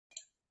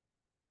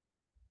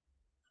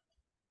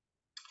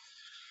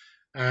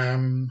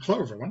Hello,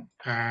 everyone.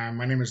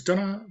 My name is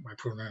Donna. My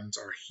pronouns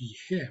are he,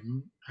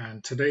 him.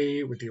 And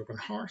today, with the Open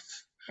Hearth,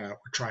 we're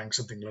trying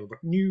something a little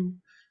bit new.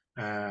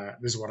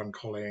 This is what I'm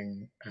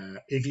calling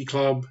AV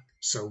Club.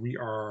 So, we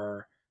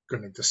are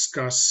going to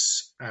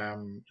discuss,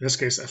 in this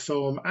case, a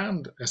film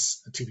and a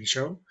TV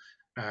show.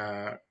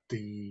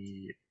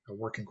 The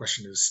working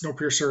question is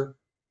Snowpiercer.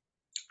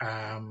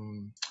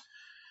 Um,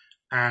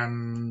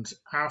 and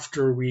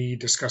after we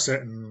discuss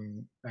it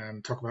and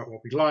talk about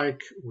what we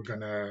like, we're going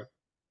to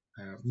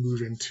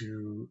move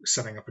into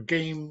setting up a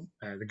game.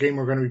 The game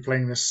we're going to be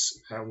playing this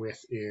with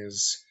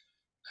is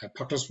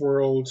Puckless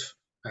World,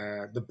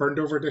 the Burned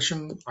Over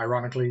edition,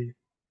 ironically,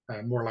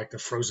 more like the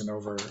Frozen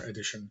Over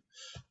edition.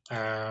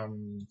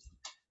 Um,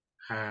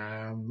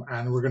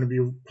 and we're going to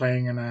be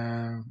playing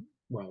in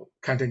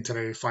counting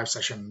today, 5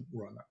 session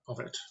run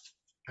of it.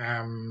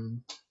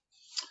 Um,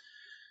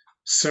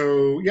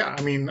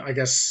 I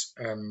guess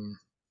a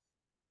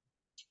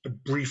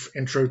brief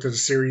intro to the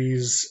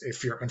series.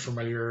 If you're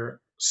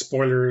unfamiliar,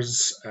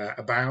 spoilers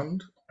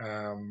abound.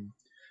 Um,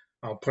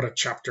 I'll put a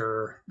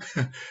chapter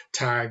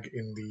tag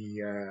in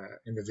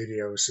the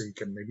video so you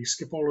can maybe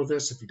skip all of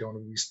this if you don't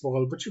want to be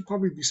spoiled, but you'll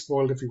probably be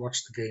spoiled if you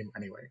watch the game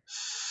anyway.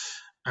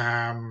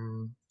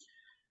 Um,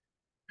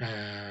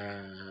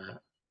 uh,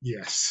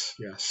 yes,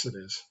 it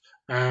is.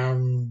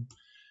 Uh,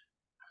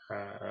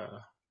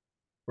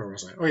 where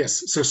was I? Oh,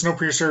 yes. So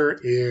Snowpiercer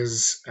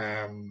is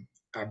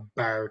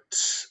about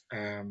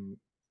a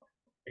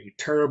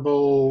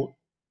terrible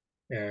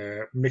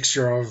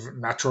mixture of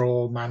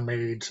natural,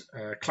 man-made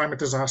climate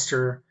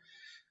disaster,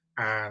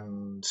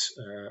 and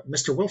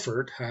Mr.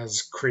 Wilford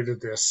has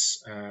created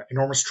this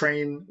enormous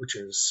train which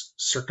is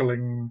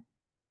circling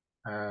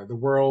the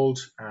world,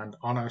 and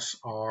on it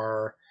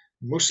are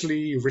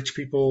mostly rich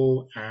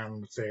people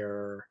and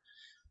their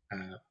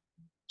uh,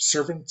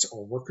 servants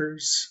or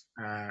workers,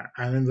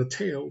 and in the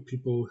tail,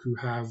 people who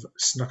have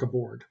snuck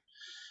aboard.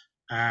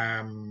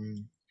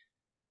 Um,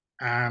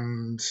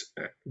 and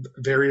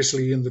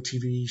variously in the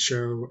TV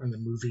show and the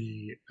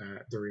movie,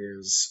 there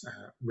is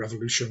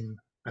revolution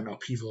and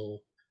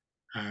upheaval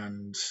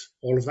and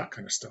all of that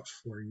kind of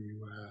stuff, where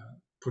you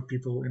put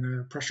people in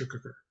a pressure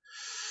cooker.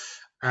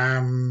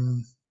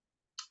 Um,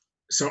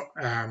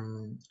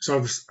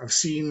 I've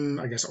seen,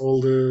 I guess, all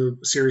the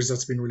series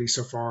that's been released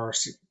so far,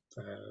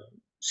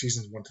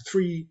 seasons 1 to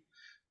 3.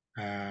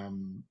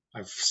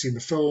 I've seen the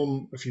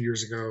film a few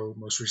years ago,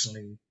 most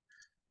recently.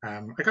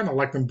 I kind of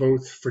like them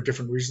both for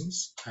different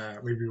reasons.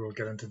 Maybe we'll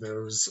get into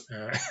those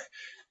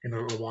in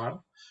a little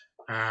while.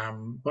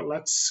 But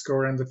let's go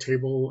around the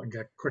table and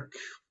get quick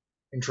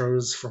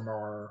intros from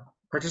our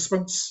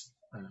participants,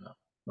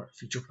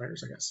 future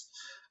players, I guess,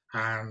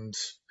 and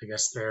I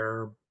guess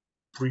their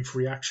brief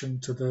reaction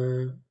to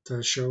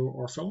the show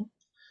or film.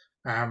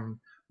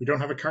 Um, we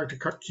don't have a character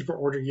keeper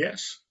order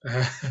yet,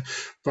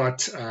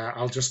 but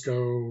I'll just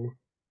go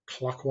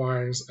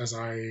clockwise as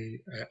I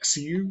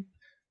see you.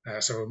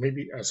 So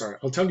maybe, sorry,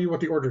 I'll tell you what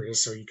the order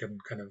is so you can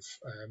kind of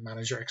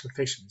manage your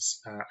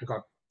expectations. I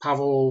got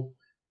Pavel,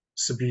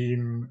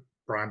 Sabine,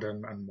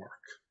 Brandon, and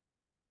Mark.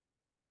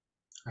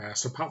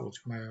 So Pavel, do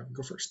you want to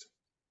go first?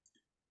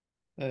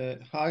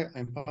 Hi,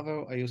 I'm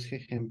Pavel. I use he,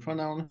 him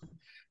pronoun.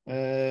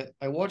 I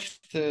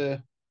watched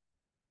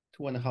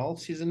 2.5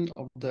 seasons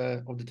of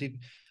the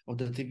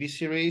TV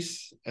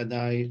series, and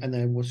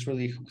I was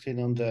really hooked in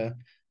on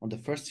the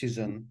first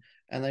season,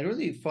 and I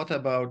really thought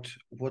about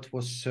what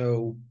was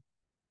so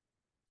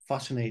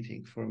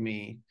fascinating for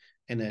me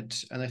in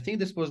it, and I think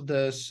this was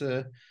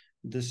the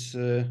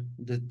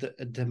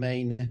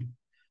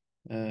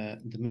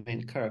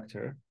main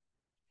character,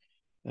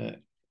 uh,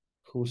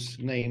 whose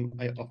name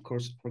I of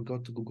course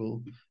forgot to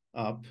Google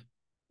up.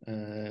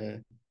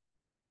 Uh,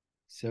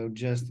 so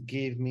just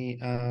give me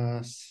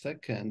a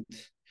second.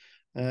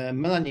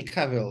 Melanie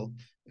Cavill,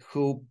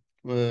 who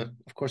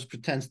of course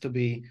pretends to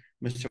be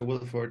Mr.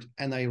 Wilford,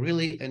 and I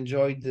really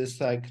enjoyed this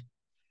like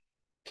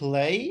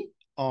play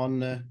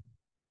on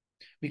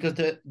because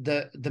the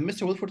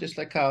Mr. Wilford is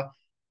like a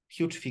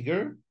huge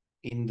figure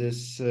in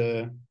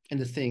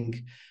the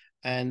thing,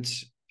 and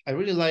I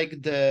really like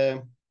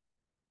uh,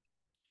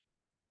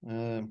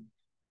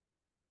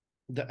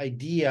 the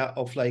idea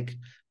of like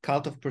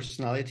cult of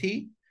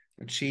personality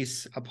that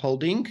she's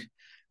upholding,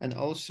 and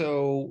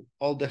also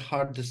all the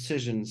hard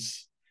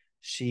decisions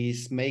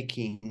she's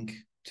making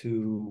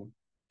to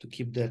to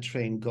keep the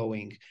train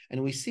going.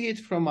 And we see it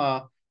from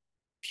a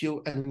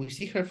few, and we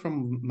see her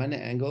from many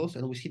angles,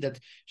 and we see that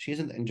she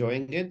isn't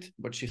enjoying it,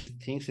 but she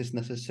thinks it's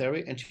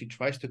necessary, and she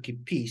tries to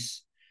keep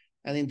peace.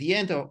 And in the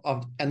end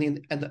of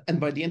and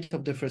by the end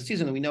of the first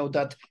season, we know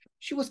that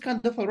she was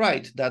kind of all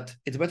right, that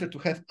it's better to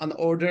have an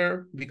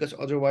order because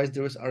otherwise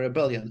there is a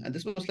rebellion. And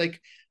this was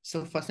like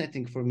so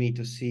fascinating for me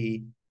to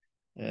see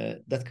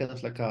that kind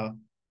of like a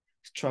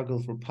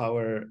struggle for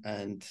power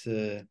and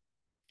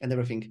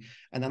everything.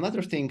 And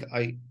another thing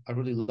I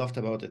really loved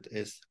about it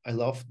is I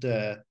love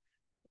uh,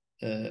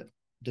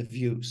 the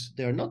views.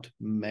 There are not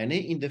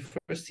many in the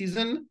first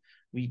season,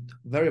 we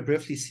very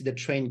briefly see the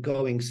train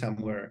going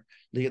somewhere.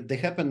 They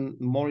happen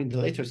more in the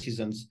later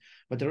seasons,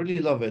 but I really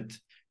love it.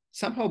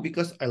 Somehow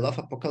because I love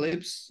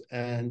apocalypse,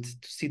 and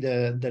to see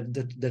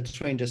the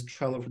train just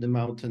travel through the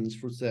mountains,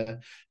 through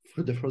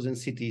the frozen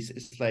cities,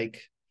 it's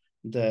like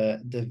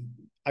the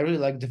I really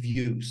like the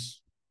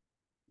views.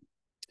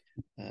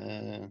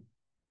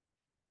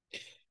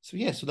 So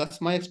yeah, so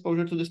that's my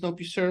exposure to the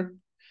Snowpiercer.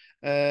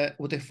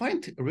 What I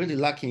find really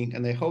lacking,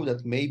 and I hope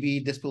that maybe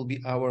this will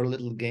be our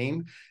little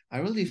game, I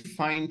really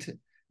find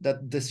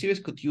that the series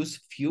could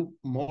use few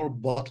more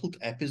bottled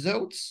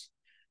episodes,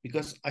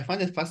 because I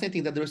find it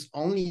fascinating that there's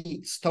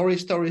only story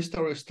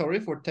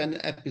for 10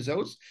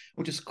 episodes,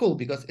 which is cool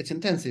because it's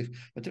intensive.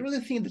 But I really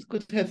think that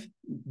could have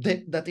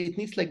that it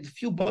needs like a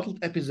few bottled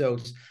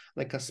episodes,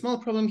 like a small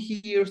problem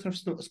here, some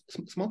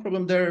small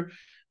problem there,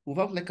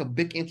 without like a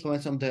big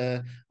influence on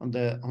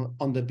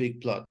the big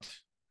plot.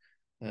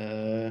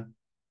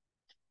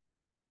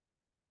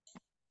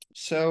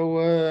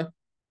 So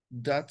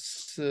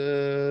that's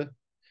so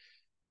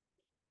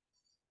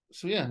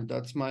yeah,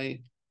 that's my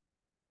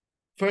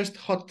first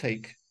hot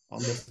take on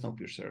the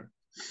Snowpiercer.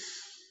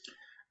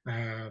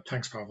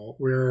 Thanks, Pavel.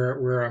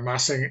 We're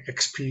amassing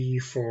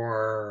XP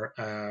for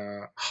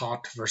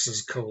hot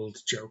versus cold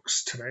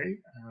jokes today.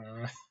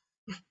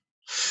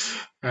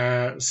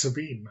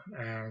 Sabine,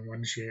 why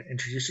don't you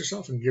introduce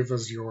yourself and give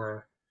us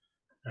your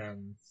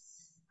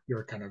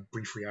kind of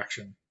brief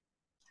reaction?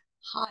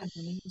 Hi,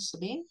 my name is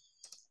Sabine.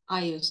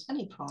 I use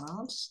any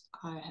pronouns.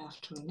 I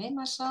have to rename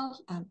myself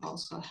and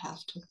also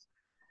have to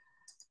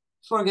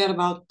forget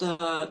about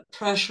the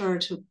pressure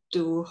to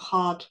do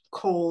hot,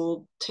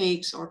 cold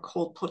takes or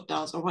cold put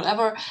downs or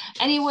whatever.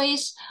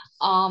 Anyways,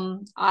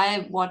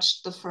 I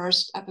watched the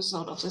first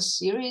episode of this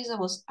series. I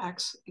was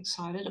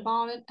excited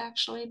about it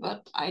actually,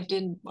 but I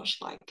didn't much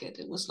like it.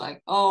 It was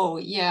like, oh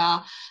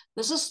yeah,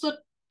 this is the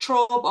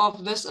trope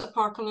of this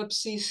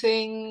apocalypse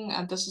thing,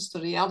 and this is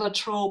the other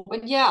trope.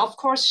 And yeah, of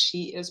course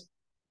she is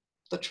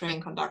the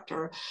train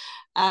conductor.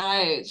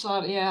 I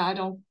thought, yeah, I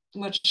don't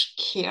much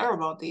care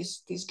about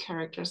these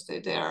characters.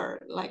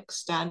 They're like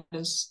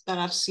stand-ins that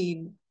I've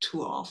seen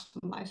too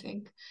often, I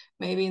think.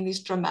 Maybe in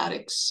these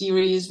dramatic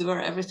series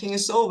where everything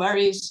is so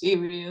very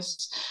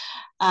serious.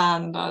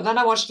 And then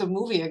I watched the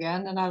movie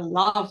again, and I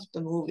loved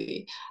the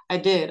movie. I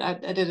did. I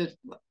did it,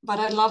 but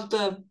I loved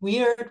the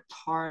weird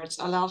parts.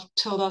 I loved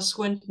Tilda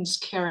Swinton's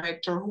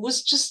character, who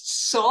was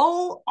just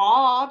so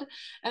odd,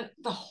 and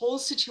the whole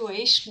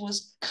situation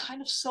was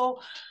kind of so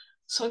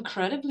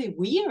incredibly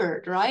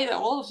weird, right?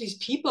 All of these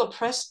people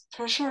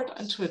pressured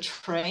into a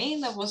train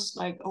that was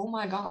like, oh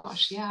my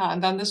gosh, yeah.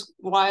 And then this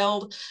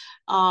wild,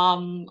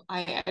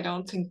 I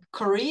don't think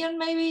Korean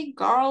maybe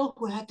girl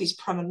who had these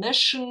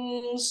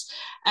premonitions,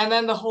 and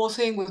then the whole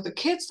thing with the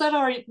kids that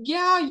are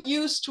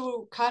used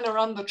to kind of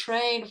run the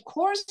train. Of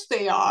course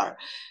they are.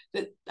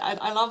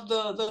 I love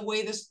the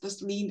way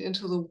this leaned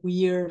into the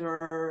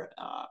weirder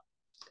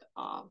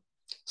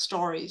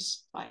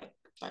stories, like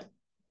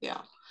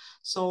yeah.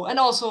 So, and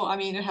also, I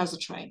mean, it has a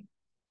train.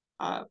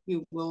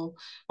 You will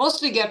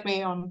mostly get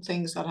me on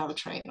things that have a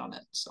train on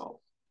it. So,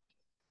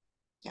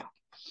 yeah,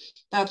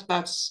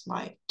 that's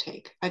my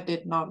take. I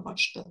did not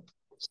watch the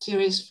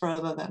series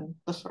further than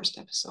the first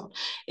episode.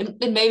 It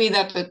maybe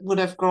that it would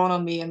have grown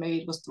on me, and maybe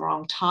it was the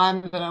wrong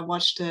time that I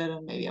watched it,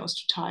 and maybe I was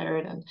too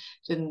tired and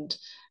didn't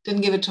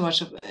give it too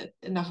much of it,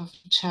 enough of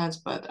a chance.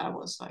 But I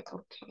was like,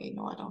 okay,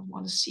 no, I don't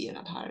want to see an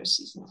entire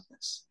season of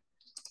this.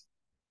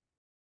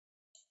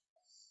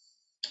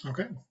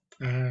 Okay.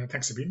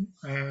 Thanks, Sabine.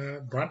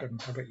 Brandon,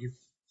 how about you?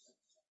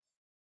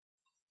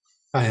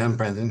 Hi, I'm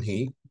Brandon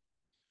He.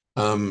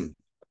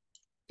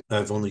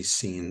 I've only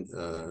seen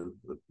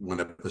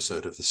one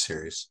episode of the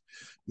series,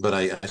 but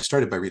I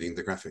started by reading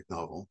the graphic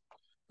novel,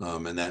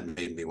 and that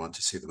made me want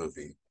to see the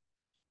movie.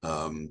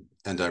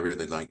 And I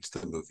really liked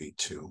the movie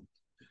too,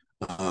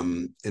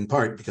 in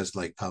part because,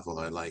 like Pavel,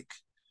 I like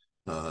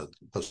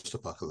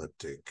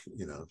post-apocalyptic,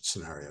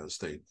 scenarios.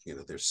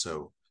 They're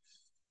so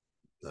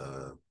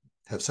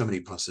have so many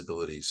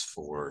possibilities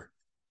for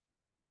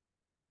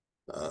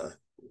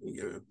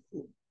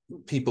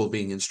people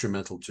being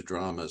instrumental to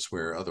dramas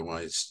where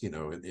otherwise, in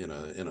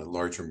a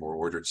larger, more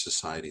ordered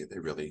society, they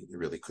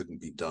really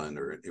couldn't be done,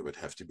 or it would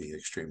have to be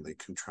extremely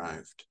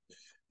contrived.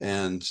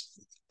 And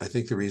I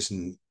think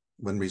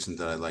one reason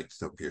that I liked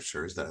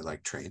Snowpiercer is that I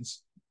like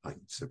trains, like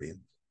Sabine,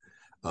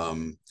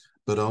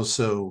 but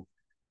also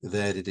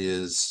that it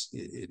is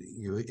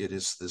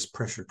this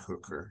pressure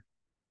cooker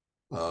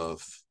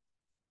of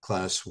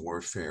class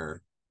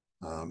warfare,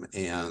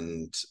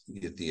 and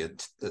the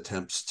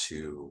attempts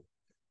to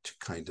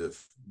kind of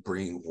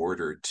bring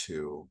order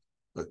to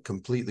a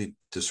completely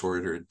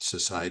disordered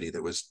society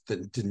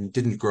that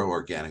didn't grow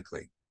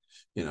organically,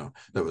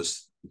 that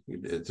was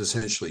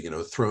essentially,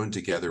 thrown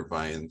together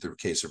by, in the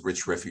case of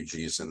rich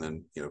refugees and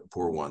then,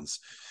 poor ones,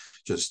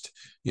 just,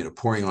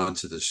 pouring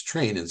onto this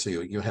train. And so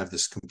you have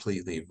this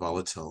completely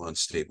volatile,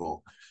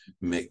 unstable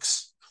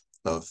mix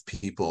of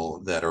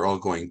people that are all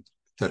going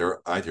that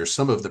are either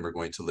some of them are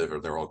going to live or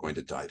they're all going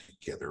to die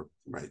together,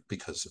 right?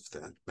 Because of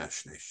the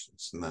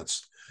machinations. And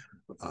that's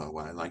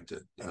why I liked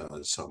it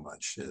so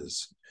much,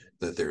 is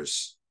that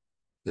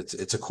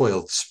it's a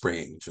coiled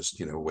spring, just,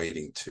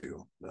 waiting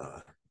to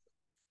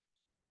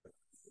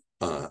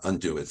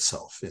undo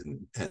itself.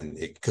 And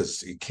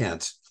because it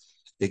can't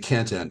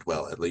end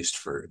well, at least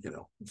for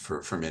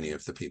many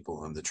of the people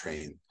on the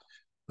train.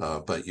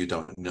 But you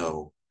don't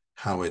know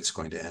how it's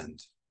going to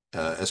end,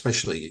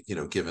 especially,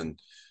 given,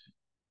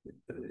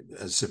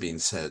 as Sabine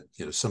said,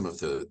 some of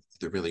the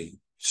really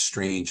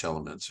strange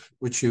elements,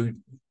 which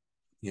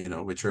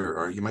which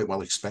are you might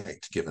well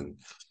expect, given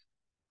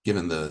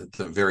the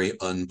very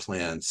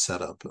unplanned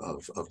setup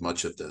of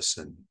much of this.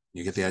 And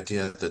you get the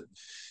idea that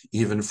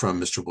even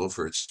from Mr.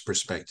 Wolford's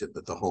perspective,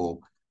 that the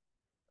whole,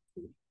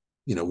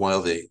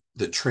 while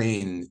the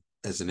train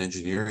as an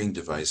engineering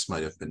device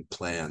might have been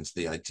planned,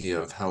 the idea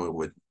of how it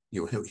would,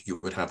 you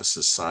would have a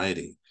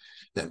society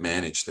that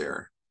managed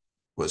there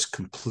was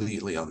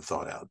completely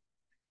unthought out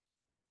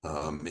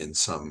in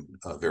some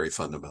very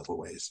fundamental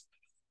ways.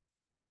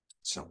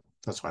 So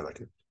that's why I like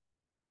it.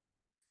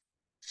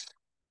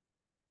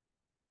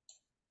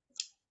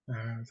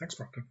 Thanks,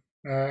 Proctor.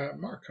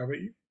 Mark, how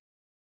about you?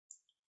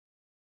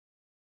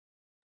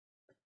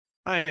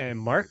 I am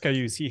Mark. I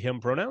use he, him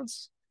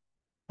pronouns.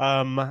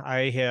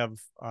 I have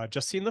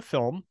just seen the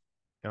film.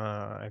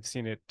 I've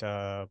seen it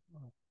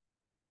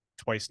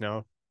twice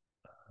now,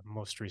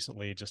 most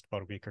recently just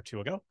about a week or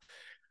two ago.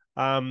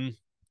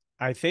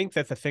 I think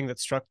that the thing that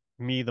struck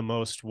me the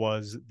most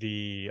was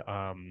the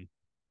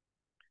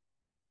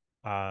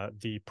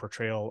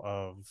portrayal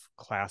of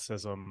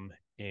classism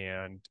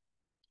and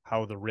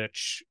how the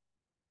rich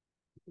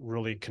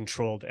really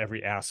controlled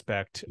every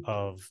aspect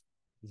of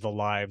the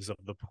lives of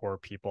the poor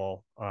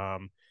people,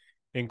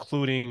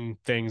 including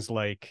things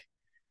like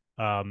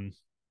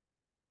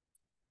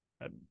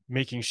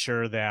making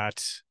sure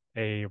that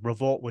a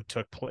revolt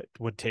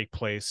would take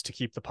place to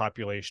keep the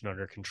population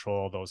under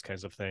control, those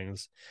kinds of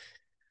things.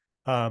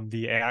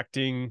 The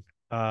acting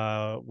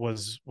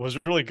was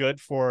really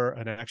good for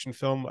an action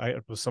film.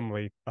 It was some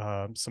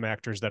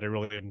actors that I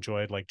really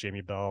enjoyed, like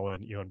Jamie Bell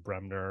and Ewan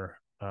Bremner,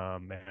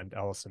 and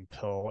Alison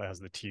Pill as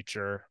the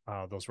teacher.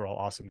 Those were all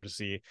awesome to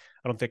see.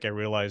 I don't think I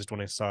realized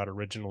when I saw it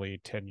originally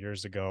 10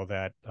 years ago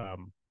that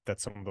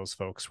some of those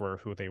folks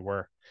were who they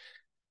were.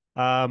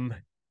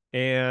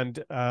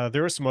 And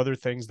there were some other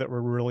things that I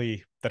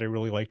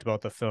really liked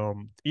about the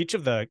film. Each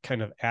of the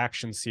kind of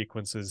action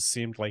sequences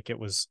seemed like it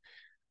was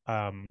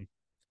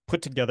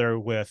put together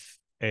with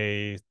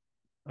a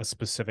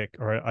specific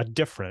or a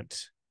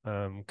different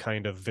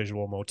kind of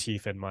visual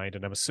motif in mind,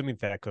 and I'm assuming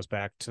that goes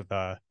back to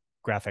the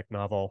graphic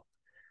novel,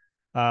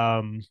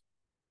 but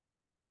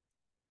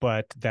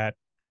that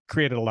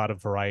created a lot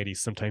of variety.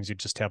 Sometimes you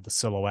just have the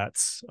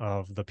silhouettes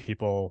of the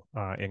people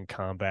in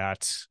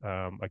combat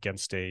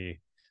against a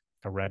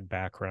red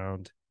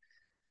background,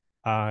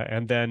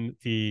 and then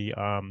the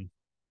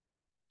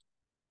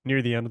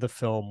near the end of the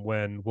film,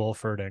 when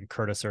Wolford and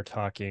Curtis are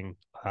talking,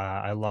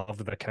 I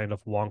loved the kind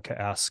of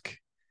Wonka-esque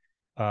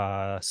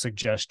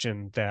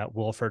suggestion that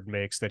Wolford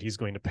makes that he's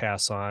going to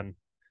pass on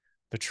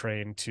the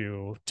train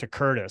to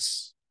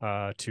Curtis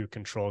to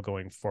control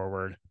going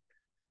forward,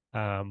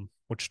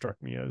 which struck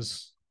me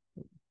as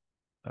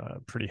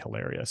pretty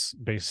hilarious,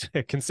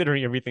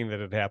 considering everything that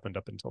had happened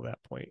up until that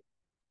point.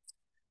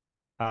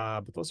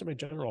 But those are my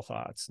general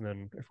thoughts, and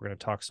then if we're going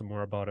to talk some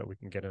more about it, we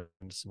can get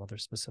into some other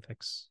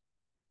specifics.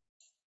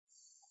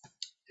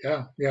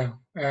 Yeah.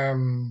 I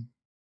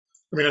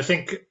mean, I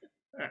think,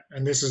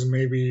 and this is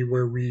maybe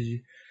where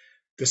we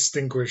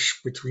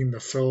distinguish between the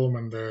film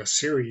and the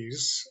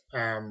series.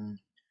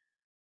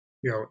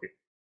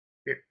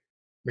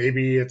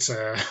 Maybe it's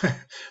a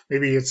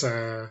maybe it's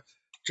a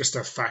just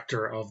a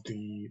factor of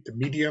the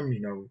medium,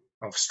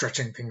 of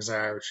stretching things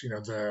out.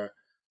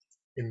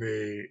 In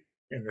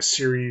the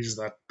series,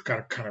 that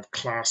kind of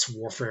class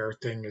warfare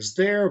thing is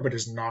there, but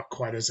is not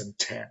quite as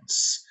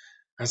intense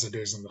as it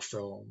is in the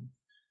film.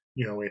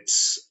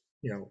 It's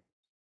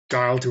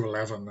dialed to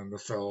 11 in the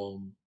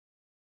film,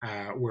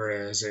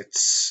 whereas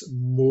it's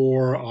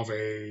more of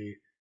a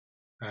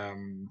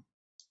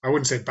I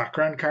wouldn't say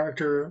background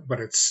character, but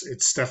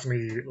it's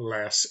definitely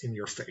less in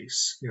your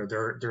face.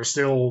 There's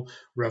still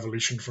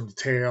revolution from the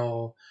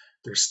tail.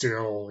 There's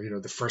still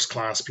the first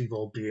class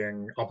people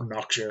being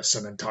obnoxious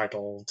and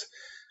entitled,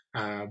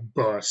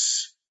 but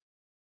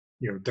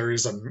there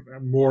is a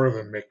more of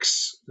a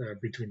mix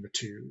between the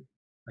two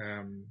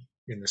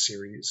in the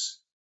series,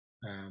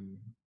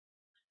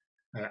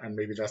 and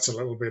maybe that's a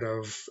little bit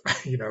of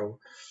I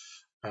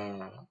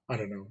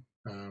don't know,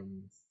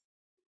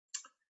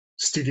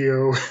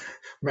 studio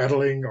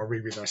meddling, or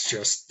maybe that's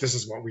just this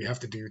is what we have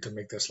to do to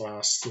make this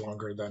last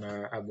longer than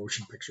a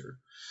motion picture.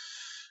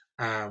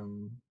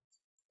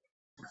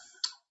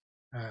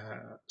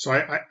 So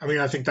I mean,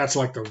 I think that's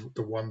like the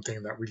one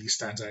thing that really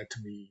stands out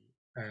to me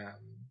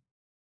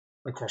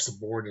across the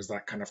board is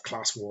that kind of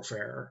class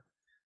warfare,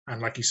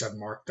 and like you said,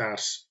 Mark,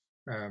 that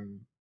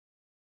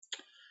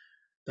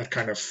that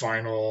kind of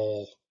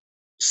final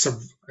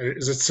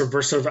is it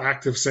subversive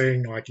act of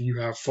saying like you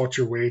have fought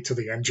your way to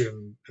the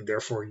engine and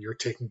therefore you're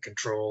taking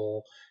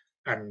control,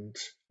 and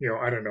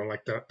I don't know,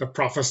 like the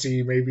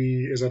prophecy,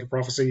 maybe, is that a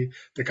prophecy,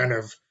 the kind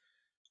of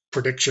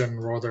prediction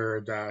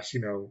rather, that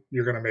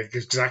you're going to make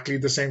exactly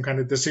the same kind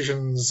of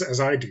decisions as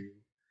I do,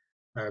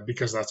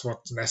 because that's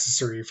what's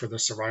necessary for the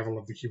survival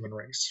of the human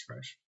race,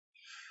 right?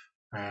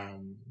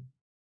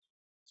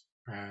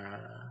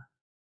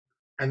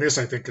 And this,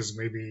 I think, is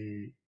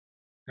maybe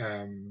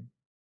um,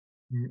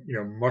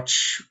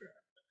 much.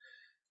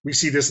 We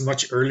see this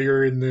much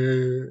earlier in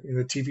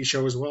the TV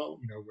show as well,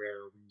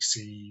 where we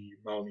see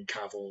Melanie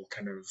Cavill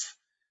kind of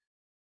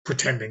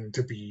pretending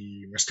to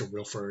be Mr.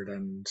 Wilford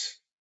and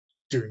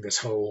doing this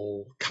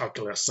whole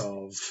calculus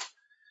of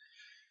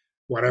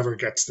whatever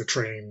gets the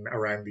train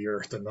around the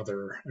earth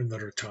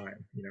another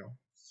time.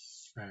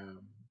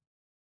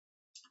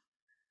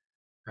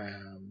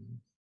 Um,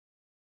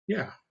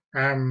 yeah.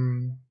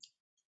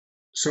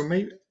 So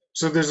maybe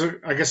there's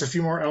I guess a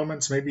few more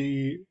elements.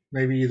 Maybe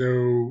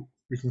though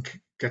we can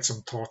get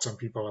some thoughts on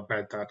people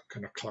about that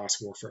kind of class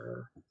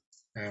warfare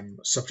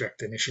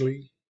subject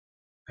initially,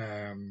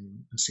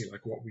 and see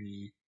like what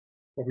we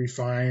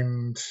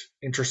find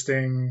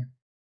interesting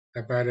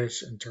about it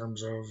in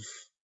terms of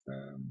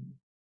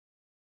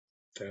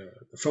the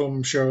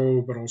film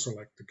show, but also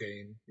like the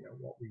game.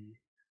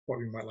 What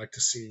we might like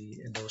to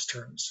see in those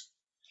terms.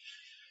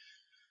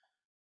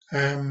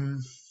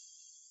 Can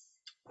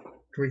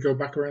we go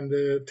back around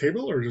the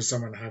table, or does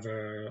someone have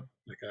a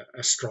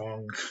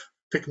strong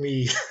pick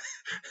me?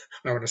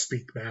 I want to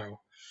speak now.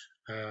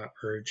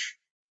 Urge.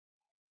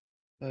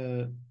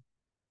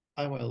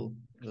 I will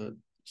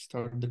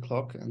start the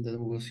clock, and then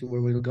we'll see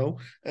where we'll go.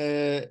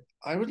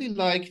 I really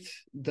liked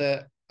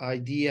the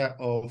idea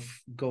of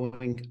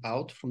going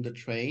out from the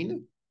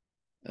train.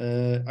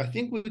 I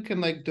think we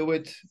can do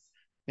it.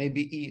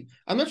 Maybe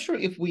I'm not sure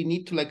if we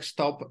need to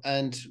stop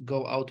and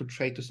go out to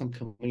trade to some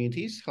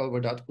communities. However,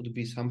 that would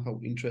be somehow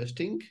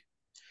interesting,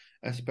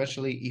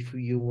 especially if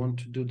you want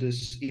to do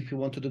this. If you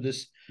want to do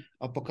this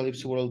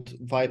apocalypse world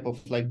vibe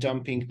of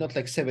jumping, not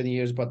 7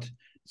 years, but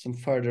some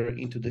further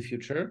into the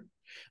future.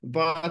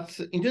 But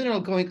in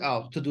general, going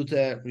out to do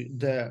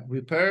the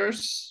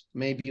repairs,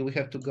 maybe we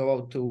have to go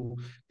out to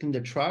clean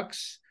the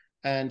trucks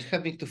and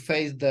having to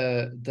face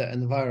the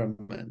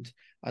environment.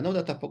 I know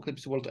that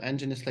Apocalypse World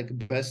engine is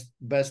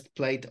best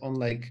played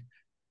on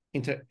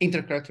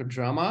inter-character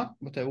drama,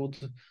 but I would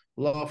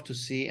love to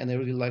see, and I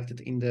really liked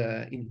it in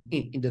the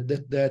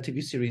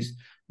TV series,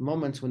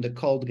 moments when the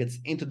cold gets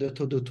into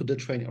the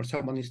train, or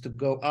someone needs to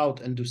go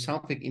out and do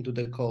something into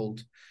the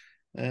cold.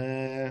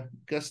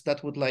 Guess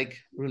that would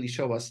really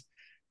show us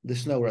the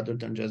snow rather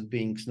than just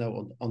being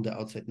snow on the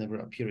outside, never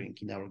appearing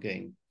in our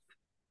game.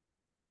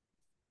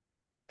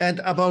 And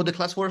about the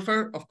class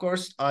warfare, of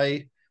course,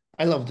 I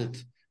loved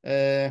it.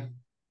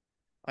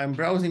 I'm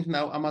browsing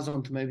now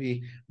Amazon to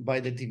maybe buy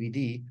the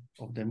DVD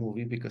of the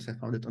movie because I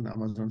found it on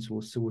Amazon.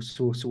 So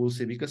we'll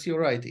see. Because you're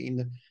right,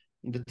 in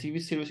the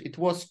TV series it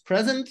was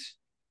present,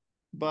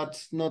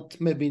 but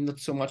maybe not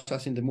so much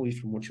as in the movie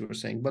from what you were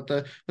saying.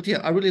 But yeah,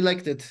 I really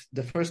liked it.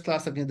 The first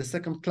class against the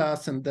second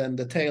class, and then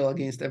the tail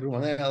against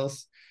everyone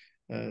else.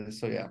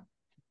 So yeah.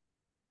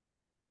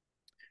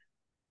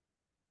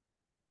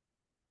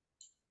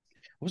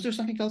 Was there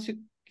something else you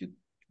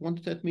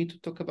wanted me to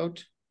talk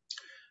about?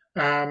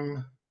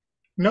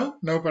 No,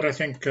 but I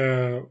think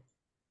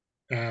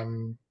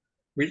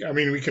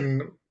we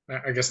can.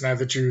 I guess now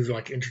that you've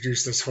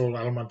introduced this whole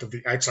element of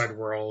the outside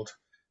world,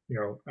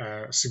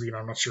 Sabine,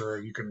 I'm not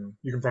sure you can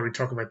probably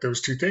talk about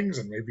those two things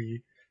and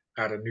maybe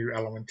add a new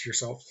element to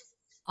yourself.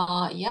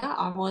 Yeah,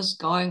 I was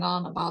going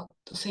on about,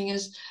 the thing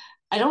is,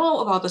 I don't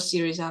know about the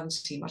series, I haven't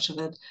seen much of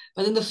it,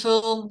 but in the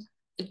film,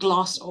 it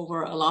glossed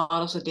over a lot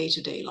of the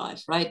day-to-day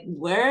life, right?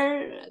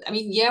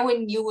 Yeah,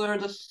 when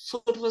the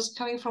food was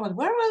coming from, and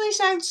where were these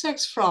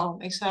insects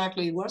from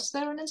exactly? Was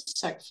there an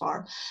insect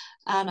farm?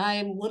 And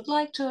I would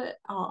like to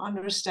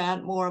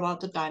understand more about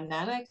the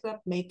dynamic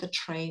that makes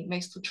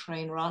the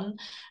train run,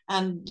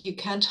 and you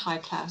can tie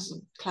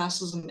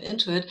classism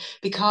into it,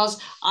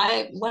 because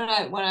when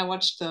I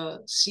watched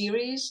the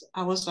series,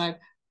 I was like,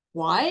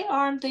 why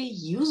aren't they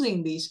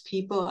using these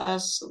people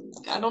as,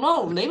 I don't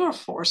know, labor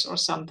force or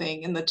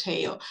something in the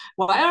tail?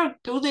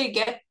 Do they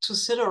get to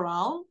sit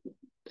around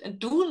and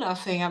do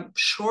nothing? I'm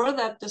sure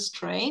that this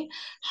train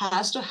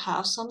has to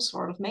have some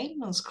sort of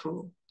maintenance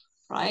crew,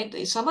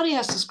 right? Somebody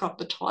has to scrub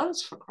the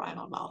toilets, for crying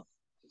out loud.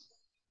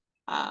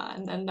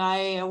 And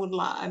I would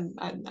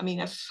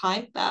I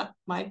find that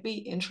might be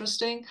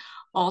interesting.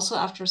 Also,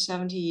 after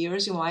 70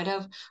 years, you might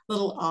have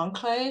little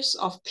enclaves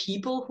of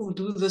people who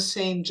do the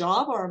same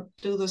job or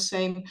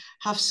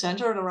have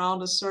centered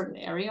around a certain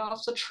area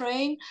of the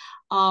train,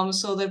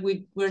 so that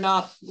we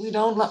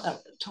don't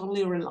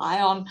totally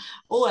rely on,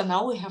 oh, and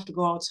now we have to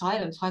go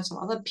outside and find some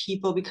other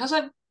people, because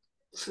I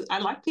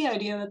like the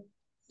idea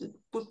that it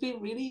would be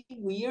really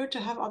weird to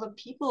have other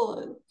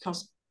people,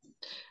 because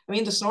the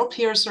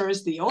Snowpiercer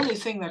is the only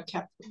thing that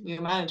kept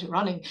humanity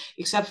running,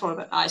 except for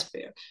the ice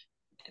bear.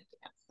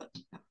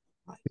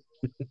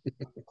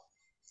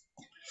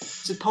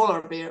 It's a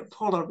polar bear.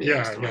 Polar bear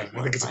Yeah, is the yeah, right I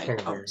think word, it's a right?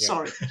 polar Oh, bear. Yeah.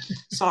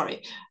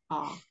 sorry.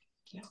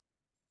 Yeah.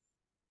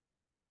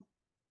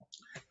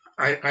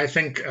 I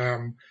think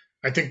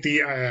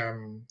the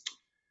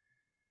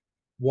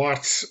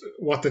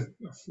what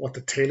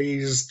the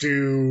tailies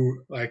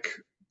do, like,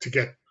 to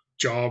get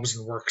jobs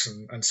and works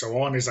and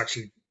so on, is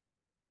actually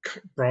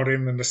brought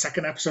in the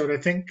second episode, I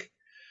think.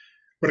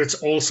 But it's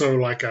also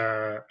like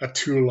a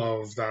tool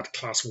of that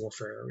class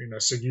warfare,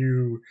 so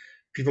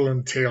people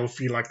in tail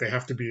feel like they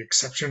have to be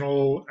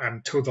exceptional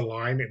and toe the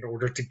line in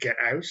order to get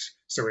out.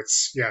 So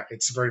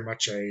it's very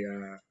much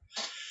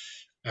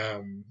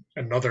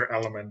another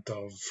element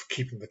of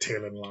keeping the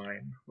tail in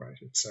line, right?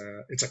 It's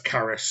a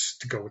carrot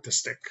to go with the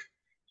stick.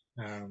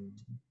 um,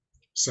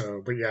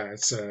 but yeah,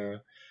 it's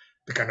the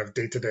kind of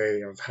day to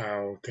day of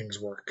how things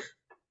work.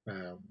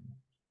 um,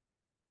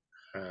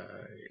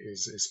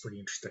 is pretty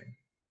interesting.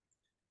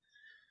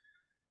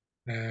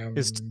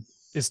 Is um,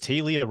 is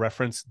Taily a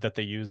reference that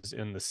they use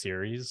in the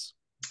series?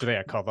 Do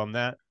they call them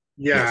that?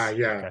 yeah, Yes.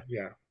 yeah, Okay.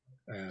 yeah.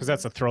 Because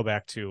that's a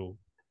throwback to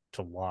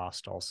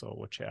Lost also,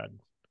 which had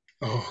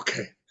Oh,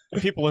 okay.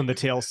 the people in the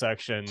tail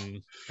section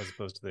as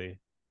opposed to the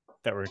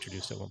that were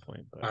introduced at one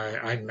point. But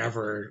I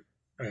never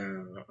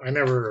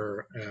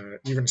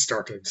even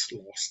started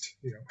Lost.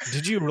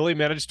 did you really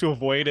manage to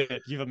avoid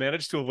it? You've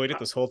managed to avoid it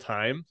this whole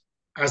time?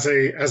 As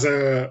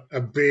a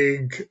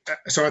big,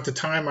 so at the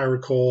time, I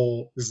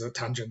recall, this is a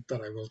tangent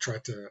that I will try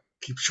to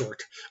keep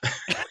short.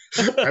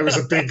 I was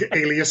a big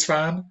Alias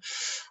fan,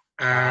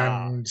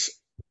 and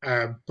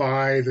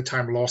by the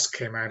time Lost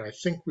came out, I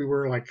think we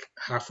were like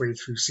halfway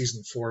through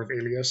season 4 of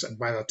Alias, and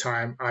by that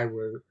time, I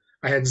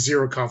had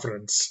zero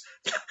confidence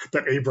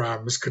that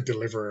Abrams could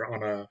deliver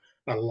on a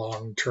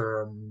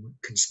long-term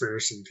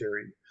conspiracy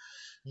theory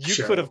You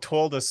show. could have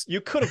told us,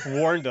 you could have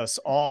warned us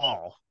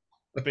all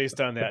based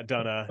on that,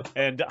 Donna.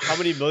 And how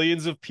many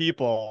millions of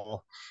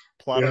people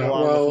plodded Yeah,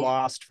 along with well,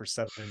 Lost for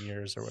 7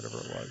 years or whatever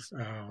it was.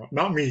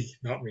 not me.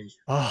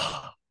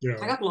 Oh,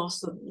 I got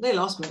lost. They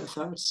lost me in the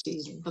third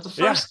season, but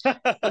yeah.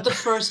 the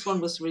first one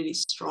was really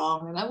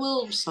strong, and I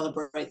will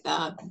celebrate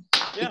that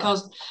Yeah.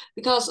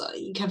 because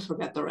you can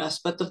forget the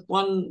rest. But the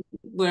one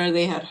where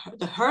they had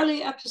the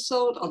Hurley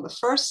episode on the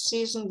first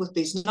season with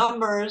these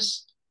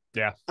numbers,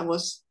 Yeah. that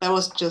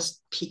was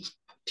just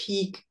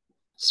peak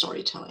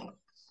storytelling.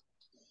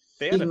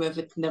 Even if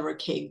it never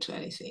came to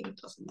anything, it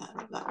doesn't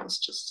matter. That was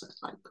just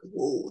like,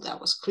 whoa, that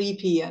was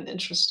creepy and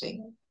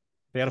interesting.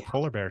 They had a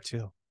polar bear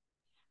too.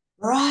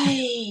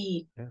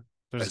 Right. Yeah.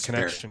 There's Ice a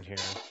connection bear. here.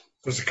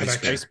 There's a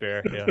connection. Ice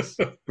bear, yes.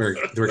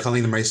 We're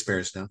calling them ice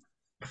bears now.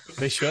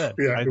 They should.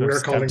 Yeah, we're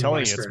calling I'm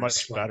telling you, ice it's bears,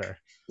 much better.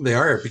 They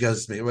are,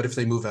 because what if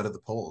they move out of the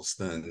poles?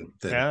 Then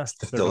Yeah,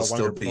 they're they'll no still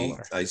longer be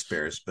polar. ice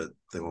bears, but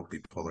they won't be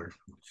polar.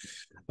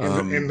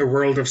 In the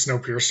world of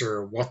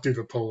Snowpiercer, what do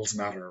the poles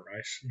matter,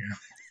 right?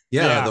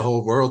 Yeah, the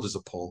whole world is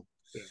a pole.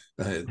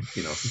 Yeah.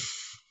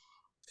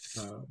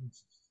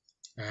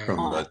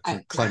 From a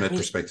climate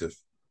perspective.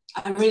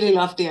 I really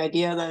love the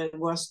idea that it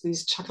was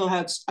these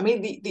chuckleheads. I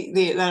mean,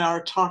 the that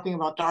are talking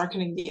about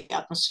darkening the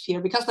atmosphere,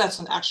 because that's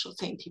an actual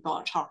thing people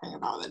are talking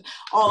about. And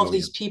all of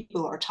these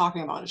people are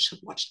talking about it should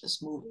watch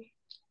this movie,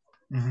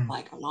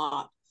 like a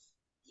lot,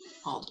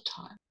 all the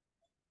time.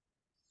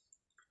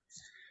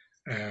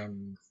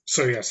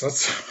 So yes,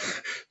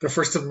 that's the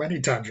first of many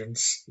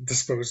tangents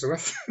disposed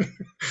with.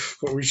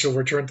 But we shall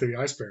return to the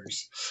ice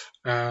bears.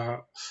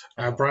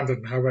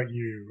 Brandon, how about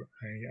you?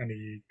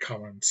 Any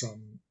comments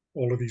on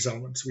all of these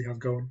elements we have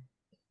going?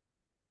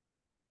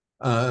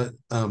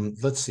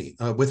 Let's see.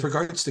 With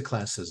regards to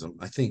classism,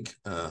 I think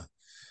I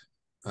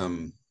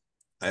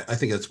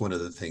think that's one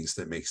of the things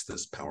that makes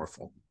this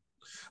powerful.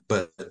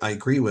 But I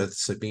agree with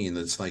Sabine.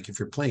 It's like, if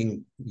you're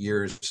playing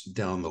years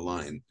down the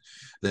line,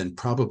 then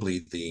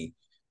probably the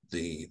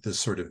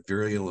sort of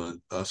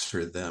virulent us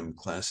or them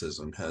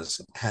classism has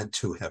had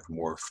to have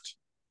morphed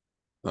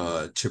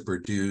to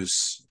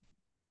produce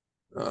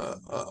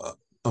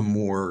a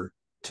more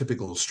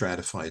typical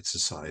stratified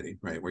society,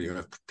 right? Where you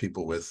have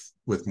people with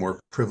more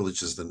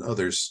privileges than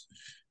others,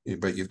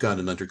 but you've got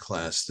an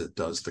underclass that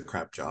does the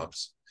crap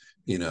jobs,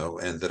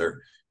 and that are,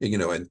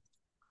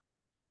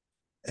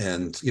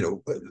 and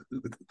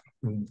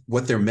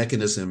what their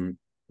mechanism,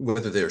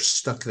 whether they're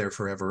stuck there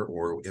forever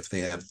or if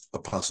they have a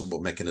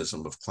possible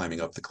mechanism of climbing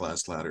up the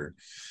class ladder,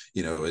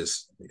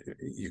 is,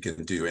 you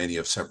can do any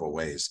of several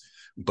ways.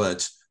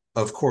 But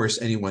of course,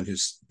 anyone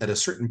who's at a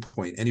certain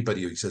point,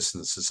 anybody who exists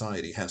in the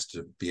society has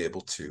to be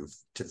able to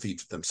feed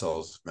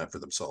themselves, for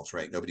themselves,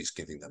 right? Nobody's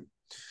giving them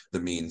the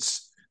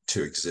means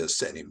to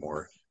exist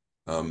anymore.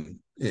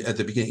 At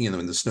the beginning, in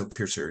the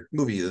Snowpiercer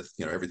movie,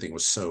 everything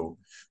was so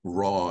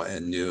raw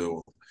and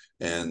new,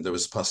 and there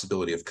was a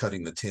possibility of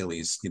cutting the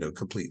tailies,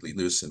 completely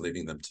loose and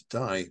leaving them to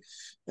die,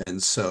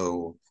 and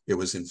so it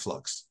was in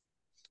flux.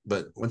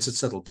 But once it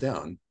settled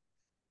down,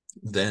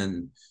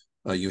 then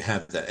you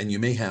have that, and you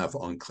may have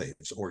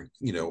enclaves or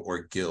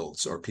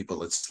guilds or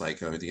people. It's like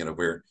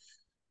where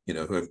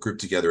who have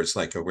grouped together. It's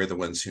like we're the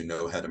ones who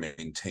know how to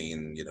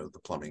maintain the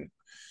plumbing,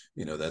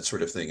 that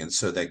sort of thing, and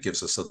so that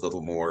gives us a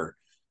little more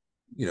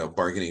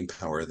bargaining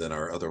power than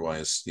our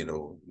otherwise,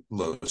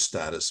 low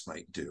status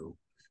might do,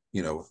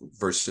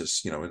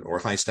 versus, or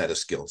high status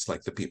skills,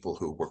 like the people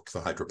who work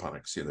the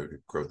hydroponics, who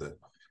grow the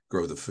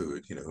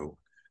food,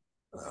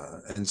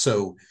 and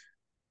so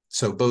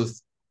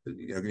both,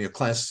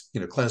 class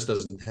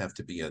doesn't have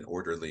to be an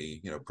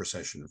orderly,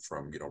 procession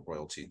from,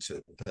 royalty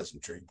to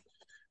peasantry,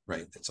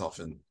 right? It's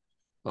often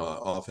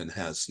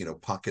has,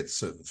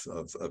 pockets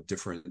of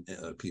different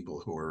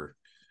people who are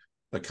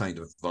a kind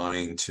of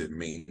vying to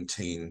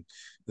maintain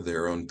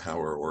their own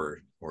power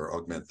or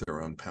augment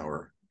their own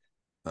power,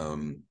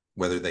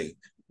 whether they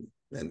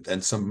and I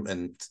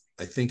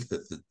think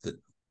that the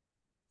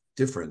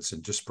difference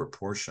and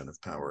disproportion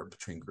of power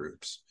between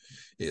groups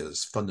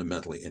is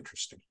fundamentally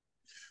interesting,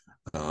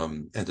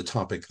 and a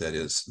topic that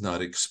is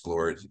not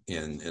explored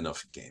in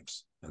enough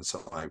games, and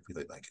so I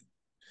really like it.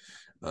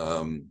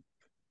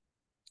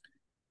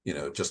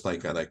 Just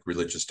like I like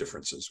religious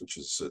differences, which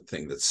is a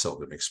thing that's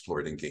seldom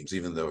explored in games,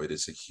 even though it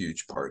is a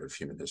huge part of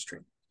human history.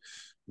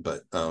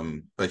 But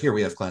here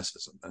we have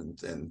classism,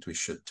 and we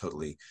should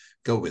totally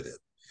go with it.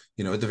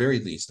 At the very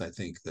least, I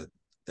think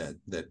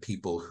that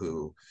people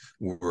who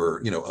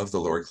were, of the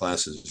lower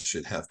classes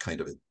should have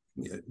kind of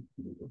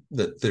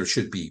that there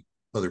should be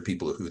other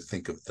people who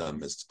think of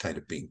them as kind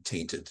of being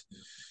tainted,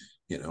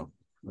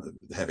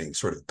 having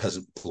sort of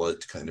peasant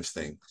blood kind of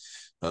thing,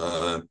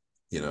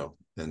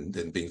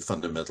 and being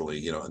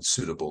fundamentally,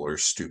 unsuitable or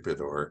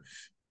stupid or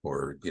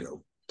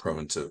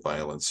prone to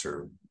violence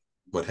or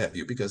what have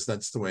you, because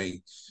that's the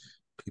way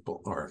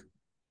people are.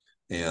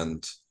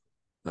 And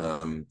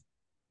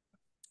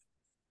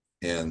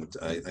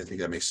I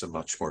think that makes a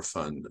much more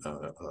fun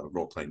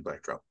role-playing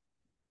backdrop.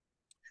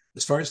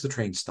 As far as the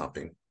train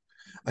stopping,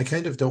 I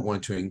kind of don't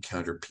want to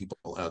encounter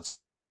people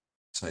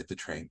outside the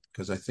train,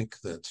 because I think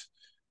that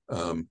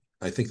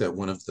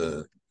one of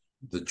the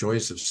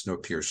joys of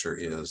Snowpiercer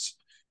is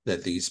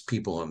that these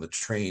people on the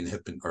train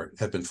have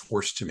been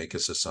forced to make a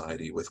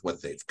society with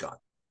what they've got.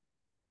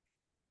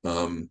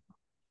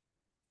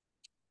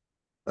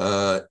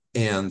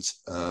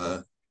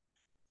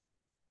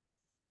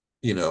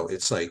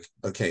 It's like,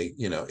 okay,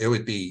 it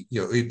would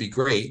be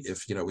great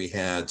if, we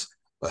had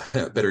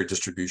a better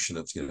distribution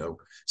of,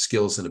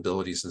 skills and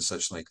abilities and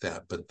such like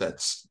that. But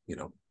that's,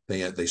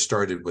 they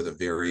started with a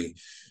very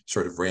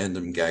sort of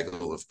random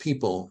gaggle of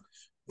people,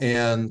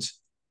 and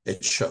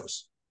it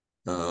shows,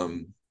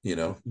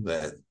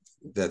 that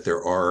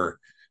there are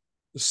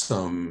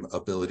some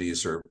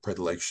abilities or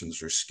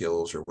predilections or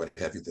skills or what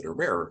have you that are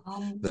rarer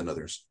than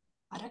others.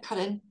 I cut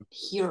in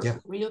here Yeah.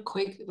 real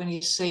quick when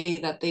you say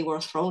that they were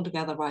thrown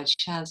together by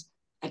chance.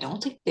 I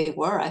don't think they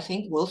were. I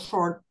think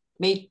Wilford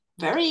made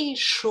very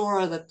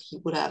sure that he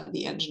would have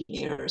the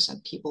engineers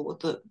and people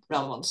with the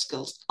relevant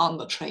skills on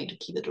the train to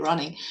keep it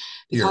running,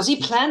 because he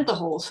planned the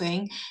whole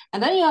thing.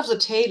 And then you have the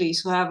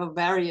tailies who have a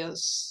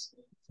various.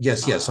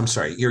 Yes. I'm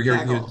sorry.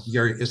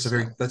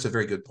 That's a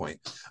very good point.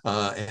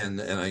 And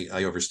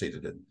I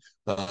overstated it.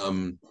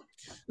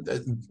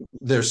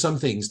 There's some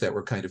things that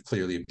were kind of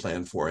clearly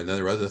planned for, and then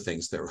there are other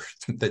things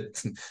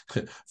that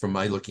from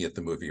my looking at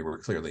the movie, were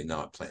clearly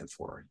not planned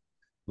for,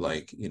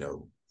 like,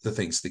 the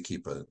things that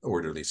keep an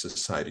orderly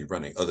society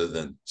running, other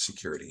than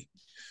security.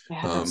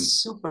 Yeah, that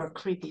super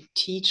creepy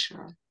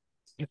teacher.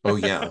 Oh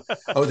yeah.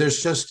 Oh,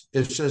 it's just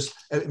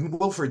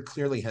Wilford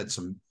clearly had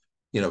some,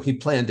 he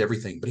planned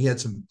everything, but he had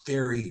some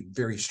very,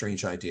 very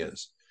strange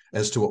ideas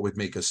as to what would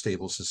make a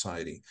stable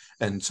society.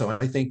 And so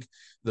I think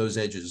those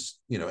edges,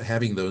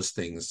 having those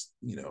things,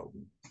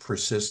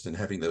 persist, and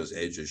having those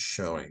edges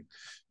showing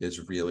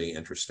is really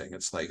interesting.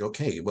 It's like,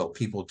 okay, well,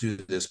 people do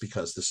this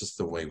because this is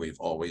the way we've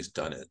always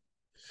done it,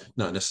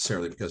 not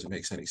necessarily because it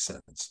makes any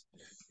sense,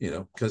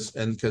 because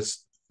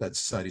that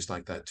society's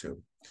like that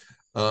too.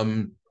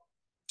 The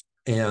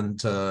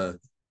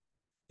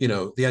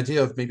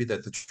idea of maybe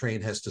that the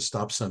train has to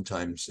stop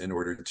sometimes in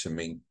order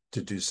to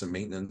do some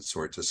maintenance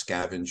or to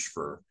scavenge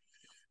for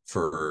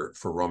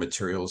raw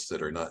materials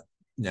that are not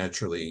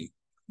naturally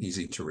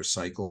easy to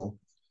recycle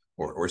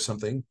or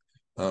something.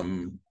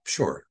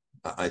 Sure,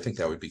 I think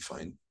that would be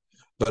fine.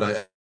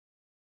 But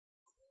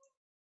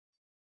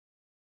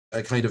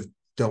I kind of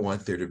don't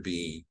want there to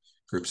be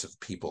groups of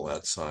people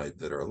outside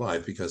that are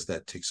alive, because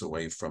that takes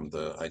away from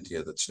the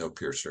idea that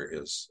Snowpiercer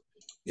is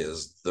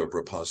the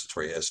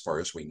repository, as far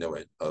as we know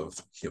it, of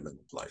human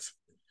life,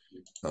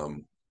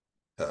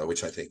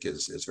 which I think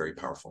is very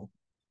powerful.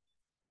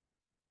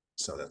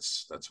 So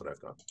that's what I've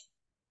got.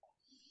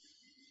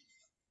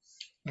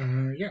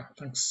 Yeah,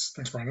 thanks,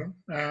 Brandon.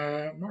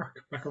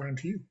 Mark, back around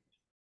to you.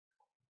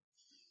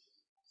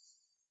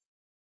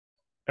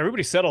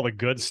 Everybody said all the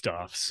good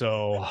stuff,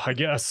 so I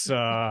guess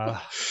I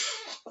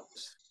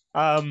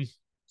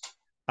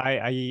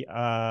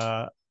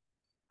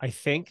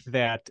think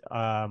that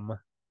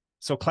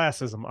so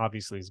classism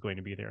obviously is going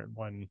to be there in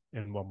one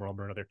realm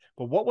or another.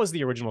 But what was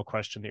the original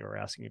question that you were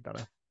asking me,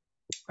 Benna?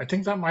 I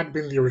think that might have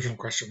been the original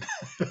question.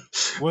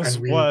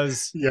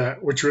 was yeah,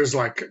 which was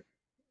like,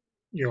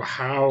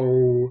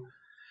 how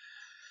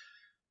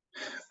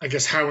I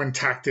guess how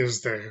intact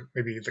is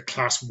maybe the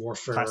class Class system.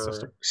 warfare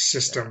Yeah.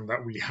 system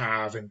that we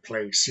have in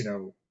place?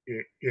 In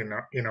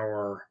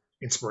our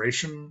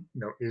inspiration,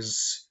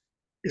 is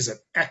it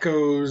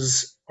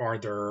echoes?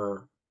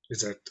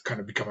 Is it kind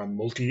of become a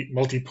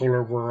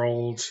multipolar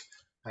world?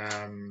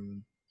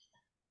 Um,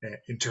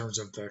 in terms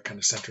of the kind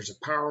of centers of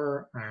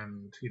power,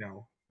 and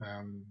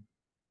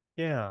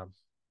Yeah.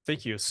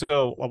 Thank you.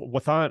 So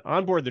with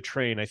on board the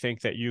train, I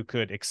think that you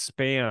could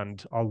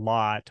expand a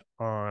lot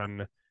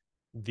on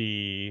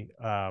the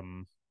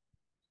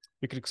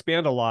you could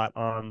expand a lot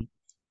on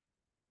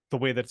the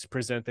way that it's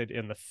presented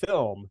in the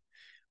film,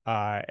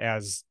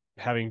 as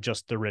having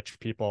just the rich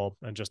people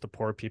and just the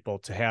poor people,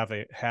 to have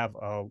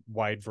a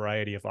wide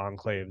variety of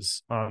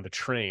enclaves on the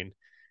train,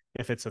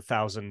 if it's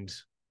 1,000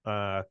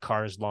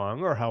 cars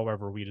long, or how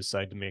long we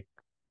decide to make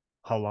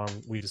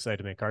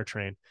our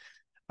train.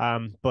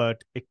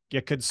 But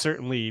it could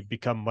certainly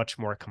become much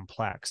more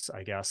complex,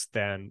 I guess,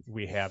 than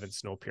we have in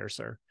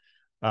Snowpiercer.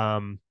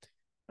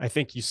 I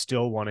think you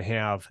still want to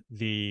have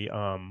the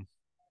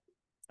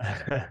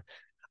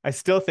I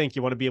still think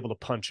you want to be able to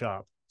punch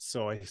up.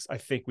 So I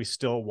think we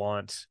still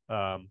want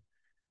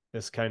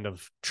this kind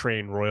of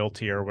train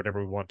royalty, or whatever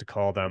we want to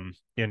call them,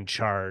 in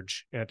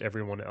charge, and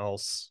everyone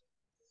else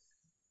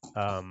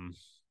um,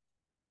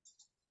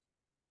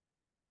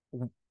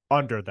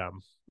 under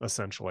them,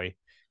 essentially.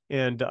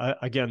 And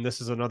again,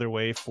 this is another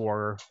way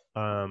for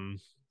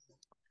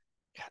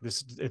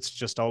it's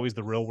just always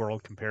the real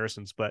world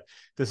comparisons, but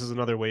this is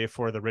another way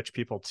for the rich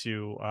people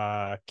to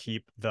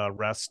keep the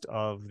rest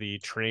of the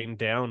train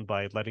down,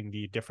 by letting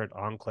the different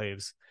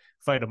enclaves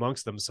fight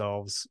amongst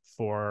themselves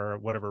for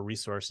whatever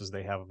resources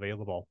they have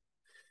available.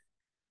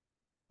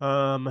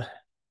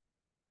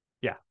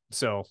 Yeah,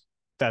 so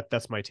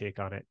that's my take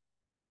on it.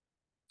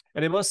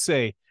 And I must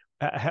say,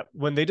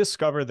 when they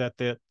discover that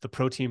the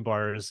protein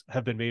bars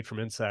have been made from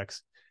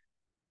insects,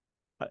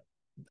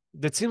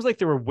 it seems like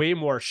they were way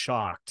more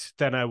shocked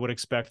than I would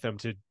expect them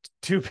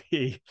to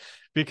be,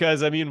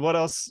 because I mean, what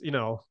else,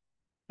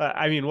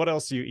 I mean, what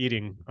else are you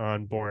eating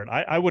on board?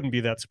 I wouldn't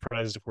be that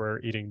surprised if we're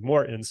eating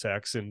more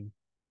insects in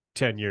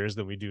 10 years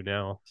than we do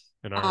now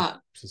in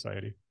our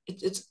society.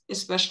 It's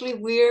especially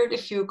weird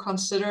if you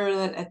consider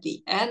that at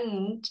the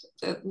end,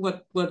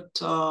 what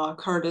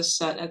Curtis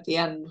said at the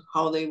end,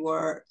 how they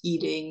were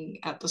eating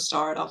at the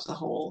start of the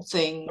whole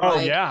thing, Oh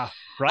right? yeah,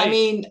 right. I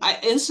mean,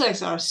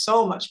 insects are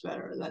so much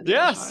better than the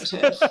Yes.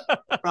 alternative,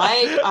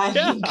 right? I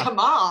Yeah. mean, come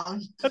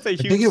on. That's a I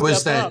huge think it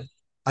was step that up.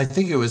 I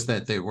think it was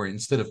that they were,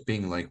 instead of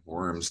being like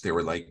worms, they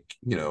were like,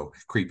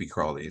 creepy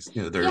crawlies.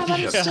 They're Yeah, but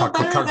it's Yeah. still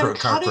better than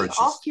cutting off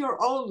cockroaches. your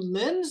own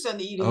limbs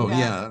and eating Oh them.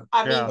 yeah.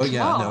 I mean, Yeah. Oh come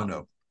yeah.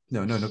 on.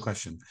 No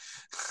question.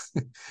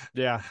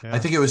 Yeah. I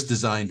think it was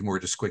designed more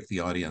to squick the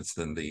audience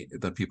than the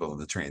people on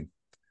the train.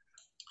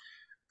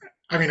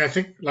 I mean, I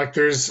think like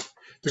there's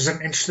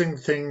an interesting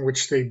thing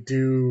which they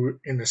do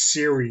in the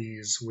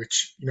series,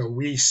 which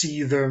we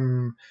see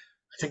them.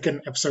 I think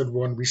in episode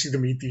 1 we see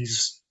them eat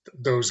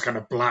those kind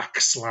of black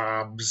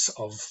slabs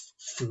of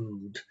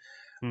food.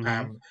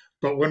 Mm-hmm.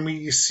 But when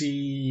we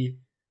see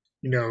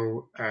you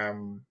know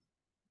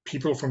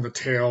people from the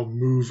tail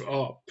move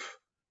up,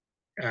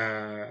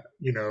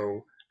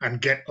 and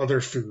get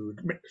other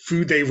food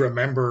they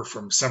remember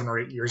from 7 or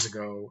 8 years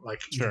ago, like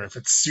even Sure. if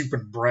it's soup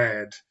and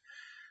bread,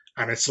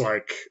 and it's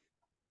like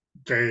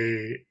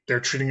they're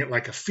treating it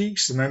like a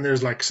feast. And then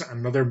there's like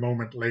another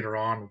moment later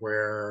on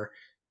where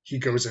he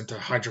goes into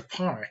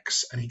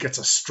hydroponics and he gets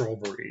a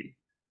strawberry,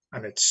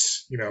 and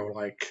it's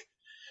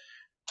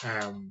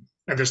and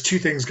there's two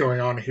things going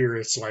on here.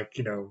 It's like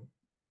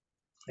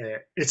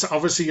it's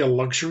obviously a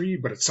luxury,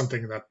 but it's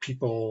something that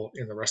people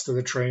in the rest of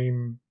the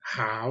train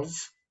have.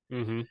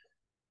 Mm-hmm.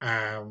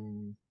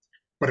 um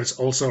but it's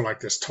also like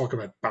this talk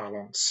about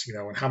balance,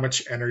 and how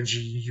much energy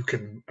you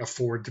can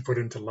afford to put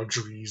into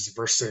luxuries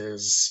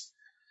versus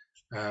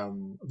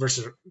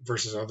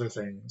other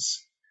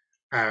things.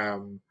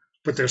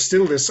 But there's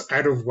still this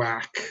out of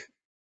whack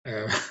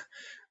uh,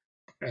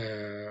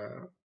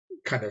 uh,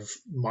 kind of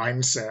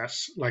mindset.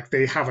 Like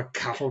they have a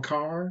cattle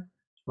car,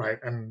 right?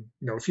 And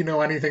if you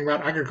know anything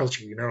about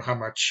agriculture, you know how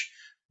much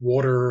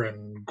water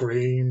and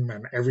grain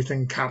and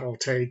everything cattle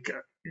take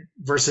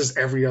versus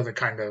every other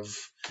kind of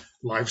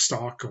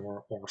livestock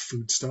or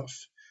food stuff.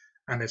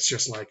 And it's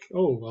just like,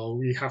 oh well,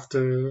 we have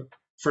to.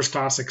 First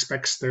class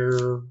expects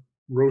their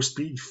roast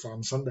beef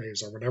on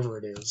Sundays or whatever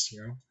it is,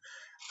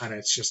 and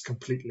it's just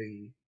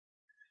completely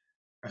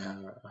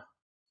uh,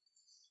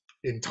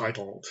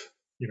 entitled,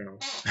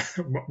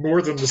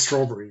 more than the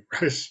strawberry,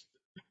 right?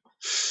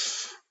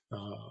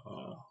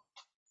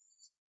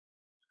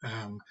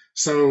 Uh,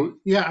 so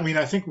yeah, I mean,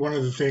 I think one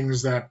of the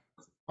things that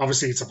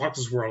obviously it's a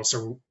populous world,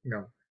 so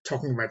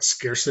talking about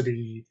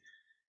scarcity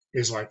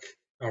is like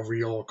a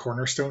real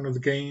cornerstone of the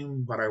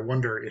game. But I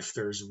wonder if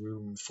there's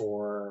room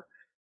for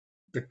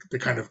the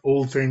kind of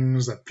old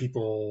things that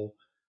people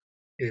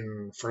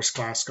in first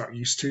class got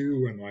used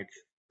to, and like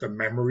the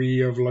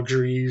memory of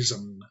luxuries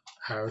and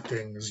how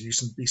things used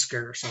to be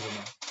scarce. I don't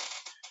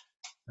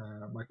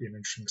know. Might be an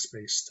interesting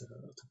space to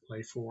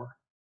play for.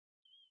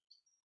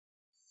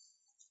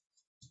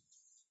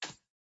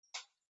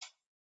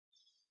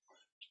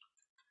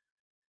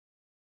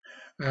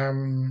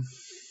 Um,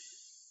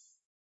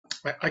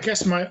 I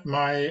guess my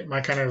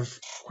kind of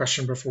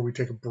question before we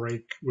take a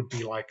break would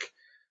be like,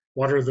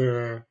 what are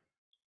the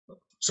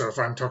so if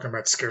I'm talking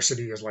about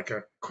scarcity as like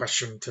a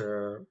question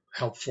to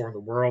help form the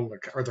world,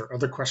 like are there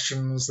other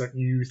questions that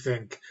you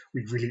think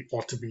we really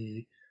ought to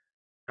be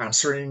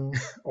answering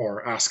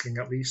or asking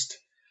at least?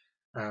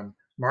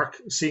 Mark,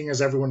 seeing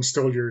as everyone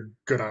stole your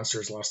good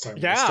answers last time,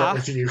 we'll start Yeah.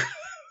 with you.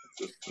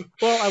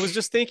 Well, I was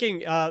just thinking,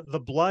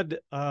 the blood,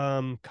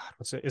 God,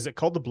 what's it? Is it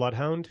called the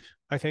Bloodhound?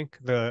 I think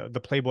the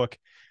playbook.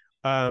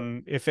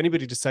 If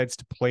anybody decides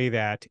to play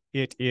that,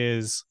 it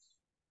is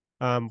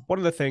one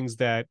of the things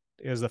that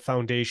is the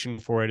foundation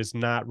for it is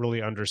not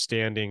really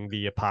understanding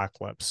the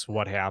apocalypse,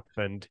 what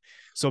happened.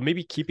 So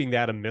maybe keeping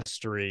that a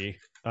mystery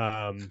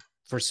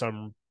for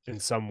in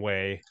some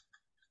way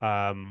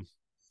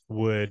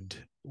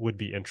would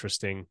be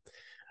interesting.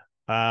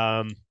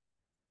 And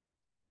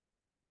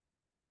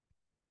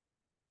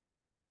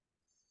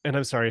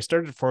I'm sorry, I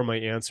started to form my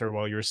answer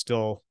while you're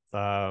still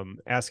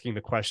asking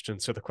the question.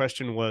 So the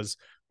question was,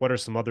 what are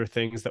some other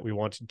things that we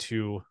wanted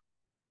to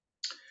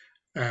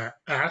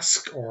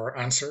Ask or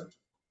answer?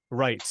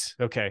 Right.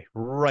 Okay.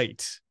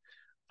 Right.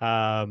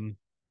 Um,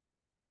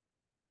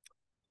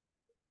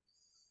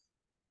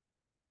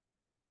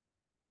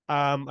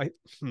 I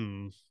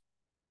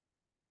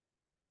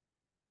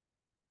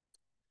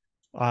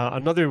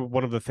another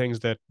one of the things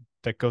that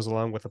goes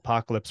along with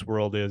Apocalypse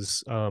World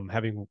is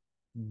having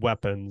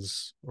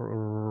weapons,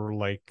 or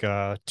like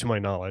to my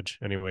knowledge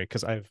anyway,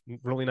 because I've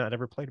really not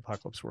ever played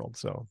Apocalypse World.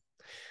 So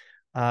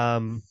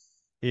um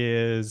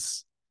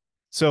is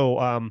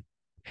so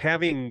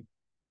having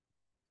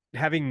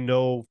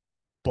no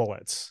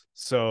bullets,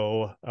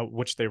 so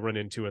which they run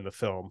into in the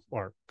film,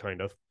 or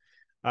kind of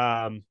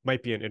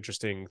might be an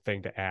interesting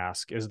thing to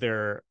ask.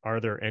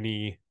 Are there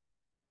any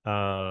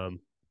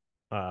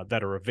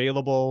that are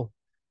available?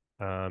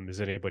 Is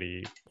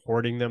anybody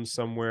hoarding them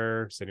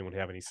somewhere? Does anyone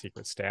have any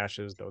secret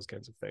stashes? Those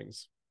kinds of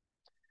things.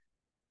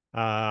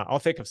 I'll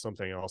think of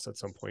something else at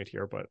some point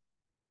here, but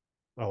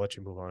I'll let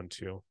you move on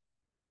to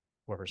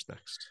whoever's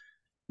next.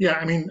 Yeah,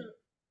 I mean,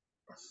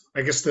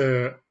 I guess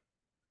the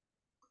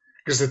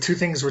two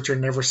things which are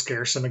never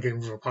scarce in a game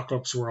of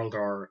Apocalypse World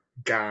are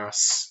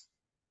gas,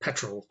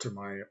 petrol to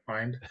my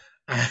mind,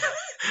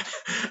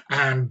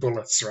 and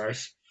bullets, right?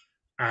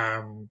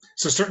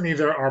 So certainly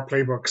there are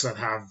playbooks that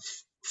have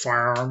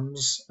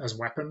firearms as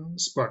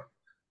weapons, but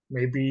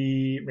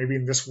maybe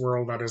in this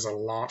world that is a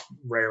lot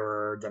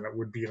rarer than it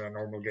would be in a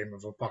normal game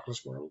of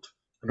Apocalypse World.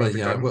 I know But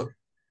yeah, well,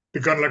 the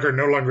gun lugger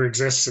no longer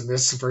exists in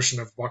this version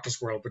of Apocalypse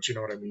World, but you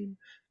know what I mean.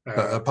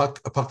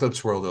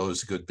 Apocalypse World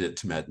owes a good bit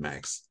to Mad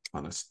Max,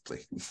 honestly,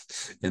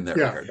 in that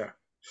Yeah, regard.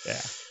 Yeah.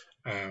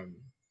 So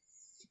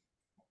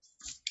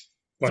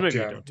But maybe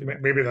you yeah, don't do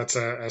that. maybe that's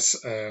a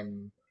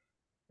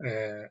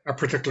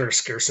particular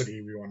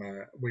scarcity we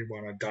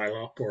wanna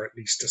dial up, or at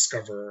least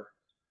discover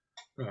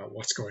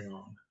what's going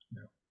on.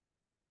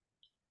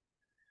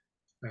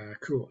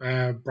 Cool.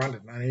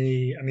 Brandon,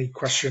 any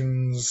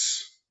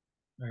questions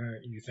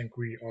you think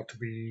we ought to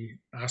be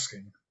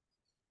asking?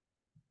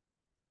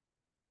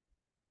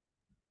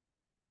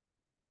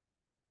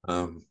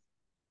 No,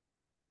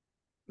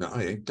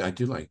 I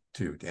do like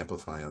to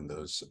amplify on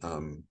those.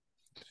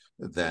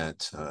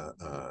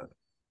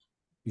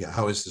 Yeah,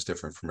 how is this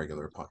different from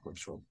regular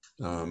Apocalypse World?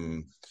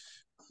 And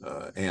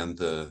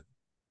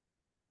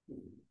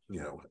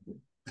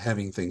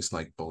having things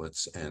like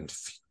bullets and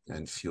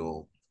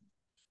fuel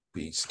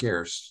be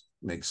scarce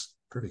makes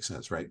perfect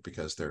sense, right?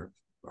 Because there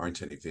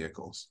aren't any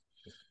vehicles.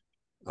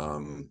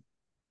 And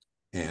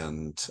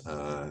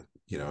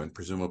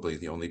presumably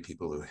the only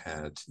people who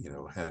had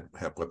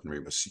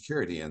weaponry was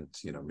security, and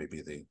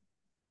maybe they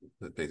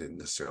didn't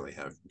necessarily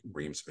have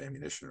reams of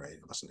ammunition, right?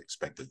 It wasn't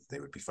expected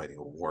they would be fighting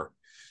a war.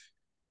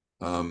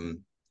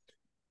 And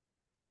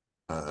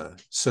a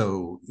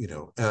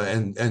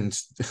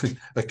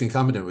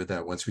concomitant with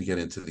that, once we get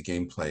into the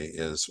gameplay,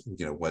 is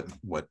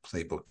what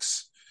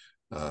playbooks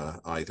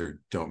either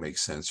don't make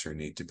sense or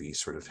need to be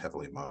sort of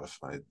heavily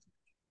modified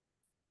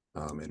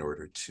in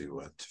order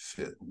to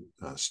fit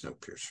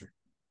Snowpiercer.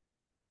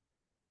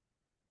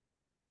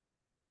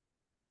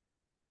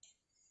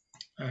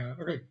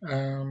 Okay,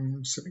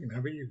 Sabine, how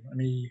about you?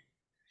 Any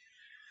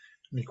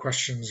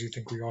questions you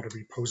think we ought to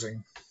be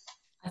posing?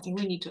 I think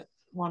we need to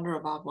wonder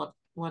about what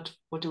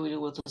do we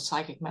do with the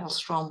psychic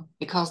maelstrom,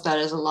 because that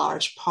is a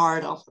large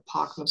part of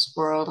Apocalypse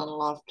World, and a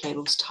lot of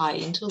playbooks tie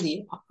into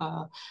the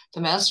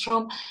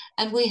maelstrom.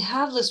 And we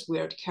have this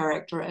weird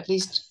character, at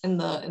least in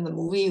the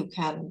movie, who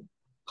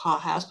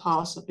has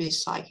possibly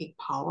psychic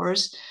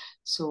powers.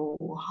 So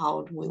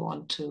how do we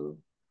want to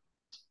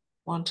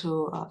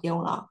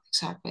Yona,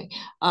 exactly.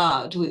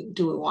 Do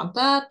we want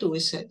that? Do we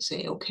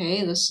say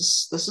okay, this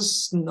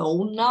is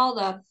known now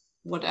that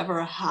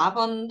whatever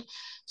happened,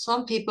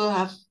 some people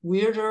have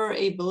weirder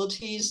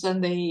abilities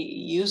than they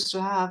used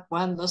to have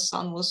when the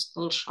sun was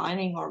still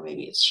shining, or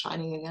maybe it's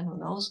shining again, who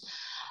knows.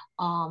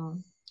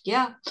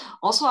 Yeah.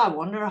 Also, I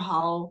wonder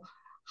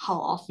how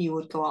often you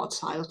would go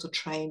outside of the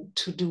train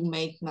to do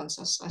maintenance.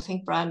 As I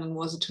think Brandon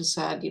was it who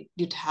said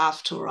you'd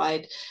have to,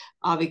 right?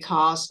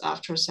 Because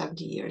after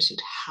 70 years,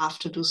 you'd have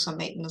to do some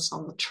maintenance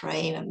on the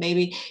train, and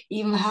maybe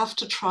even have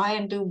to try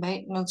and do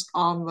maintenance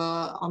on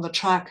the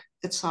track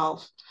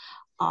itself.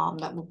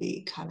 That would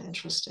be kind of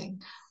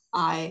interesting.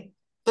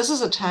 This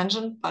is a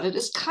tangent, but it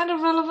is kind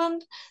of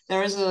relevant.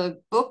 There is a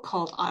book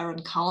called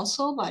Iron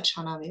Council by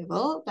Chana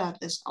Miéville that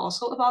is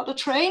also about a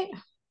train.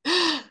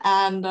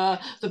 And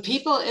the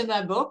people in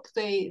that book,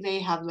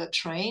 they have the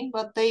train,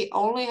 but they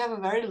only have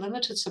a very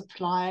limited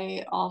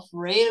supply of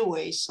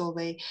railways. So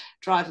they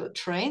drive a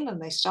train, then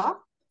they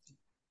stop,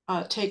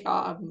 take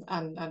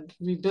and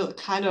rebuild,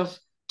 kind of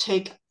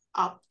take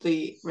up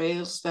the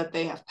rails that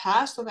they have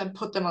passed and then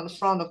put them on the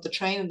front of the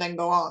train and then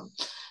go on.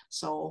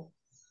 So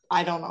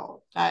I don't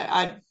know.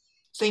 I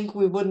think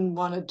we wouldn't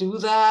want to do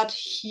that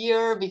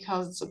here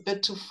because it's a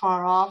bit too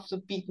far off the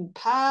beaten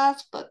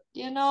path, but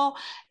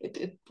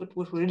it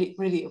would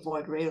really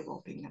avoid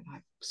railroading, and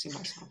I see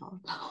myself out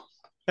now.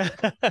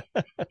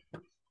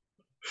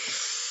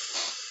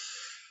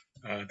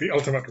 The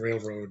ultimate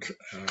railroad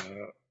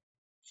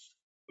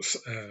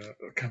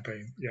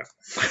campaign, yeah.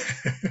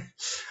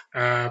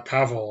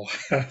 Pavel,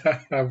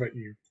 how about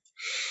you?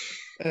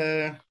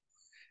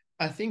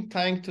 I think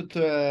tying to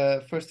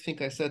the first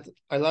thing I said,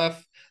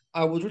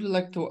 I would really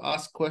like to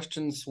ask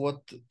questions.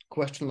 What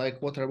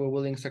are we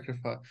willing to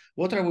sacrifice?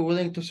 What are we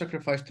willing to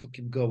sacrifice to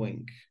keep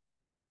going?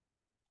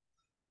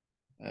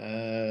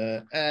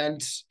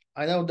 And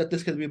I know that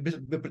this can be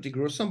pretty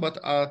gruesome, but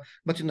are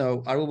we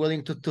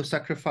willing to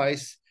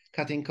sacrifice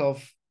cutting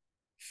off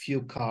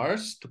few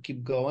cars to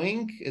keep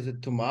going? Is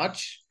it too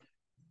much?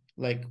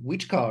 Like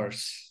which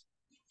cars?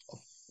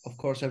 Of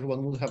course,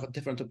 everyone will have a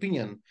different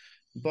opinion,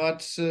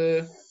 but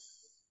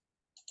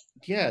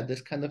yeah,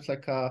 there's kind of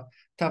like a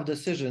tough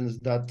decisions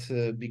that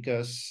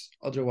because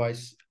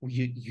otherwise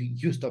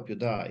you stop, you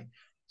die.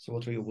 So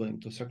what are you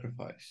willing to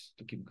sacrifice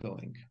to keep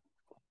going?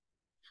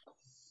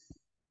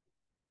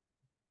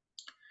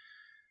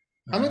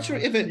 I'm not sure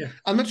if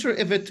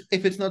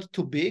it's not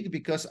too big,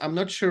 because I'm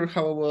not sure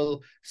how we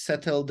will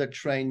settle the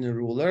train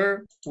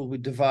ruler. Will we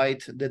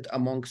divide that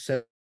among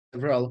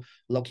several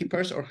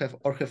lawkeepers, or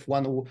have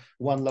one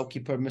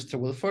lawkeeper, Mr.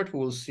 Wilford? We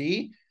will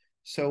see.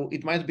 So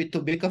it might be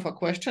too big of a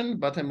question,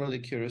 but I'm really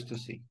curious to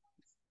see.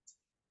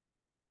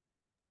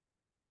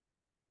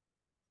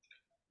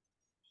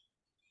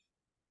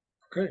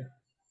 Okay.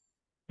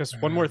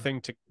 Just one more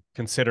thing to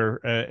consider,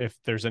 if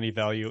there's any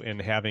value in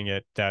having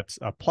it, that's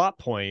a plot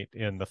point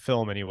in the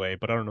film anyway,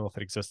 but I don't know if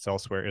it exists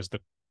elsewhere, is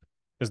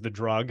the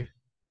drug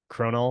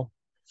chronal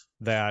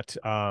that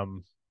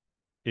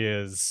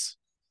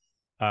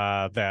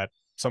that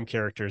some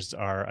characters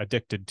are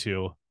addicted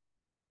to,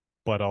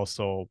 but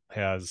also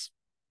has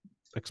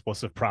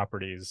explosive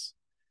properties.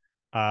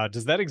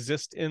 Does that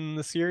exist in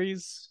the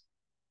series?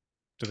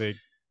 Do they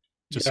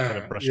just kind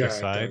of brush it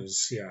aside? It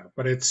does, yeah.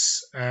 But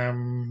it's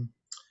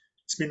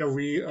been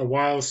a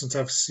while since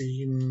I've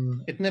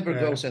seen. It never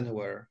goes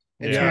anywhere.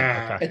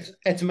 Okay.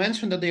 It's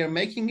mentioned that they are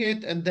making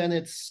it, and then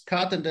it's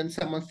cut, and then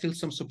someone steals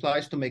some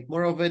supplies to make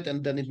more of it,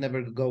 and then it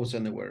never goes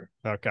anywhere.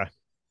 Okay.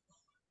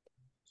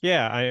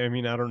 Yeah, I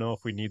mean, I don't know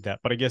if we need that,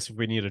 but I guess if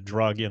we need a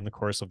drug in the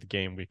course of the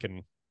game, we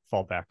can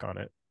fall back on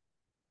it.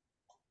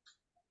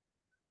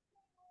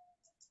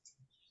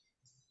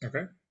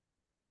 Okay.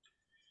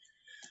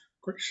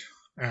 Great.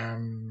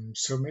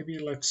 So maybe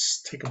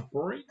let's take a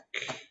break.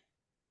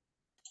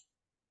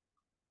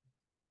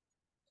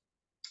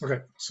 Okay,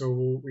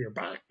 so we are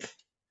back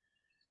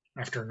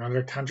after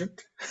another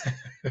tangent.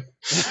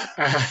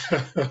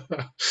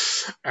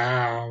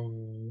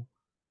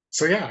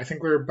 So yeah, I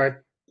think we're about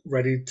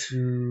ready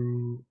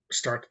to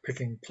start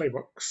picking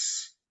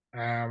playbooks.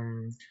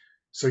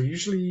 So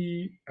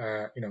usually,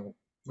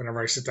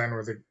 whenever I sit down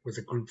with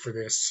a group for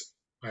this,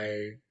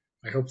 I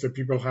hope that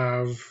people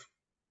have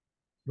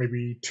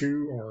maybe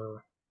 2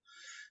 or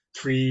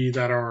 3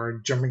 that are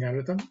jumping out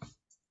at them,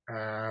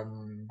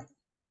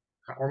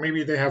 or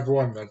maybe they have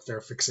 1 that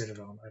they're fixated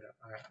on.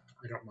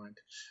 I don't mind,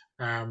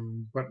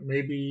 but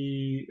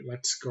maybe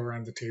let's go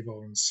around the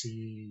table and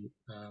see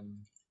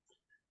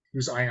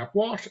who's eyeing up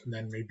what, and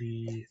then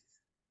maybe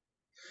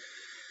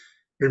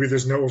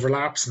there's no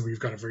overlaps and we've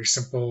got a very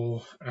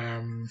simple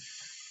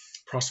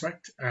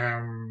prospect.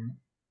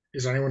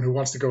 Is there anyone who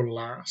wants to go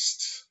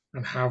last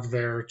and have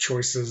their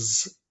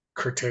choices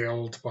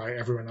curtailed by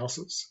everyone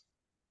else's?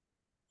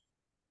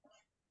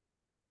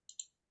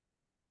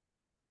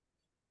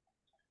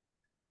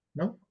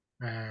 No?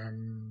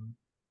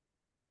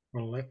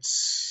 Well,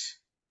 let's...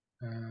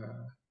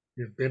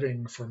 you're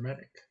bidding for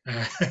medic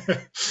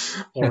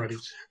already.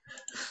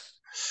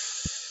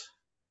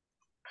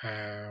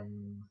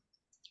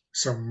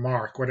 So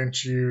Mark, why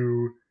don't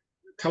you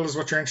tell us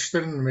what you're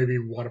interested in, and maybe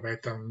what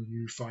about them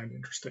you find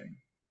interesting?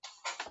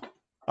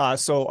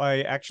 So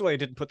I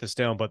didn't put this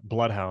down, but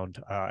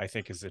Bloodhound I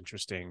think is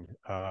interesting.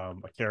 A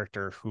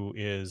character who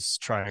is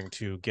trying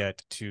to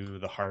get to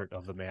the heart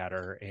of the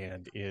matter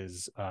and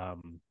is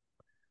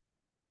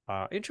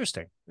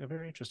Interesting.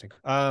 Very interesting.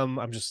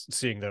 I'm just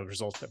seeing the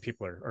results that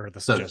people are, or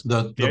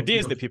the The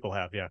ideas that people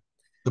have. Yeah.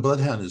 The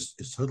Bloodhound is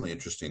totally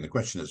interesting. The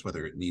question is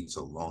whether it needs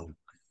a long.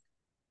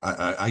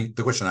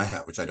 The question I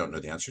have, which I don't know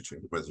the answer to,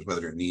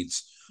 whether it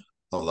needs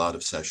a lot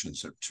of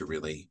sessions to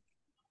really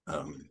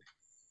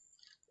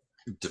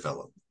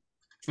develop.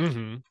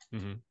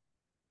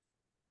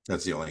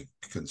 That's the only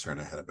concern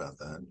I had about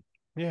that.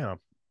 Yeah.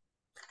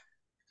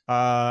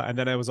 And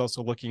then I was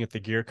also looking at the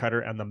gear cutter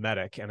and the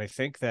medic, and I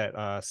think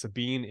that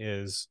Sabine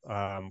is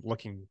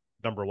looking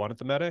number one at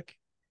the medic.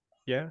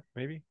 Yeah,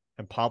 maybe.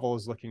 And Pavel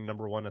is looking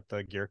number one at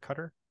the gear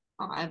cutter.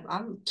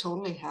 I'm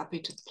totally happy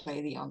to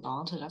play the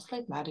Undaunted. I've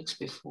played medics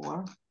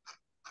before.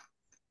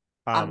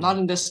 I'm not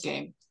in this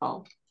game.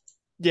 Oh.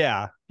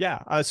 Yeah.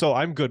 So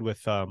I'm good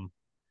with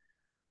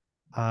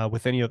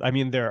any of. I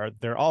mean,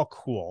 they're all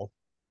cool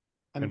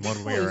in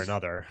one way or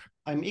another.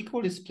 I'm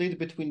equally split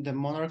between the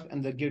Monarch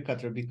and the Gear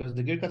Cutter, because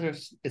the Gear Cutter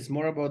is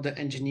more about the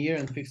engineer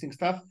and fixing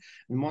stuff,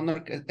 and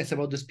Monarch is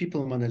about this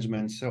people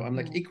management. So I'm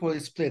like equally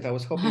split. I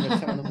was hoping that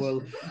someone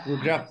will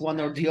grab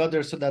one or the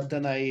other, so that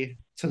then I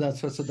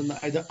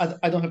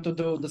don't have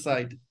to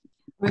decide.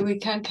 We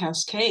can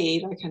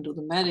cascade. I can do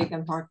the medic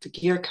and Mark the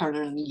Gear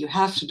Cutter, and you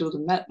have to do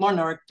the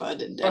Monarch.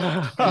 But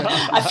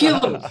I feel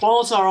the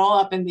balls are all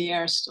up in the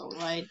air still,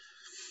 right?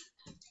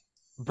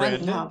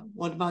 Brandon,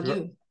 what about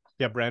you?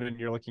 Yeah, Brandon,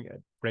 you're looking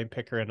at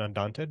Brainpicker and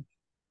Undaunted.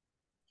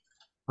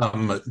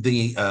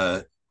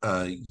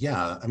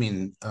 Yeah, I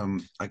mean,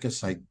 I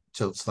guess I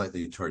tilt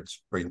slightly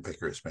towards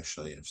Brainpicker,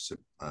 especially if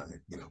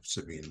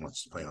Sabine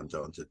wants to play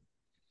Undaunted.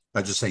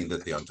 I'm just saying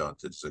that the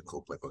Undaunted is a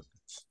cool playbook.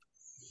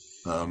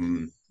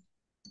 And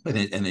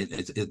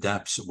it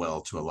adapts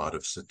well to a lot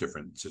of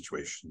different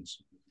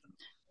situations.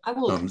 I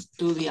will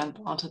do the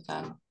Undaunted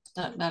then.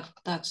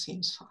 That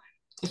seems fine.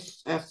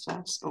 If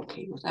that's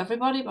okay with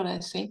everybody, but I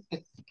think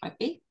it might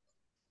be.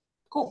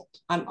 Cool.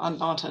 I'm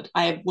Undaunted.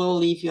 I will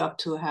leave you up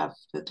to have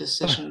the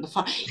decision.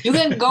 You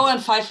can go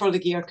and fight for the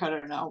Gear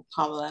Cutter now,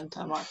 Pavel and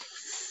Mark.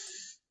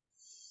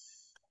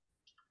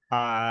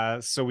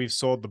 So we've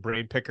sold the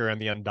Brainpicker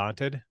and the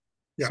Undaunted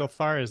so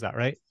far. Is that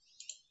right?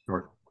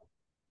 Sure.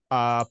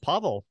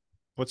 Pavel,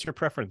 what's your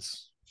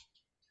preference?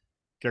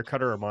 Gear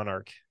Cutter or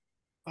Monarch?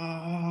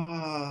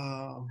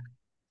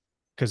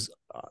 Because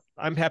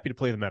I'm happy to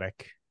play the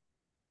medic.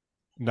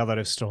 Now that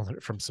I've stolen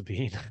it from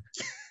Sabine.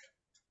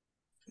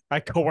 I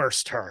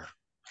coerced her.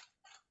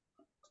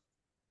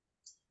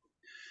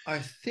 I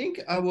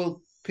think I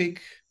will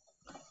pick.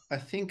 I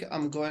think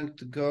I'm going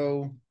to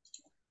go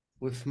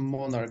with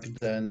Monarch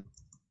then.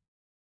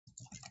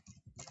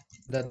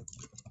 That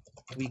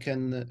we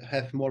can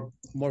have more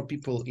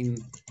people in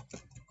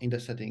the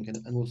setting,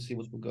 and we'll see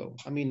what will go.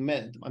 I mean,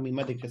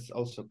 medic is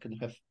also can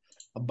have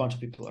a bunch of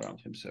people around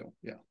him. So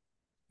yeah.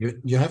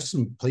 You have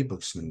some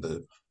playbooks in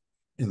the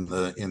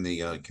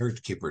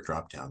Character Keeper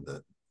dropdown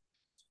that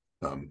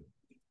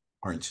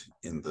aren't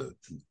in the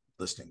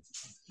listing.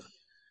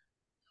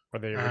 Are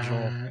they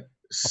original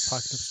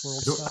Apocalypse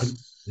World stuff?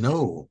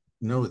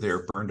 No,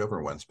 they're burned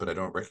over ones, but I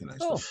don't recognize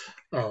them.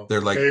 Oh,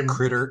 they're like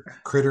Critter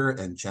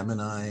and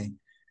Gemini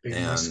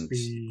and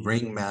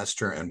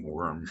Ringmaster and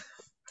Worm.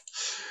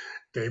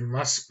 They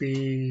must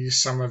be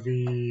some of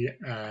the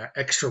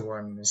extra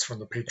ones from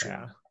the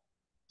Patreon.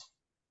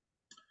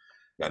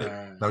 Got it.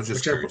 I was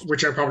just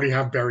which I probably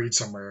have buried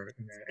somewhere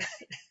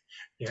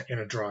in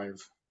a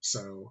drive.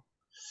 So,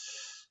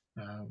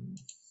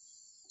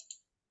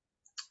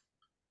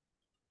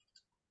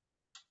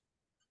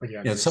 but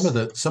yeah, some of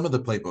the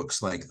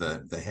playbooks like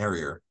the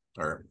Harrier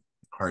are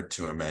hard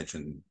to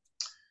imagine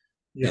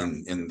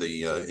in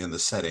the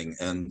setting,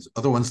 and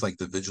other ones like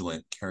the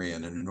Vigilant carry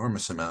an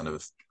enormous amount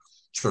of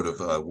sort of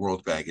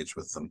world baggage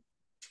with them.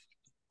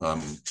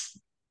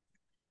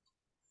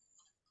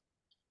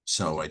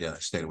 So I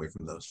stayed away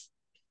from those.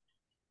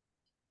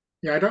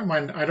 Yeah, I don't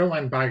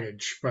mind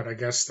baggage, but I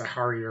guess the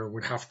Harrier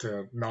would have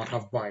to not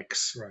have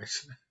bikes, right?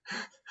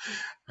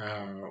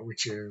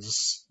 Which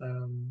is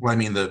well, I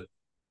mean the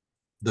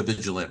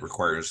Vigilant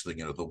requires the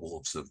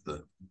wolves of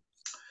the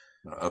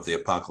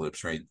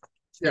apocalypse, right?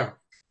 Yeah,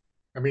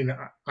 I mean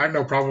I have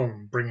no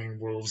problem bringing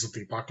wolves of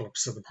the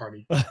apocalypse to the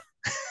party.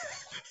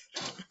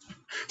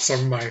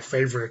 Some of my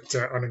favorite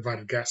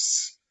uninvited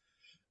guests.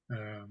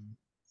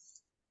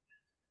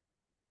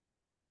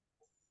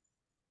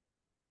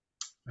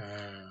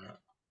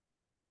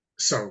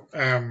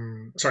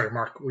 Sorry,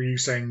 Mark, were you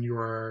saying you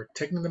were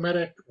taking the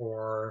medic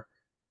or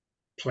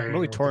playing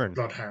with the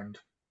Bloodhound?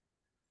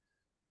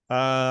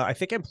 I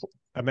think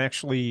I'm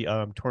actually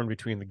torn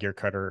between the Gear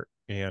Cutter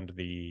and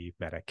the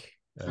medic.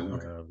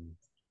 Okay.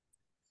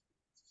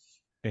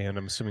 And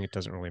I'm assuming it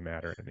doesn't really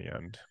matter in the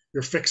end.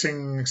 You're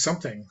fixing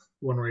something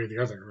one way or the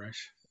other, right?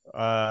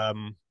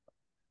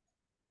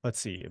 Let's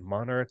see,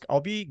 Monarch.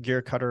 I'll be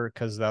Gear Cutter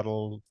because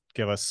that'll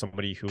give us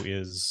somebody who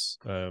is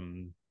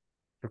who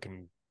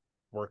can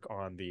work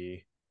on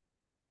the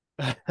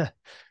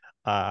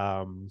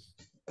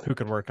who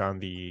can work on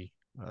the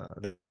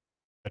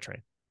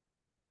train.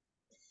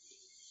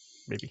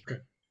 Maybe.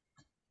 Okay.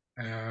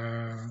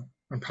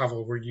 And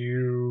Pavel, were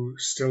you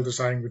still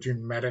deciding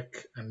between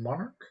medic and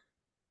monarch,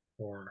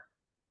 or?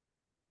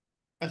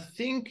 I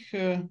think.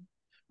 So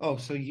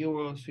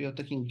you're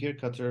taking gear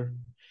cutter.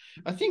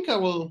 I think I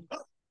will.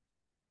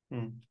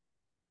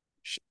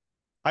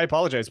 I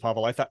apologize,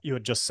 Pavel. I thought you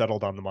had just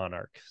settled on the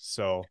monarch.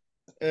 So.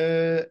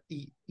 Yeah,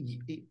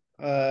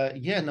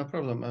 no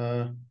problem.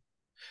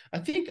 I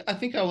think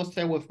I will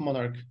stay with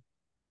monarch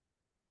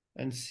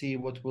and see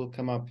what will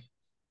come up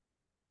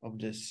of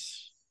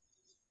this.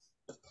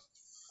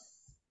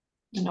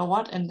 You know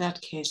what? In that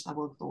case, I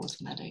will go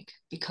with medic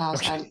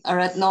because I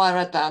read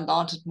the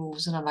undaunted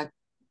moves and I'm like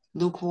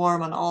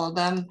lukewarm on all of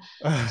them.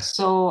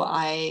 So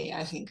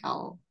I think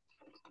I'll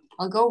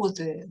go with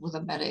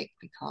a medic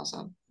because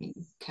I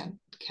mean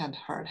can't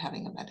hurt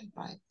having a medic,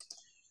 right?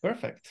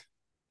 Perfect.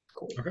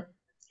 Cool. Okay,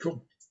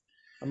 cool.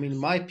 I mean,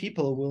 my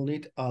people will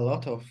need a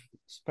lot of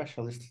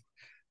specialist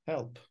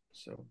help.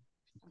 So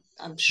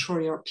I'm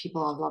sure your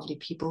people are lovely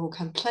people who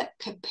can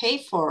pay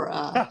for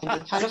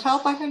any kind of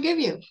help I can give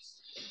you.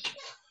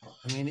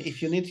 I mean,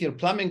 if you need your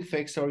plumbing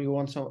fixed or you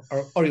want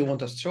or you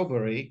want a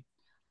strawberry.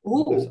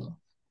 Ooh,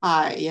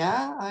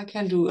 yeah, I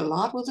can do a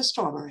lot with a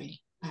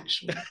strawberry,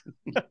 actually.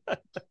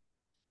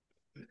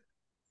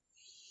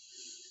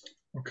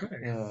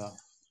 Okay.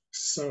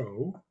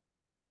 So,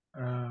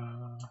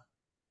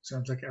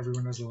 sounds like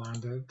everyone has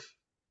landed.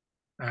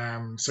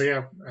 So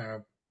yeah,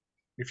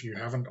 if you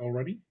haven't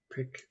already,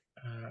 pick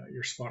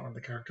your spot on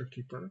the character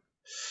keeper.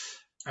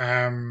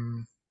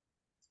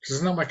 This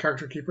is not my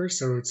character keeper,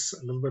 so it's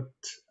a little bit,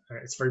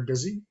 it's very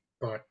busy,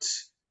 but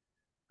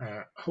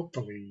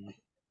hopefully,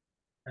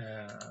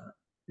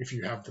 if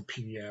you have the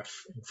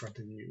PDF in front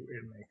of you,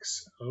 it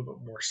makes a little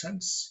bit more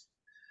sense.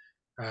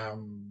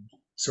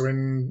 So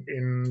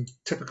in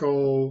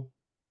typical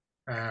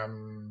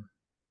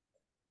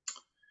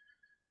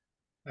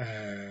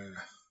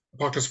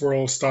Apocalypse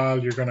World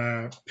style, you're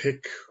gonna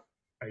pick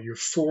your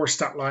 4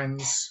 stat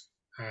lines.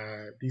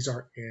 These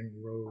are in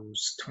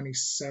rows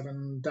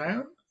 27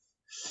 down.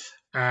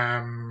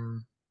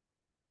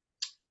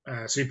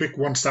 So you pick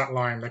 1 stat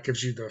line that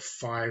gives you the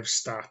 5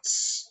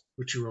 stats,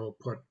 which you will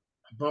put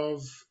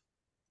above.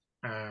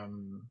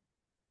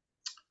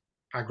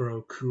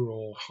 Aggro,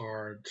 cool,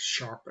 hard,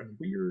 sharp, and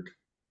weird.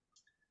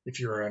 If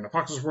you're an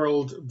Apocalypse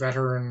World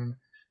veteran,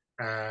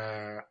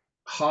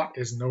 hot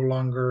is no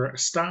longer a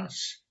stat.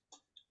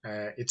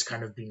 It's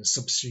kind of being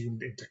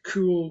subsumed into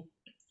cool.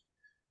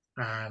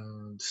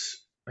 And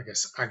I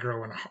guess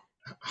aggro and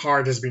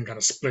hard has been kind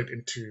of split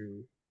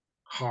into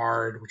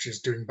hard, which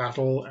is doing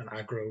battle, and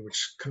aggro, which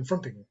is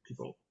confronting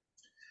people.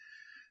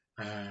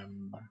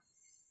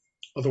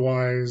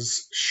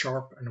 Otherwise,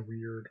 sharp and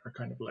weird are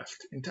kind of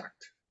left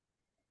intact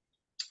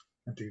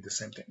and do the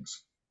same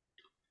things.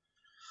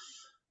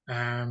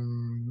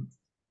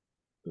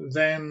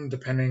 Then,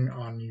 depending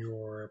on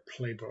your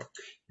playbook,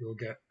 you'll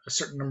get a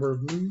certain number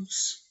of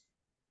moves.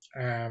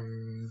 There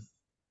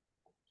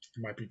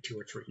might be 2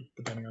 or 3,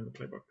 depending on the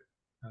playbook.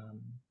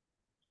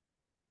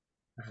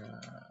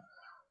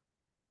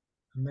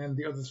 And then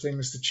the other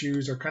things to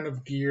choose are kind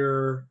of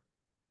gear.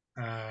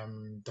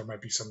 There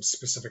might be some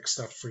specific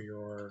stuff for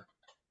your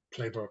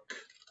playbook.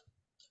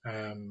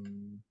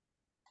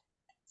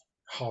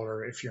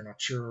 Holler if you're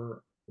not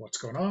sure what's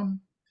going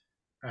on.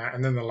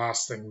 And then the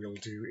last thing we'll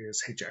do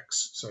is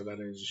HX. So that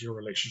is your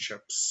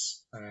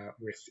relationships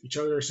with each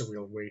other. So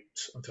we'll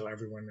wait until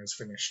everyone has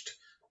finished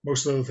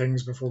most of the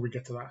things before we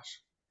get to that.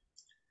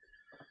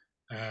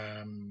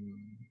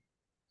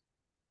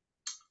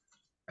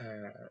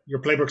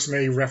 Your playbooks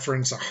may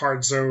reference a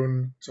hard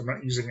zone. So I'm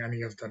not using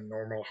any of the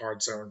normal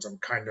hard zones. I'm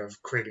kind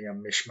of creating a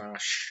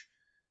mishmash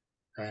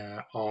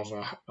of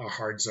a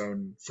hard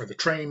zone for the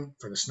train,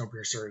 for the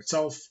Snowpiercer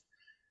itself.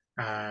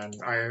 And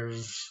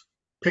I've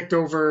picked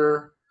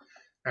over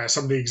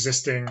some of the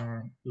existing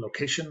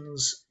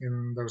locations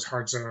in those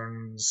hard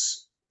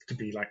zones to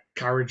be like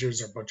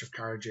carriages or a bunch of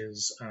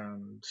carriages,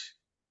 and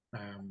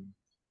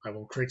I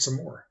will create some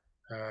more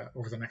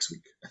over the next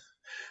week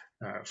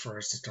for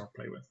us to start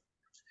play with.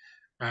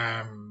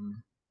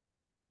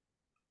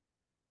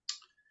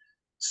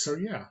 So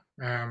yeah.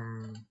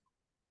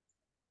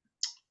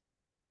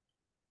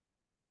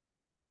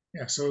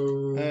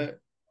 So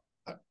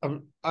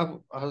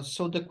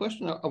so the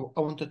question I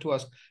wanted to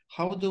ask,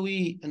 how do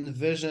we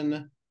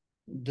envision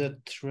the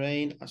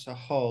train as a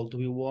whole? Do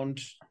we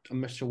want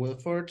Mr.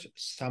 Wilford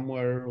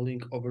somewhere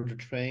rolling over the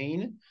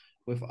train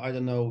with, I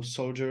don't know,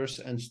 soldiers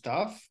and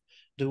stuff?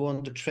 Do we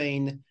want the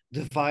train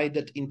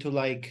divided into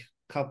like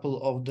a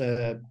couple of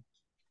the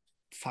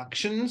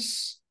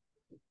factions?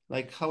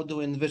 Like, how do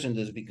we envision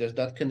this? Because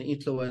that can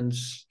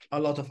influence a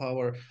lot of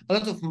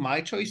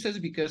my choices,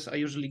 because I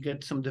usually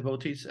get some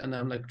devotees and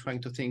I'm like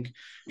trying to think,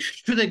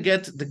 should I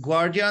get the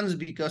guardians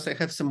because I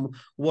have some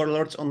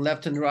warlords on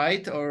left and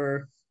right,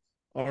 or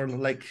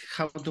like,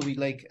 how do we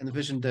like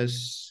envision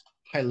this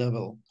high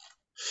level?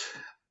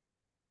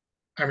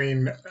 I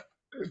mean,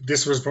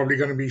 this was probably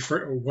going to be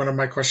one of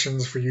my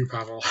questions for you,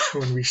 Pavel,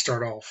 when we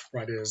start off,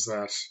 right? Is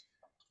that,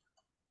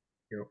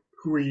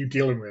 who are you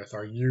dealing with?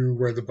 Are you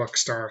where the buck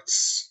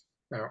starts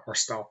or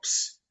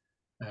stops?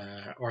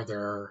 Are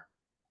there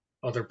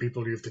other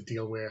people you have to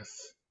deal with?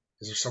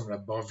 Is there someone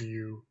above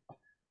you?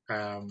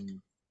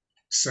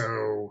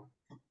 So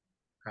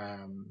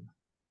um,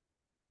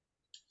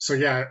 so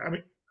yeah, I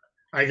mean,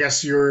 I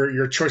guess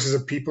your choices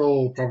of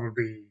people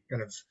probably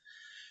kind of.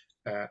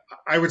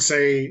 I would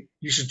say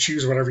you should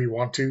choose whatever you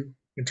want to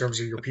in terms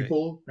of your Okay.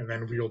 people, and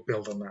then we'll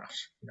build on that.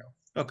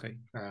 Okay.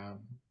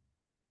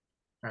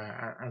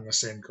 And the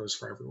same goes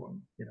for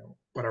everyone.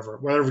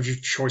 Whatever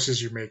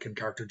choices you make in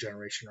character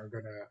generation are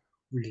going to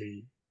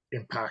really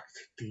impact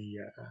the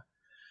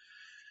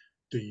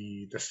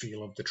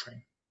feel of the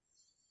train.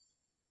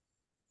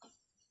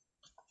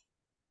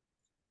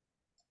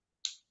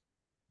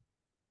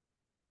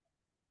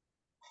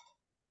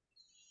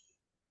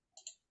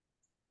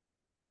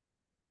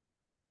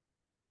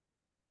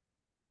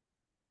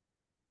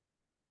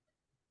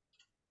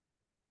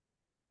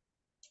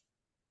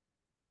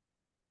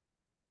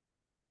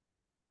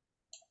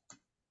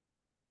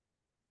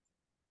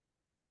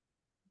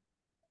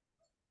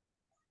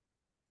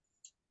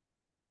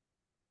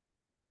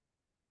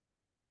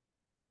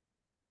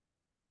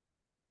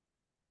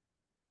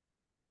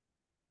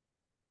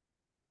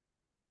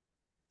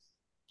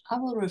 I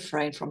will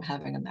refrain from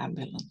having an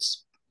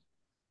ambulance.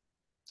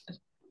 It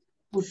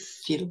would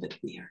feel a bit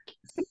weird.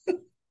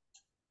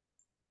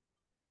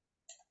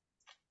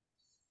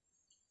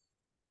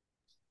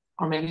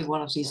 Or maybe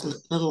one of these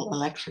little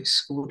electric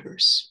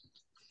scooters.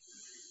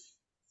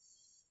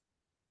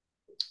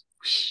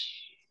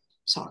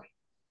 Sorry.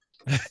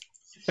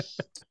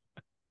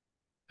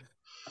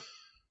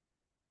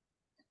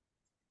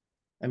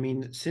 I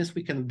mean, since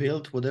we can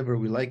build whatever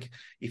we like,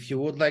 if you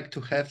would like to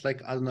have,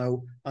 like, I don't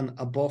know, an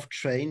above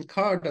train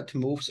car that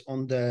moves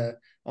on the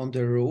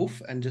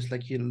roof, and just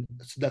like so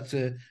that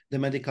the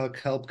medical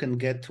help can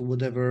get to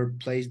whatever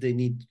place they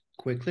need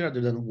quickly rather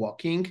than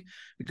walking.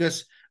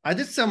 Because I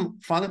did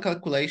some fun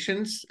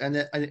calculations,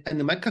 and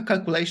my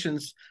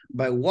calculations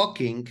by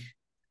walking,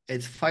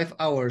 it's 5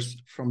 hours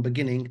from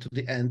beginning to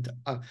the end,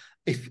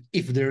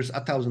 if there's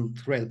 1,000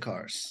 rail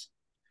cars.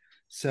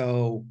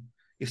 So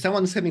if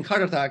someone's having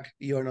heart attack,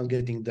 you're not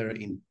getting there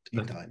in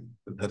time.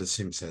 That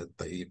seems that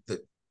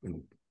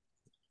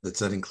does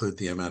that include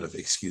the amount of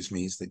excuse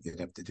me's that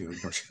you'd have to do in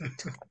order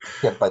to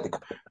get by the.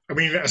 I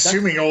mean,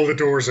 assuming all the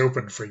doors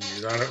open for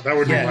you, that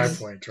would be my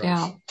point, right?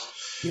 Yeah.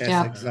 Yes,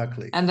 Yeah.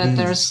 exactly. And that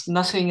there's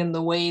nothing in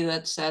the way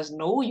that says,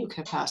 no, you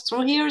can pass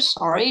through here.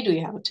 Sorry, do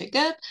you have a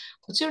ticket?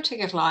 What's your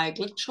ticket like?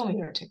 Show me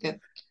your ticket.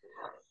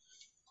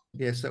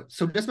 Yeah,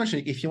 so just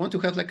mentioning, if you want to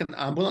have like an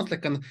ambulance,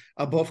 like an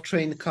above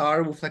train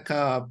car with like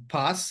a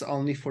pass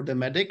only for the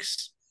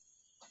medics,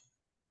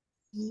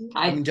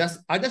 I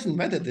just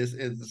invented this.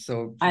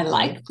 So I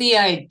like the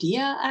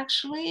idea,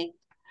 actually,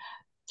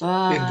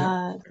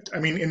 but I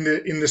mean,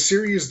 in the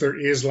series there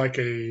is like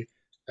a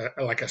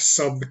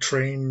sub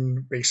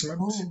train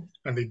basement,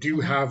 and they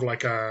do have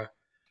like a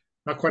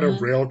not quite a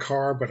rail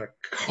car, but a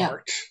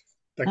cart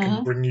that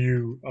can bring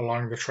you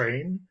along the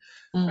train.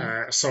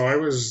 So I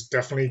was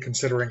definitely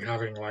considering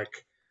having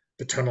like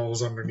the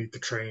tunnels underneath the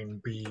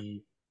train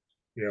be,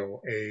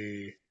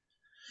 a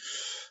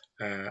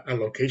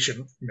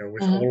location,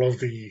 with all of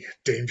the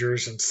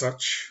dangers and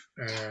such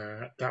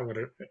that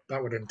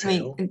would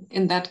entail. I mean,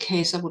 in that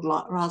case, I would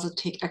rather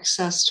take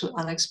access to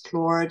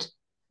unexplored,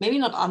 maybe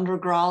not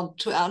underground,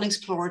 to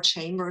unexplored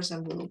chambers,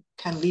 and we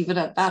can leave it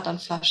at that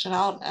and flesh it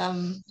out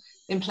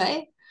in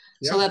play.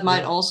 So that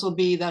might also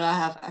be that I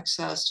have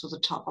access to the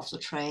top of the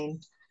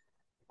train,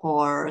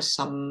 or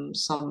some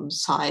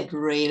side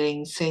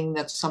railing thing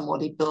that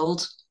somebody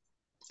built.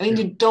 I mean,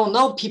 you don't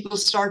know, people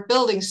start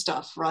building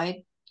stuff,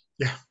 right?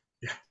 Yeah.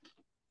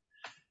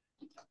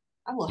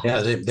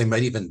 Yeah, they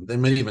might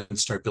even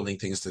start building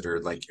things that are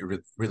like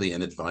really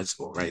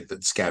inadvisable, right?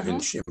 That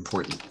scavenge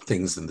important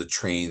things in the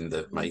train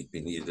that might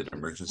be needed in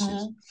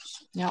emergencies.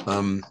 Yeah.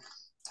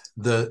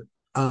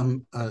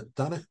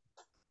 Donna,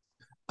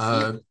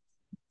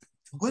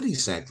 what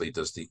exactly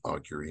does the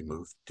augury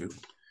move do?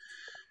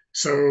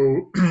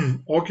 So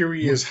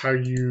augury is how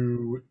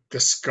you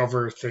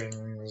discover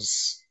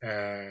things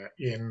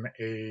in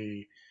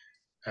a.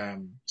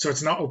 So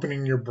it's not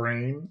opening your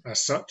brain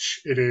as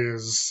such. It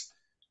is.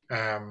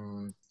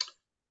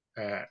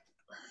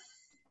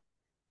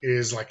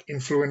 Is like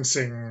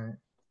influencing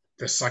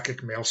the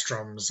psychic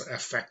maelstrom's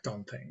effect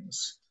on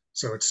things.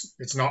 So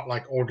it's not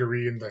like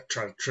augury in the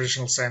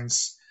traditional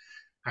sense.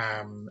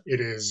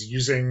 It is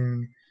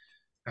using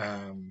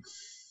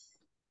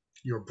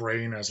your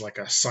brain as like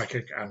a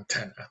psychic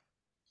antenna.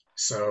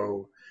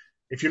 So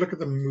if you look at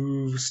the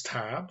moves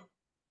tab,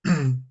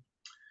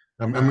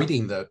 I'm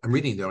reading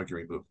the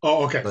augury move.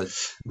 Oh, okay.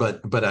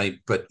 But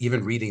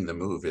even reading the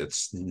move,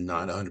 it's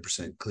not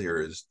 100%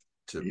 clear as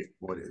to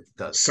what it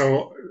does.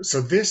 So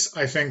this,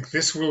 I think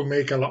this will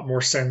make a lot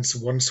more sense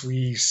once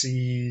we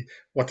see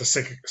what the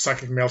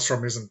psychic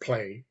maelstrom is in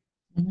play.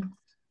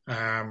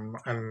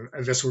 And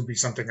this would be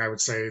something I would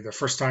say the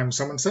first time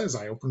someone says,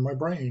 I open my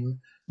brain,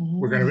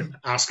 we're going to be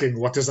asking,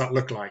 what does that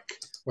look like?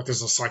 What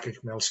does a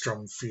psychic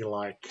maelstrom feel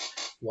like?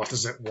 What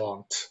does it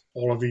want?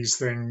 All of these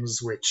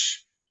things,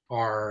 which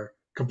are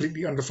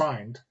completely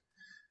undefined.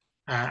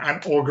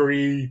 And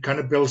augury kind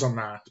of builds on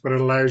that, but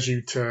it allows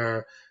you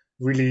to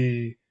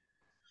really,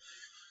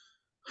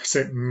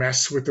 say,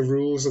 mess with the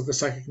rules of the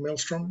psychic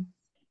maelstrom,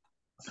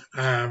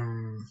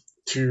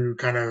 to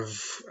kind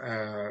of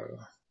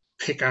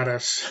pick at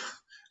it,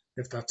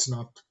 if that's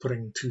not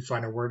putting too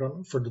fine a word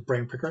on it for the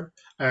brain picker,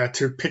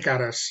 to pick at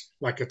it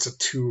like it's a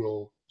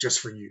tool just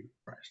for you,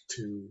 right?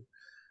 To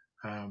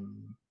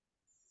um,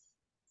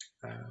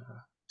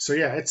 so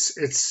yeah,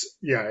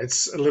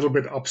 it's a little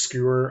bit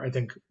obscure, I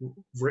think,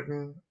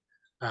 written,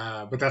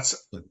 but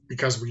that's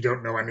because we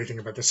don't know anything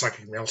about the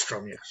psychic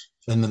maelstrom yet.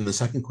 And then the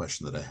second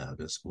question that I have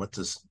is, what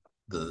does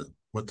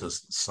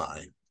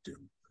psi do?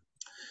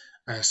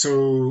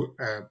 So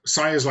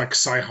psi is like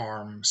psi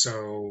harm,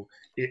 so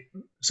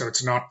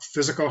it's not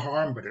physical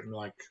harm, but it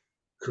like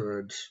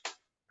could.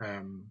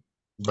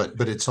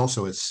 But it's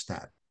also a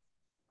stat.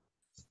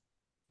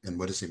 And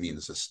what does it mean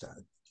as a stat?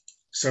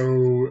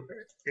 So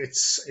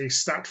it's a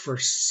stat for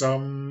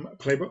some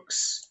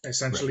playbooks,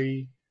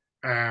 essentially.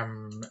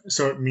 Right.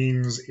 So it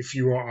means if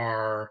you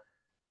are,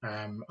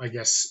 I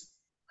guess,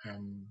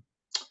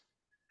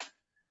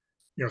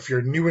 if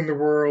you're new in the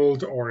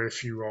world, or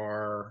if you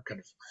are kind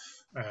of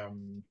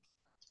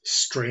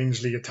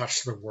strangely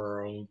attached to the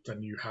world,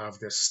 then you have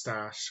this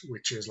stat,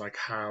 which is like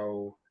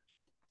how,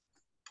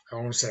 I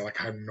want to say, like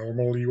how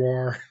normal you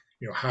are,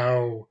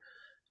 how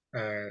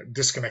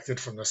disconnected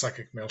from the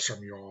psychic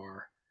maelstrom you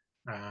are.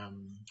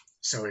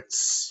 So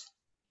it's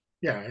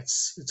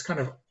kind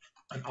of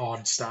an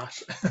odd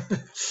stat.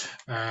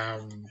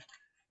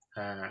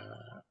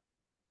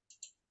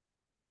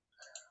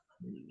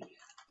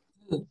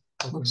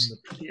 Open the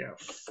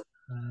PDF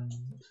and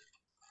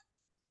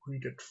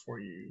read it for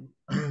you.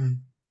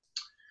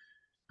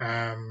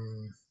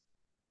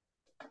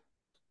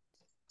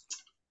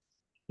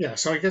 Yeah,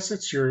 so I guess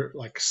it's your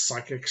like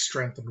psychic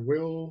strength and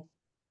will.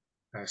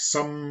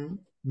 Some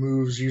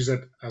moves use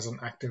it as an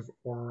active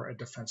or a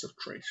defensive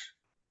trait.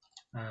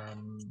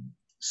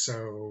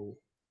 So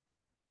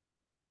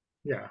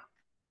yeah,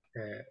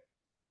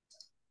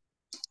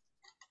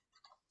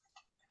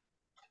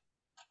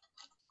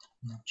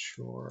 not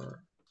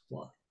sure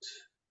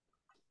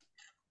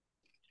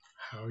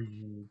how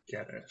you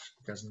get it,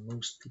 because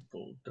most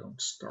people don't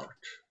start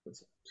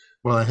with it.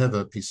 Well, I have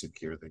a piece of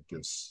gear that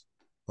gives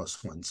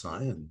 +1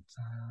 psi, and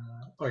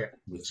oh yeah,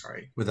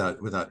 sorry.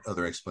 Without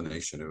other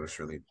explanation, it was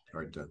really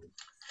hard to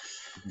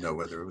know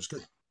whether it was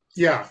good.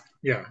 Yeah.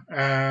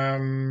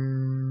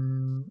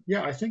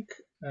 I think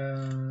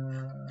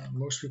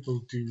most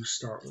people do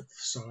start with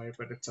psi,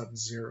 but it's at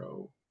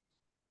 0.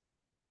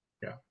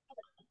 Yeah.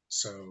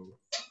 So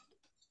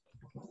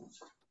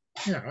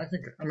yeah,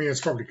 I mean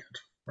it's probably good,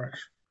 right?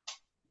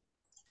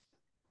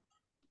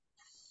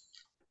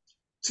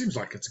 Seems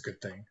like it's a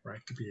good thing, right,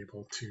 to be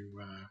able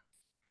to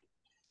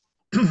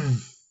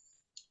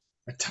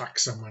attack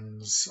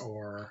someone's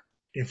or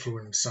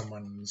influence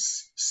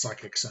someone's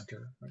psychic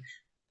center, right?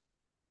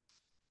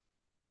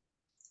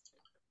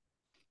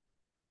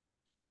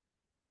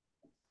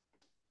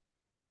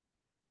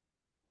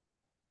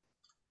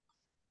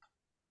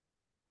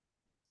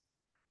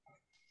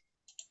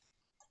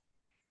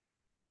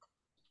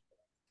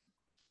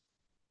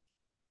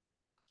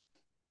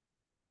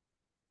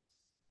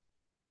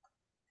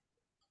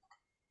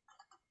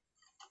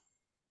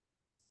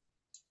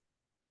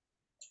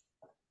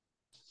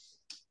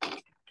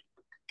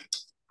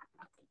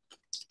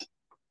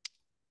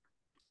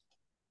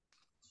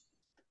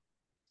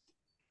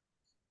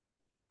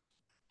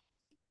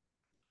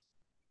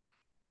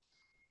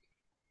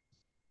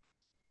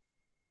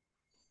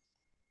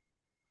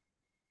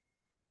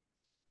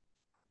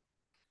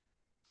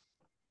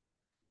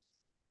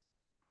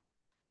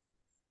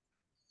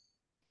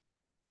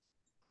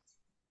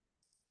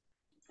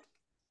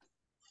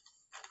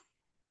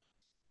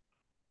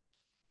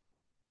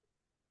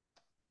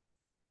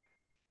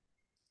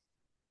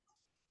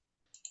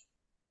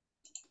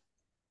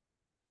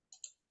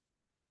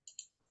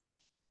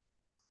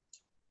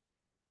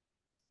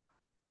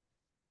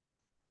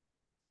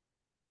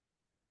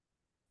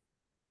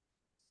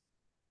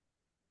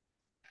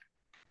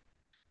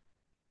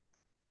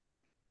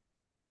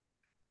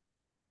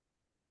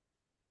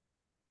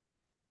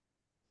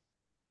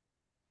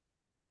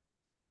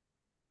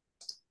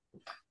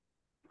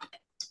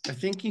 I'm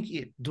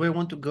thinking, do I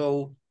want to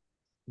go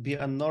be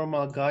a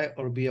normal guy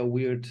or be a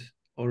weird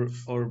or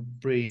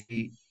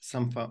be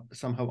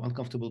somehow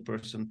uncomfortable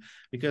person?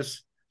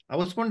 Because I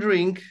was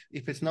wondering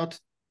if it's not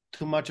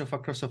too much of a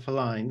cross of a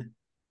line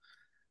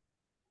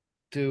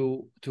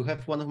to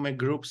have one of my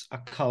groups a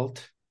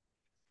cult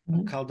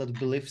that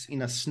believes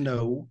in a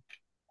snow.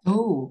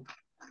 Oh.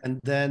 And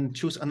then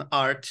choose an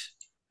art,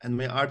 and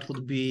my art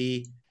would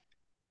be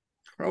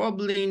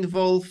probably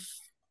involve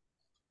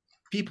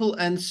people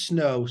and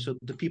snow, so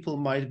the people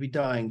might be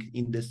dying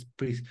in this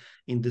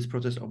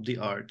process of the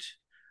art.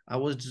 I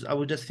was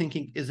just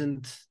thinking,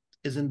 isn't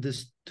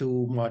this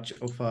too much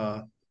of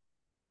a,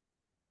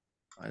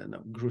 I don't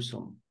know,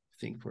 gruesome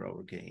thing for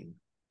our game?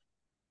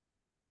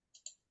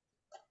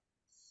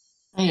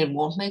 And it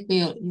won't make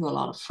you a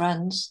lot of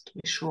friends, to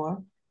be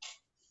sure.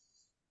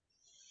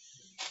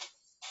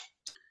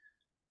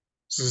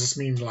 So does this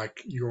mean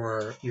like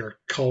your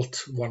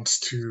cult wants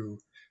to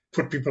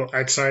put people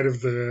outside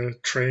of the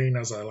train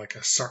as a like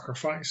a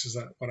sacrifice? Is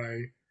that what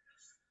I?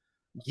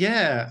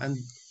 Yeah, and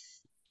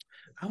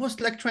I was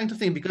like trying to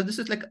think, because this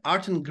is like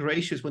art and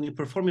gracious. When you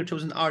perform your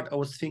chosen art, I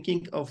was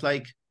thinking of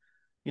like,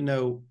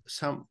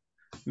 some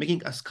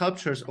making a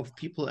sculptures of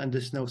people and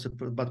the snow,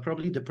 but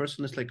probably the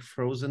person is like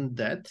frozen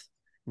dead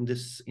in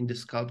this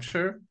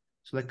sculpture.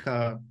 So like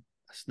a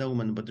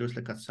snowman, but there's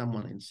like a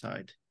someone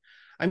inside.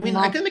 I mean,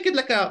 I Not, can make it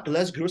like a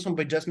less gruesome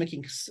by just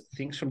making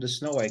things from the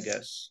snow, I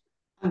guess.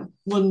 I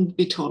wouldn't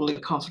be totally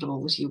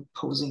comfortable with you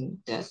posing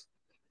dead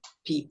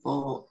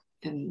people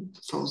in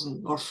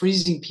frozen or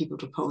freezing people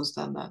to pose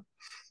them.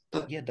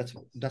 But Yeah,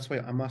 that's why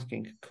I'm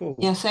asking. Cool.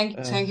 yeah,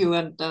 thank you.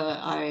 And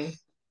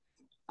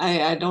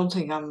I don't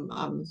think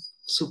I'm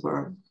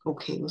super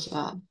okay with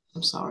that.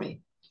 I'm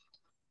sorry.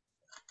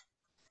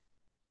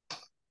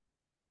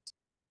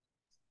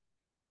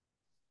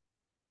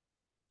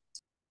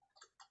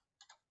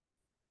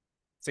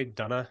 Say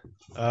Donna.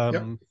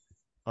 Yep.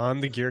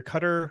 On the gear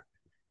cutter,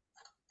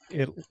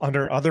 it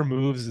under other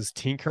moves is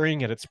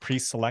tinkering and it's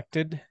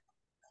pre-selected.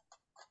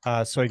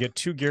 So I get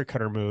 2 gear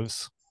cutter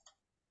moves,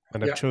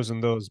 and I've Yeah.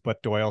 chosen those,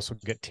 but do I also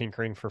get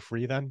tinkering for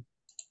free then?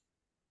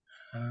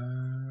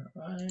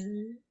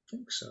 I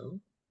think so,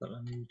 but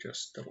let me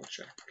just double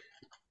check.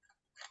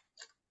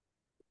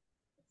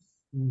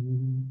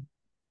 Mm.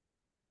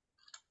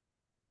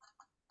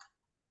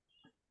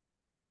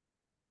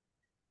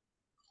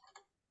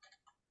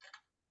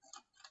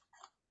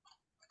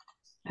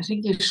 I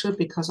think you should,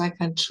 because I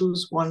can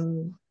choose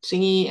one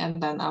thingy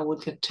and then I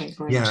would get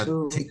tinkering Yeah,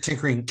 too.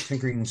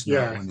 tinkering's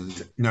Yeah.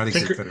 not a gear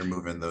Tinker- cutter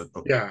move in the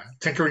book. Yeah,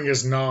 tinkering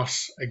is not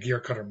a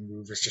gear cutter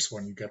move. It's just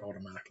one you get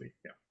automatically.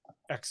 Yeah.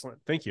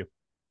 Excellent. Thank you.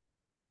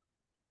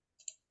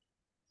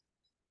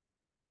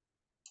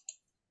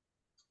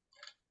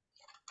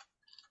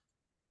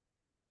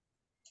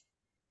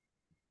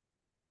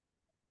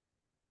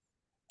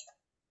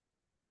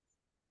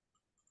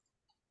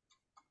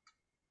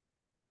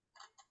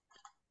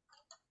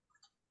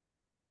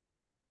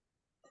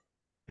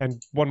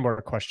 And one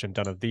more question,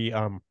 Donna. The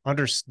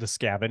under the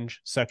scavenge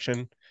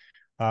section,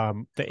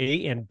 the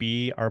A and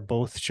B are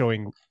both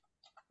showing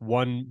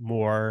one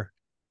more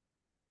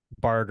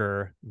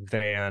barter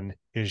than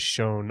is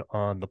shown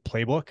on the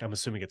playbook. I'm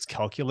assuming it's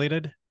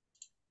calculated,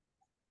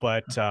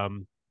 but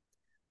the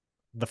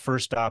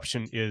first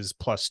option is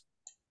plus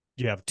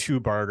you have 2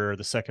 barter.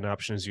 The second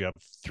option is you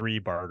have 3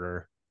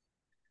 barter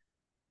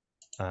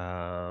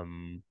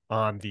on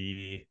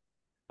the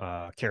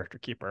character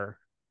keeper,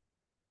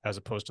 as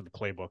opposed to the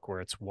playbook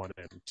where it's 1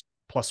 and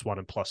 +1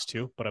 and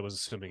 +2. But I was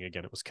assuming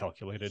again it was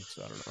calculated,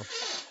 so I don't know.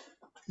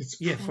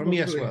 Yeah, for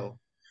me as well.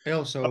 I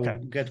also Okay.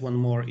 get one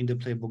more in the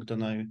playbook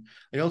than I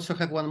also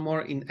have one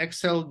more in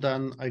Excel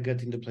than I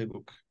get in the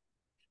playbook.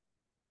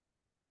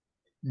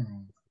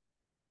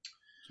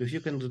 So if you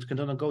can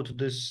go to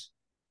this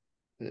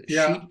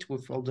Yeah. sheet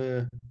with all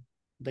the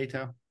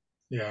data.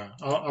 Yeah,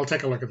 I'll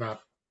take a look at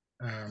that.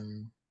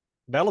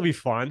 That'll be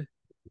fun.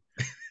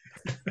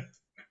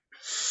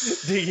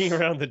 Digging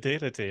around the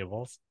data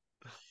tables.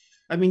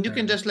 I mean, you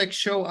can just like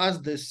show us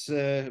this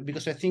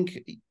because I think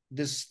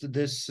this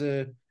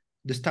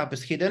tab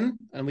is hidden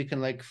and we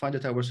can like find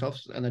it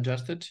ourselves and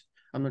adjust it.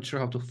 I'm not sure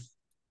how to.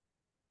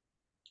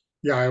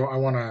 Yeah, I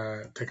want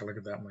to take a look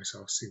at that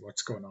myself, see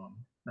what's going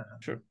on.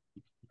 Sure.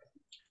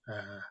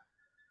 I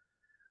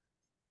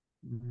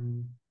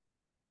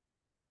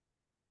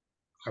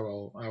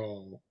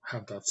will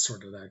have that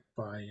sorted out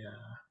by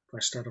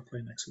start of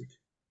play next week.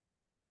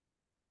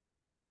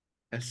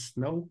 A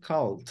snow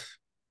cult.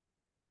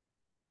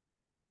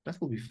 That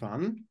will be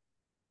fun.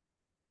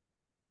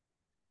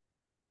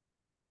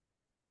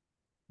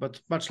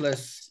 But much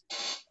less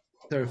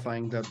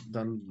terrifying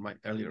than my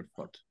earlier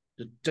thought.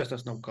 Just a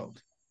snow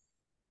cult.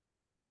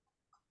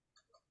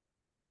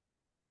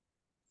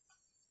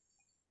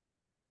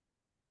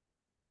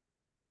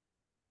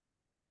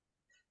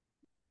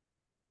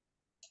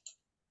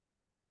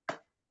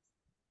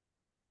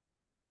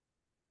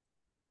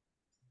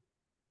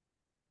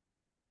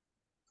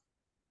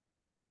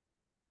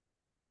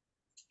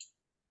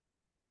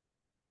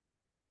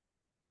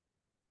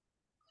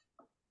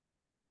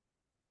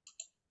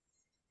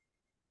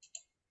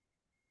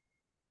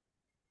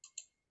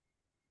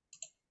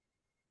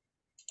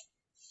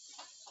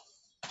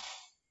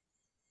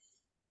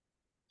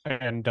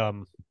 And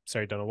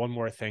sorry, Donna, one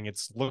more thing. It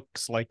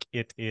looks like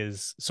it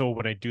is, so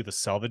when I do the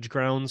salvage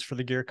grounds for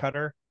the gear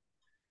cutter,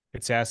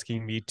 it's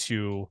asking me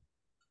to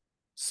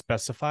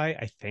specify,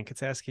 I think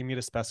it's asking me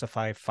to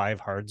specify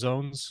 5 hard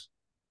zones.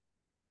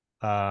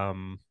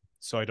 So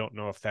I don't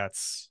know if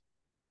that's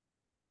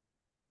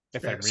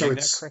I'm reading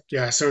that correct.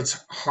 Yeah, so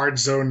it's hard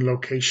zone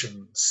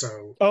locations.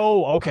 So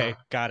okay,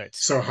 got it.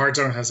 So hard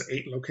zone has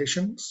 8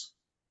 locations.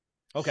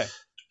 Okay.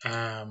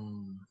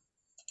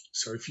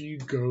 So if you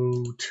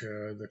go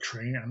to the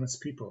train and its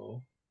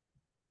people,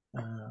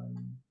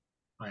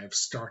 I have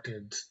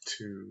started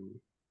to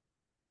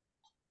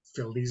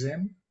fill these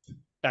in.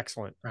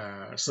 Excellent.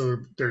 So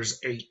there's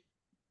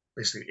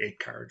basically eight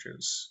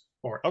carriages,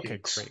 or Okay,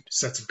 eight great.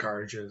 sets of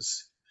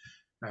carriages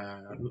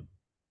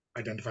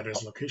identified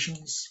as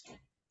locations.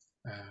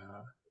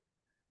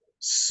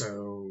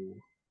 So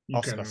you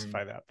I'll can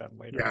specify that then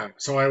later. Yeah,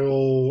 so I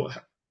will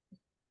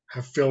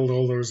have filled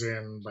all those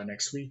in by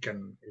next week,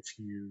 and if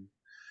you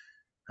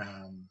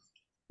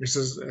this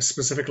is a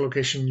specific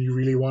location you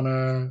really want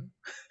to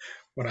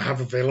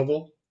have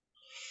available.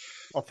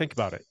 I'll think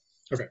about it.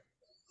 Okay.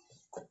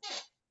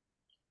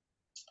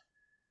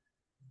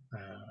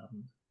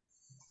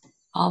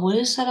 Um, Will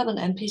you set up an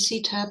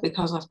NPC tab,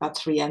 because I've got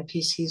 3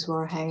 NPCs who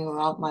are hanging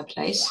around my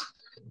place?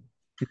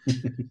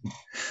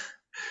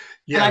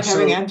 yeah, I like so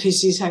having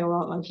NPCs hang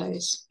around my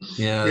place.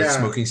 Yeah,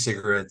 smoking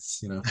cigarettes,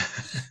 you know.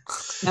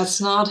 That's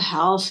not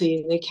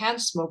healthy. They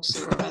can't smoke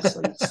cigarettes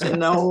and say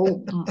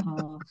no.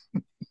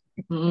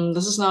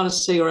 This is not a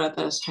cigarette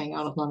that is hanging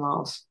out of my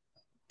mouth.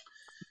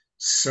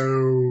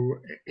 So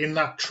in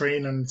that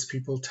train and its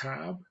people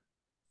tab,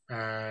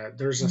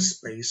 there's a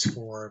space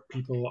for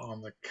people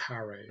on the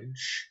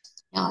carriage,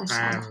 Yeah, I saw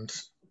that. and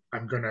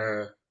I'm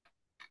gonna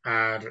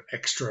add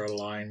extra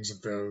lines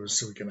of those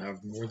so we can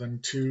have more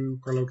than 2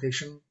 per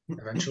location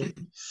eventually.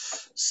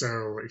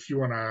 So if you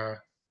want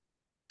to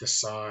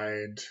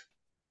decide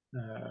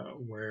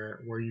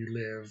where you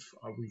live,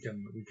 we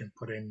can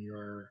put in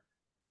your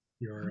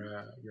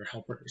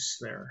helpers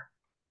there.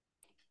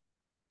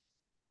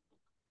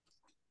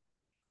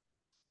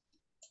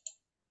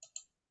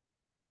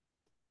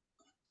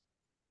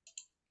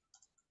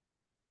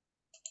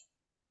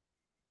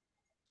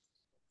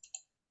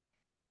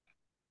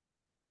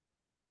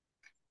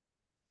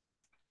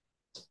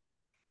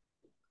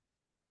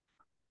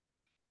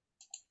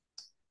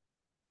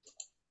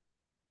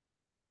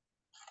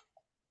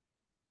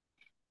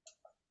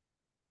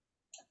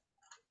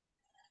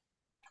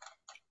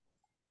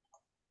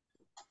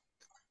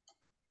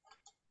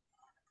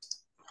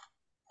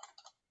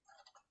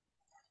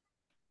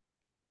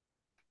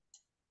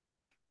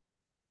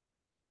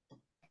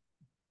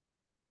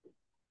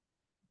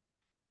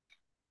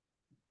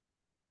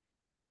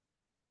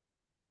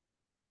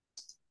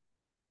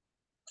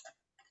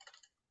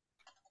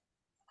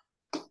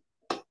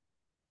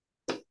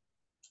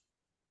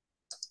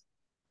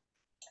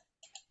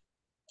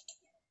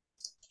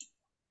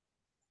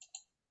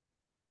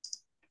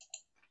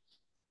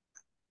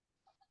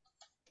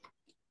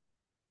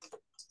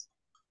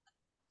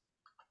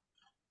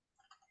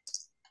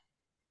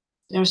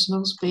 There's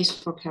no space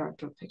for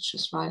character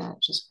pictures, right?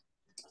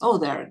 Oh,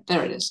 there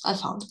it is. I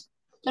found it.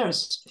 There is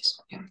a space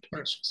for character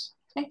pictures.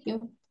 Thank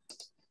you.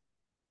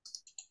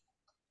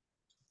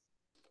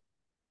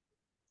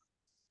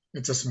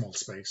 It's a small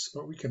space,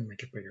 but we can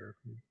make it bigger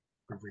if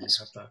we really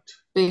have that.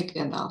 Big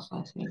enough,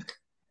 I think,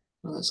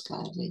 for this guy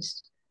at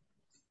least.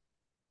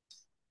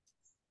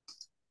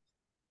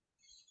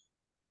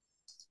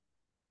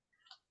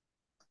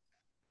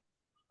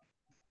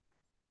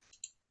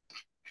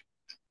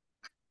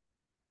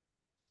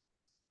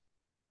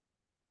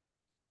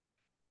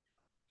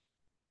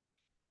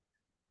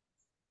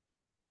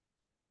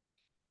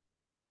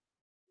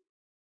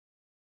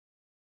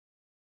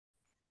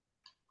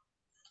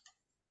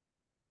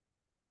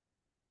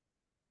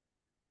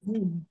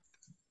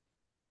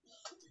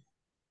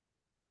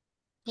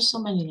 There's so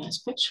many nice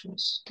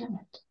pictures. Damn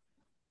it.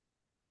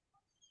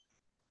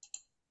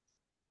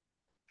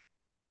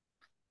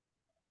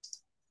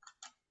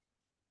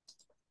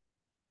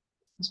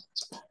 This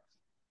one's better.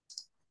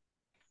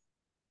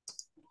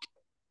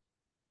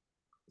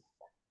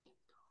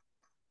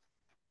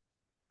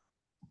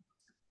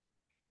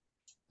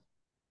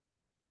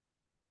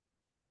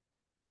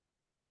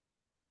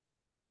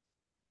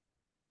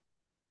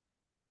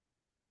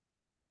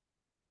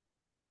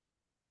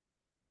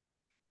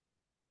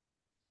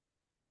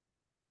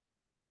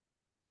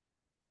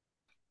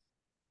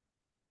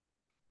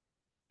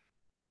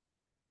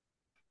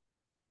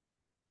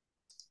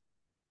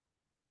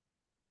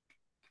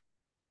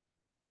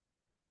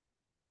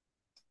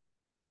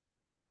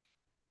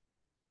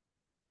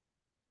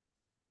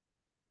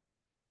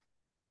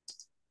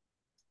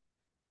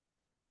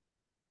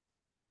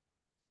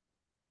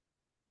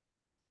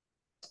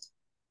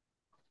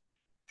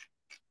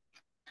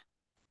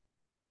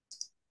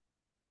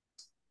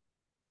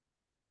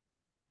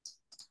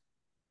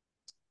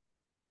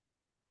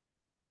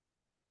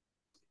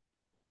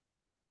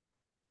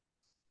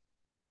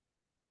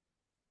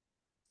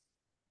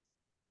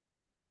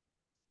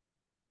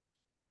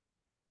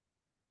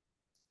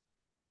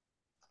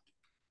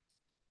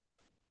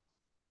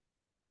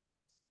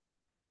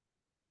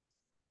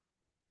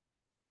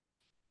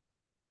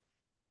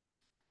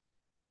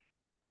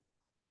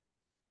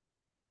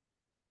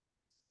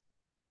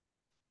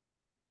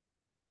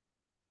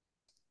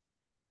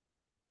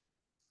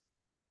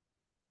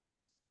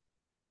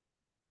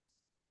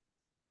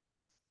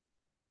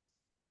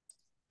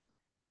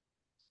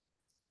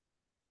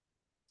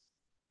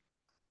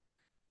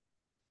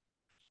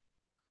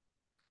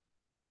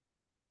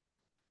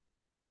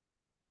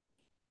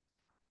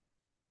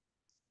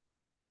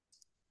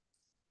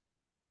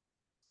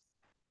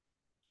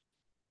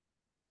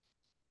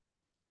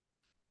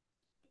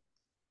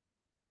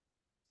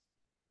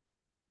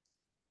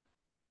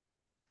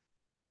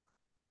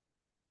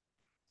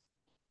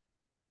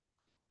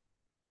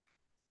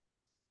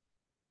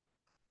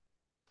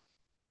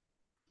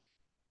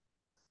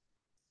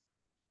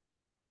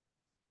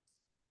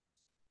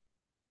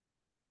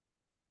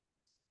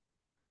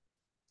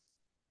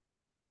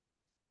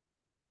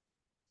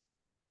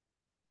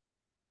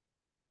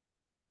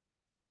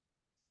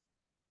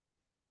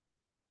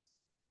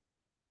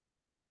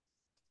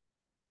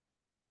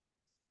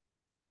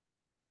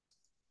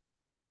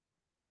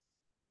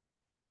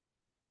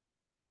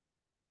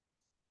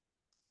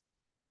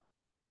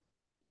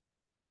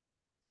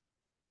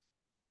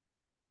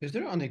 Is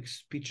there an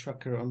XP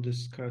tracker on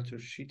this character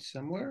sheet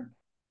somewhere?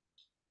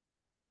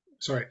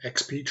 Sorry,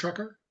 XP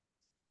tracker?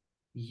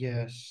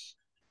 Yes.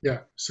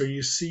 Yeah, so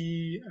you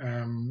see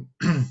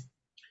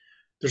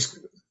there's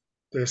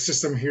the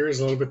system here is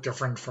a little bit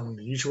different from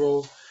the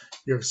usual.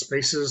 You have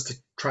spaces to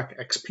track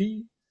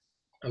XP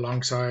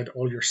alongside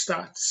all your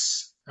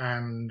stats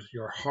and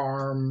your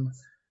harm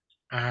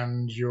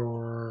and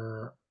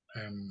your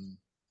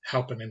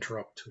help and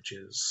interrupt, which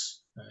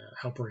is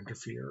help or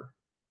interfere,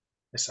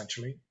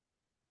 essentially.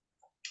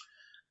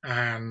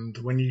 And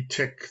when you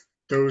tick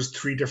those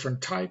three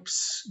different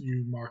types,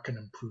 you mark an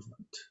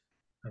improvement.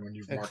 And when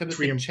you've marked Except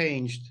three, it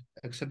changed.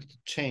 Except it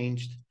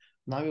changed.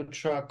 Now you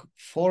track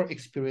 4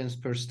 experience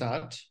per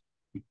stat,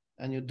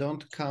 and you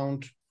don't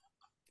count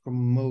for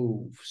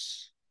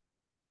moves.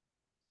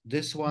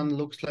 This one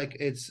looks like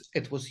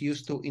it was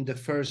used to in the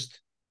first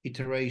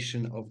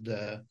iteration of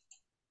the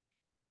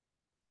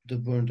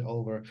burned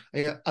over.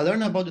 I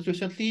learned about it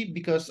recently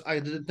because I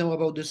didn't know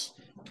about this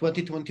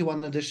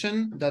 2021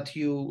 edition that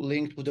you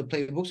linked with the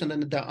playbooks, and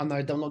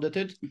I downloaded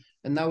it,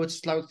 and now it's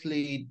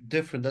slightly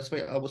different. That's why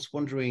I was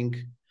wondering.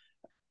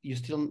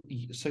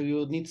 So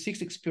you need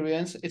 6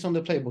 experience. It's on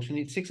the playbooks. You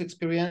need 6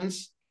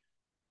 experience.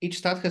 Each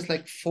stat has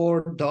like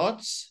 4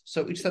 dots,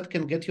 so each stat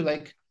can get you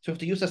like, so you have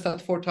to use the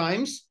stat 4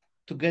 times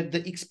to get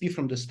the XP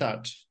from the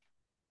stat.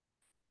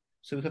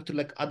 So we have to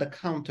like add a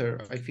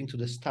counter, I think, to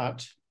the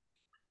stat.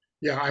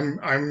 yeah,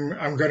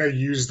 I'm gonna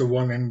use the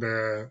one in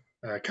the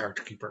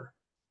character keeper.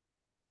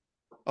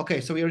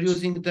 Okay, so we are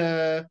using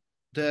the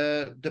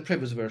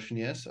previous version,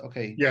 yes?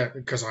 Okay. Yeah,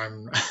 because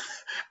I'm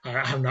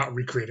not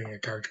recreating a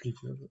character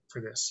keeper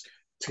for this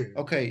to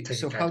Okay, take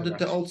so how account of did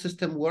the that. old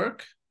system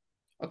work?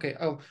 Okay,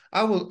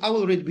 I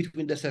will read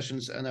between the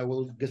sessions and I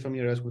will get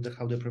familiarized with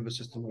how the previous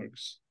system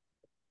works.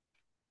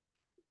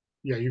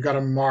 Yeah, you got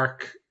to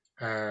mark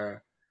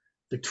the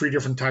 3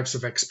 different types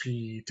of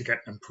XP to get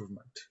an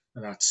improvement,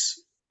 and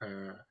that's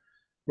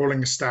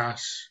rolling a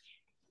stat,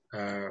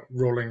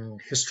 rolling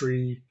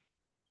history,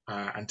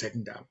 and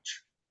taking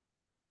damage.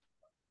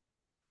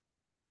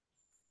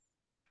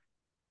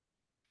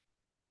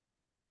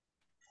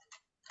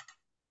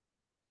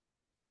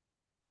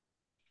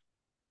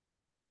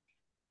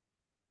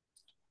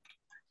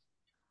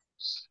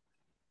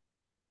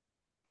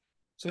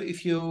 So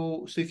if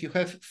you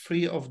have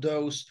 3 of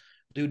those,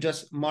 do you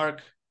just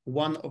mark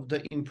one of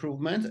the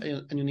improvements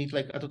and you need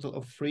like a total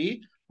of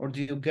 3, or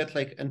do you get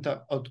like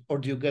or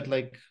do you get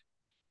like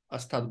a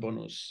stat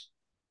bonus?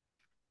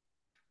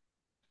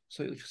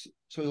 So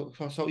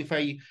if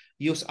I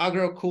use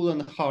aggro, cool,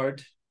 and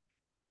hard,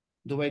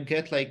 do I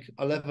get like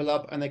a level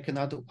up and I can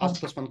add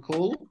 +1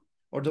 cool?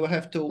 Or do I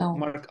have to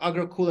mark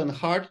aggro, cool, and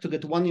hard to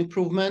get 1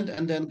 improvement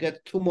and then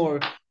get 2 more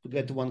to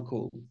get 1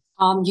 cool?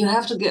 You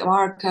have to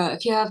mark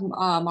if you have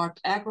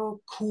marked aggro,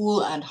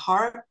 cool, and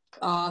hard.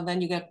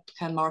 Then you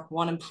can mark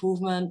 1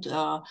 improvement,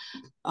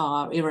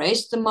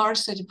 erase the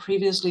marks that you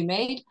previously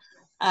made,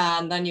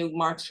 and then you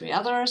mark 3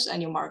 others,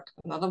 and you mark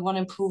another 1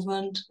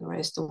 improvement,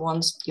 erase the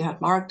ones you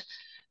had marked,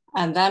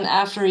 and then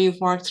after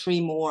you've marked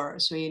 3 more,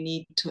 so you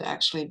need to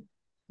actually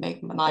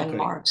make 9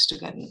 marks to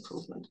get an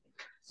improvement.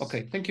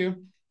 Okay, thank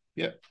you.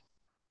 Yeah.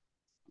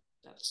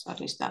 At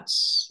least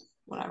that's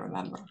what I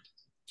remember.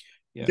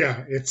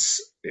 Yeah,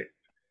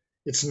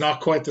 it's not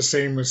quite the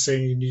same as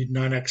saying you need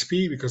 9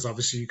 XP, because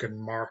obviously you can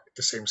mark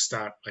the same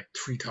stat like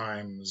 3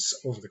 times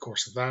over the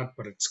course of that,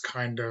 but it's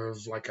kind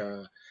of like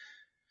a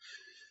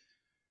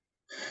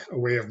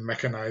way of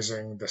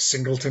mechanizing the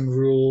singleton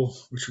rule,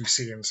 which we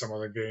see in some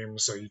other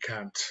games. So you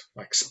can't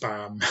like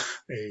spam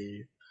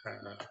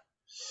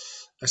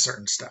a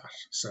certain stat.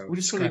 So which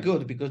is really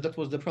good, because that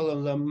was the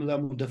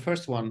problem with the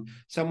first one.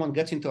 Someone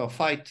gets into a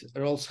fight,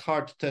 rolls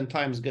hard 10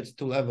 times, gets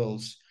 2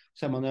 levels.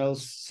 Someone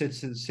else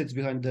sits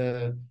behind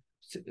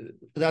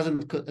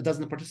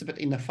doesn't participate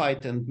in a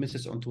fight and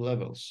misses on 2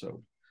 levels.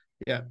 So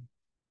yeah,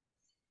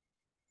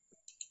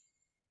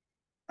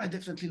 I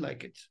definitely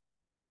like it.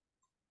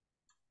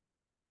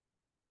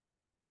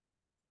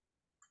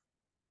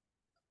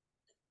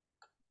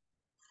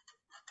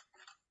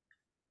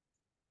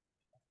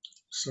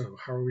 So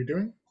how are we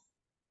doing?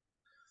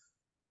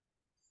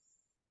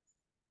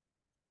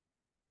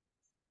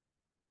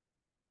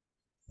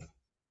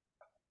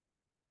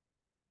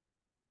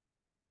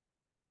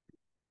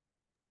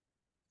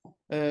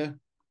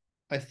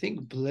 I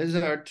think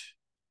Blizzard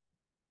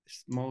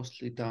is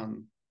mostly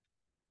done.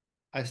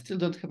 I still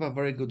don't have a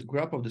very good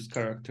grasp of this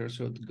character,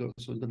 so it's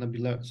gonna be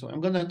so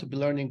I'm gonna have to be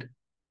learning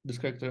this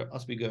character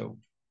as we go.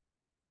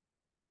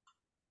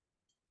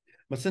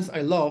 But since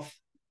I love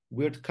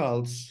weird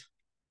cults,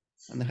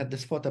 and I had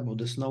this thought about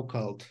the snow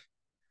cult,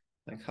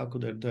 like how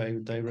could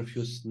I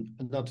refuse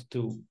not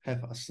to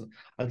have a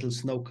little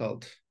snow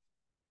cult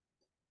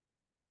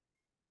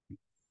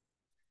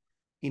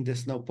in the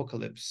snow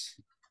apocalypse?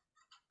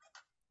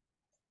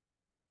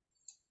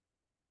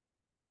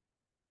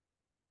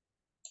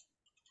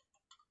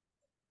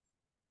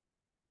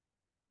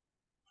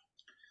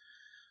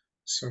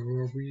 So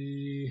are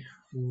we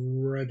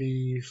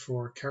ready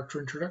for character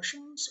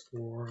introductions,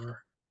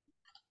 or?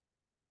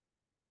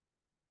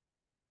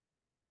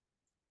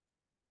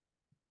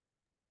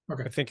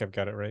 Okay. I think I've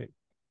got it right.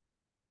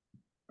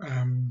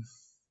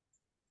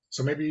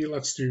 So maybe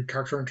let's do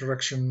character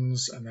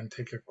introductions and then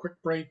take a quick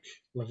break.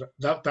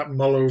 Let that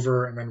mull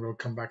over, and then we'll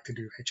come back to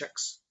do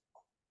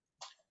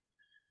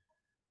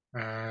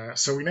HX.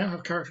 So we now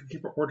have character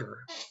keeper order.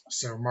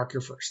 So Mark,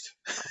 you're first.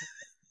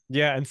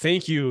 Yeah, and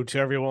thank you to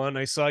everyone.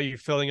 I saw you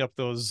filling up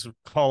those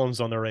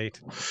columns on the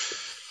right.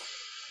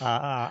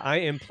 I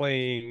am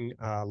playing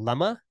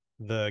Lemma,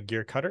 the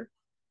gear cutter.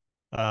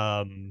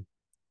 Lemma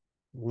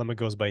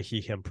goes by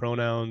he, him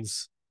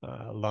pronouns.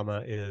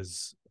 Lemma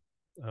is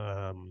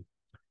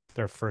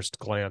their first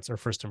glance or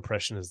first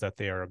impression is that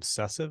they are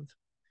obsessive.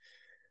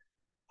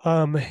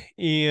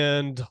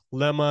 And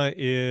Lemma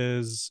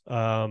is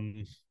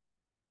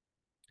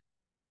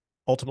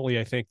ultimately,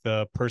 I think,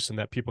 the person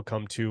that people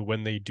come to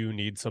when they do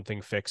need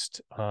something fixed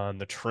on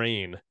the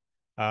train.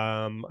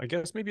 I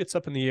guess maybe it's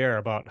up in the air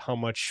about how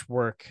much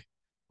work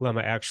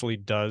Lemma actually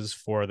does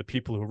for the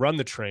people who run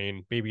the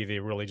train. Maybe they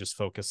really just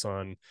focus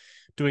on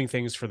doing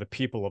things for the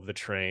people of the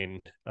train,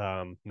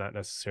 not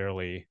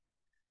necessarily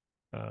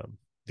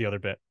the other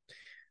bit.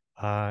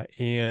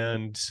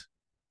 And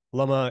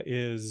Lemma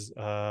is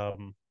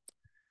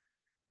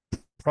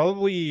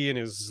probably in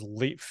his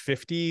late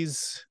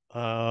 50s.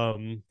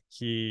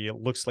 He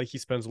looks like he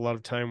spends a lot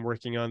of time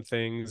working on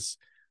things.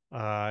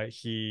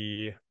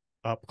 He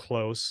up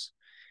close.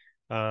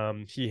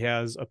 He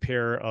has a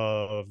pair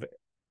of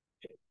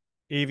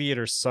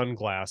aviator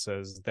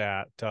sunglasses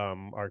that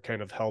are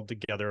kind of held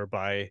together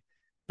by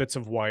bits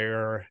of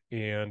wire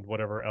and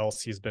whatever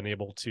else he's been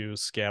able to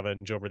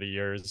scavenge over the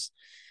years.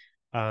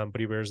 But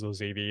he wears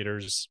those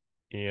aviators,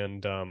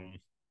 and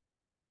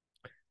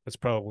that's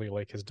probably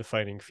like his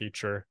defining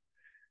feature.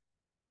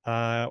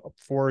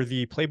 For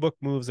the playbook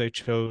moves, I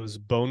chose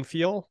Bone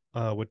Feel,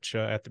 which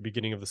at the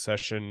beginning of the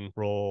session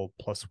roll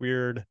plus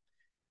weird,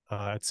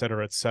 et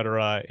cetera, et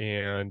cetera.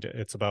 And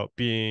it's about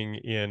being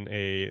in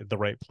the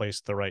right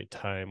place, the right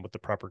time with the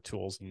proper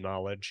tools and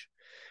knowledge.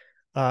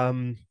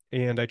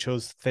 And I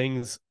chose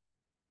Things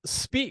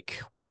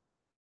Speak,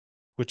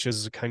 which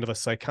is kind of a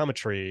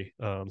psychometry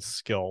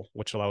skill,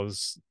 which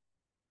allows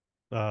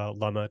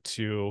Lemma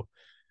to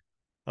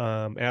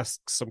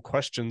ask some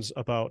questions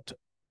about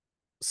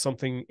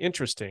something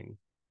interesting,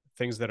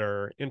 things that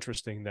are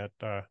interesting that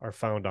are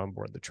found on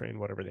board the train,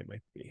 whatever they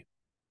might be.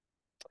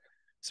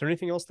 Is there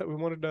anything else that we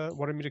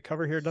wanted me to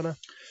cover here, Donna?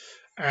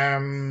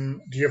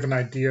 Do you have an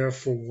idea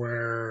for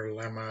where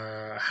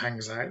Lemma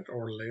hangs out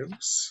or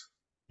lives?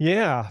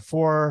 Yeah,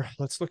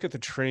 let's look at the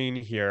train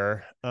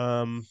here.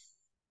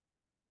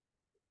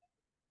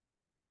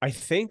 I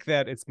think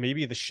that it's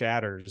maybe the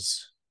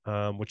Shatters,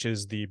 which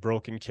is the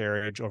broken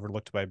carriage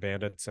overlooked by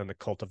bandits and the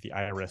cult of the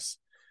Iris.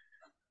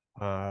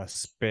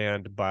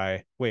 Spanned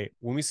by when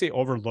we say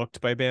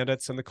overlooked by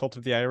bandits and the cult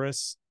of the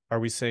Iris,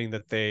 are we saying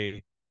that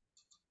they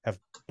have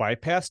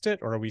bypassed it,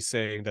 or are we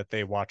saying that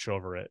they watch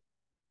over it?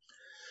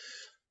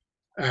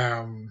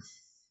 How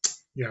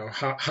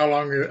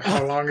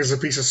long is a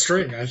piece of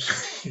string?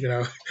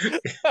 Fair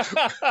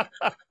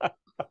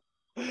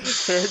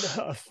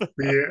enough.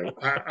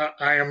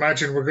 I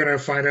imagine we're going to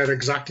find out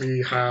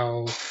exactly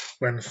how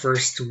when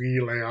first we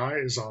lay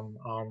eyes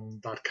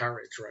on that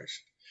carriage, right?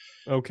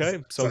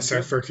 Okay, sounds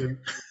good. Fair to you?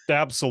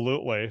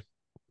 Absolutely.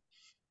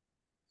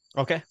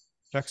 Okay,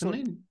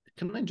 excellent.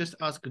 Can I just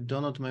ask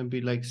Donald to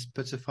maybe like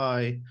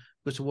specify,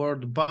 because the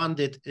word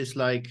bandit is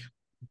like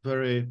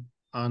very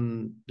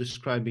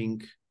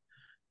undescribing.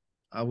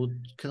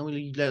 Can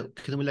we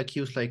like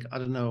use like, I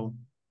don't know,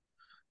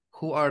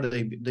 who are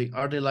they?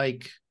 Are they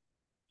like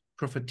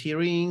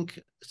profiteering,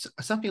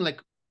 something like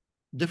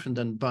different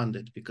than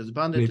bandit, because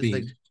bandit is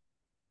like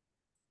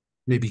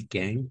maybe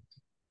gang.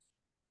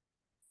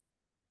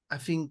 I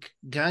think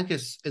gang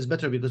is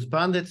better, because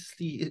bandit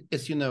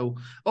is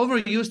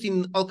overused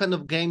in all kind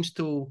of games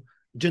to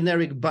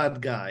generic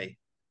bad guy.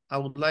 I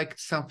would like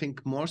something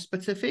more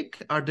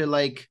specific. Are they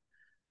like,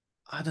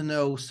 I don't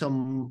know,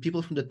 some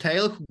people from the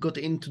tail who got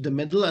into the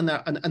middle and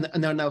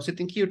are now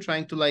sitting here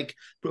trying to like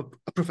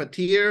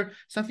profiteer,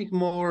 something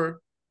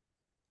more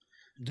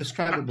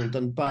describable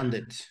than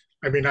bandit?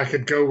 I mean, I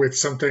could go with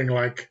something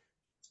like,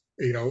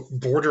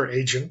 border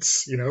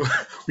agents.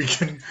 We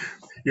can,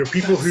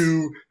 people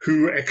who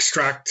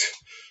extract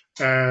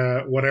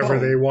whatever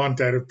they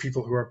want out of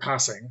people who are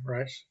passing,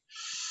 right?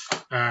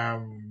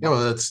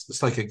 Well,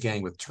 it's like a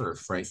gang with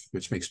turf, right?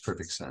 Which makes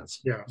perfect sense.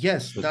 Yeah.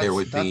 Yes,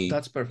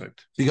 that's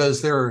perfect.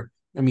 Because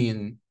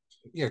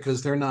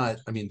because they're not.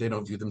 I mean, they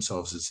don't view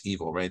themselves as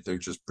evil, right? They're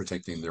just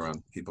protecting their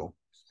own people.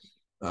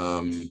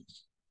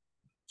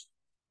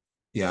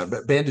 Yeah,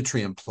 but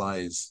banditry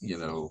implies,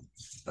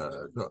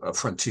 a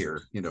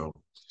frontier,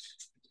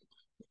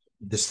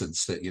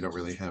 distance that you don't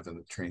really have in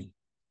the train.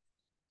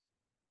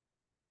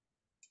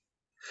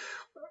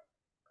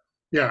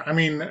 Yeah, I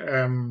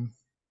mean,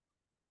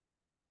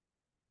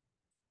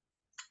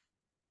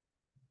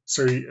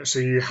 so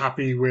you're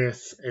happy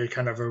with a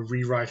kind of a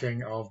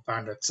rewriting of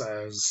bandits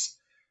as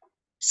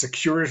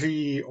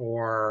security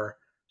or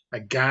a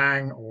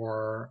gang,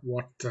 or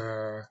what?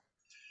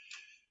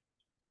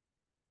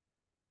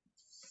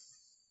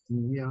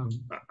 Yeah.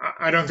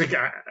 I don't think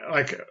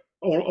like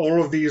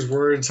all of these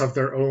words have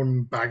their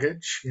own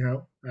baggage,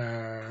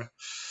 Uh,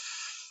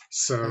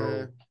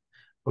 so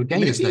Well,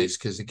 gang is maybe nice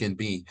because it can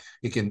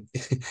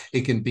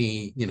it can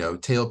be,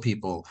 tail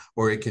people,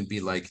 or it can be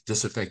like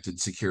disaffected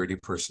security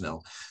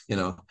personnel.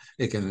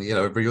 It can,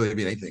 really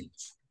be anything.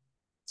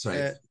 So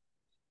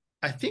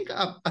I think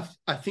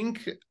I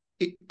think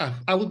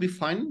I would be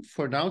fine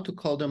for now to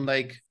call them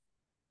like,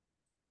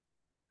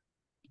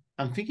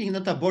 I'm thinking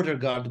not a border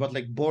guard, but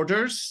like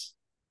borders.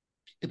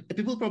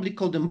 People probably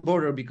call them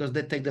border because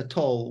they take the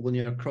toll when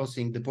you're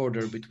crossing the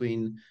border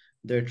between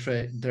their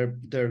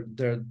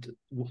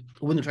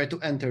when you try to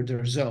enter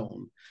their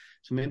zone.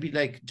 So maybe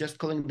like just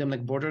calling them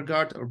like border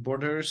guard or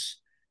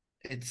borders,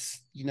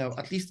 it's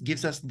at least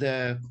gives us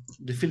the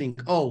feeling,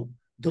 oh,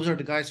 those are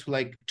the guys who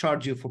like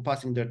charge you for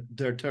passing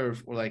their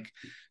turf, or like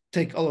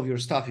take all of your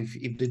stuff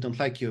if they don't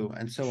like you,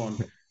 and so on.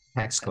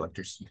 tax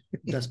collectors.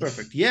 That's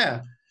perfect.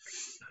 Yeah,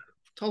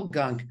 toll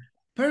gang.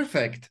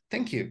 Perfect.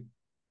 Thank you.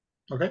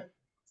 okay.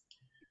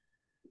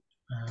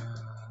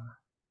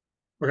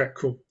 Okay,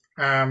 cool.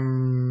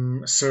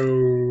 So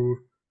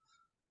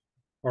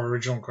our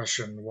original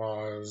question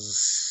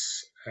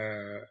was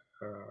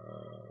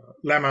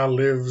Lemma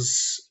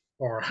lives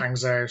or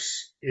hangs out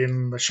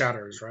in the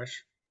shadows, right?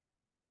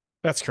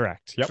 That's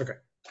correct. Yep. Okay.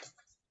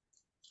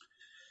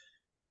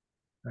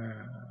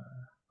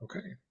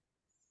 Okay.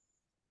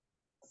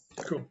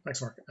 Cool.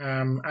 Thanks, Mark.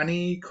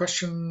 Any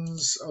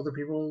questions other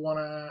people want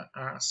to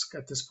ask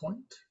at this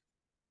point?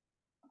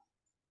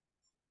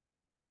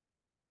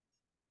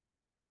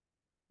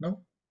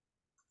 No?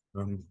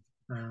 Um,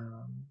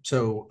 Um,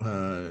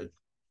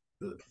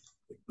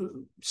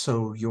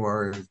 so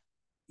you're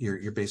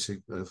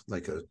basically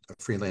like a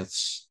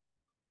freelance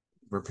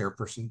repair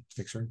person,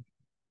 fixer.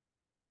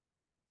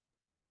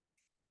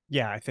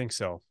 Yeah, I think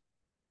so.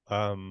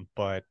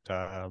 But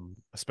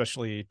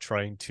especially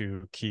trying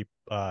to keep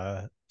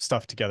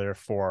stuff together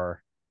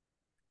for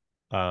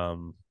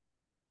the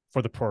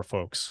poor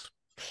folks.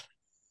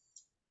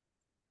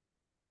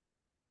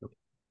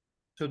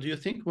 So do you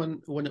think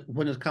when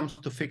it comes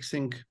to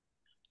fixing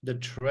the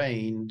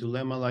train, do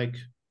Lemma like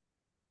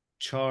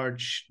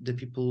charge the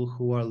people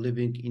who are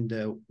living in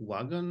the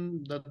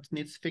wagon that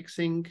needs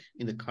fixing,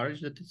 in the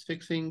carriage that is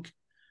fixing?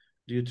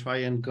 Do you try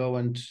and go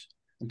and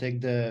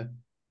take the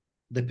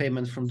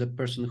payment from the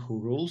person who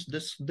rules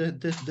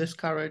this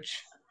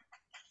carriage?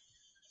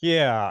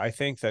 Yeah, I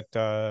think that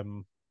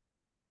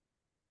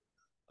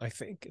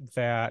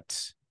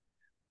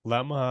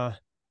Lemma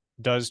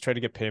does try to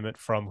get payment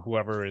from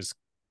whoever is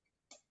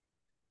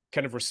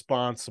kind of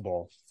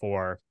responsible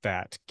for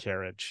that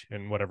carriage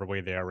in whatever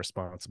way they are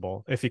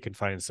responsible, if he can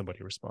find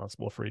somebody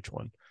responsible for each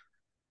one.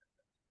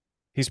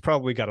 He's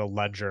probably got a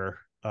ledger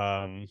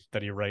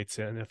that he writes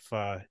in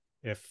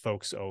if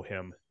folks owe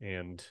him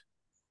and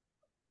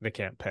they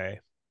can't pay.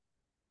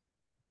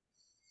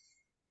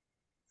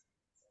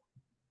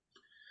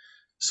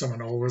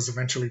 Someone always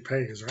eventually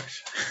pays,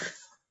 right?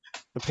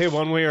 They pay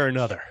one way or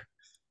another.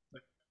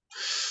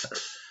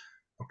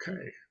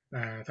 Okay.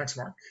 Thanks,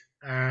 Mark.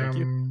 Thank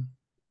you.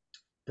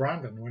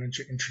 Brandon, why don't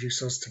you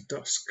introduce us to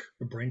Dusk,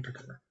 the brain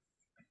picker?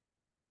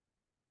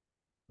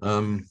 I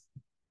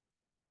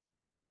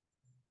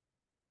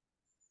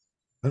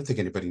don't think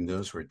anybody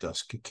knows where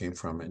Dusk came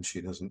from, and she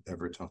doesn't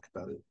ever talk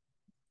about it.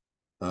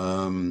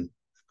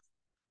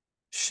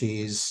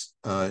 She's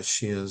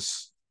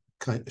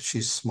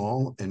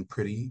small and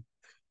pretty,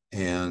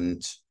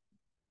 and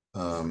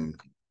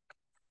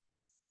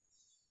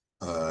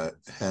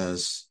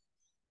has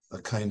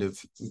a kind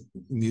of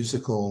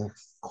musical,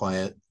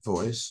 quiet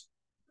voice,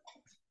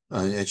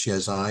 and she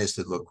has eyes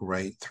that look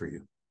right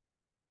through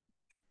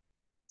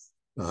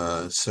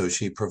you. So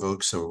she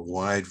provokes a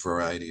wide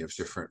variety of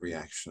different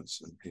reactions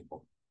in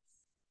people.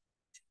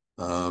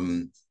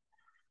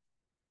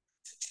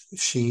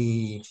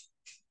 She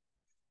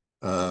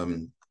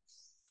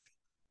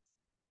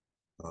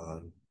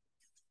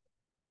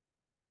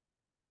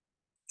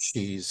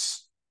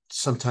she's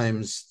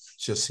sometimes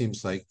just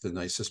seems like the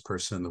nicest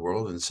person in the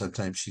world, and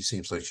sometimes she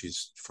seems like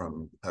she's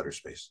from outer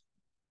space.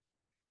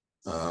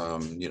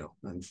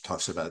 And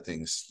talks about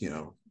things,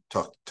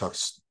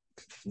 talks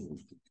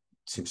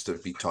seems to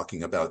be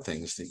talking about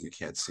things that you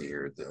can't see,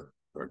 or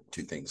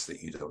two things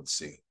that you don't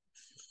see.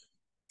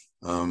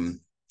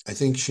 I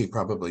think she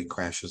probably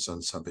crashes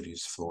on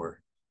somebody's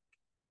floor.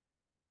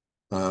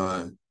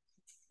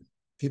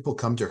 People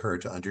come to her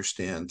to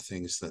understand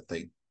things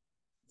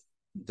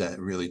that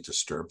really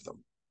disturb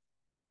them.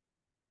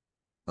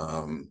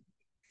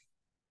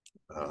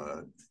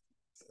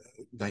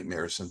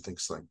 Nightmares and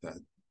things like that,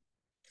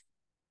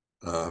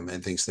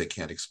 and things they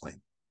can't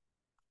explain.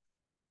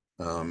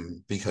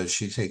 Because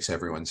she takes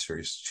everyone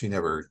serious. She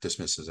never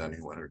dismisses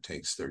anyone or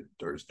takes their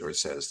or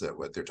says that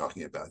what they're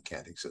talking about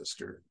can't exist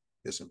or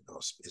isn't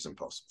possible.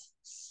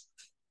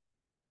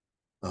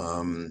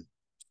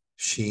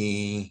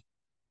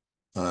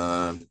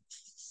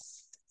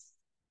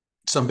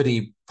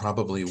 Somebody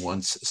probably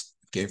once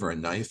gave her a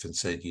knife and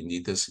said, "You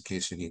need this in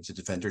case you need to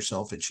defend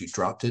yourself," and she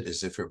dropped it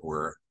as if it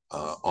were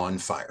on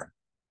fire.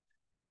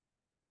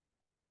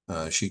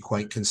 She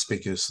quite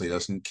conspicuously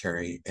doesn't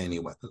carry any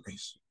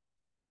weaponries.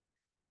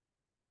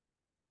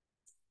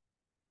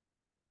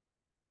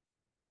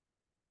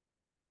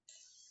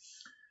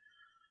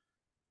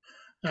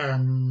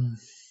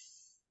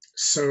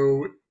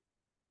 So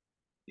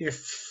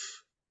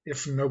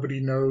if nobody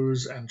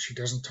knows and she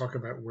doesn't talk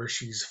about where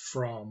she's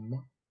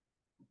from,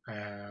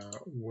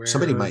 where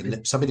somebody might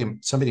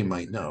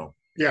know.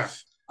 Yeah.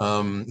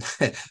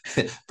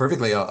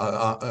 Perfectly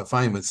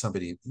fine with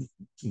somebody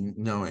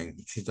knowing.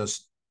 She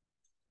does,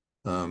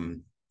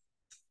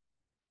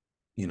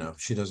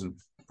 she doesn't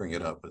bring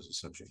it up as a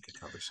subject of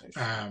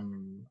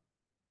conversation.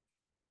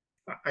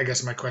 I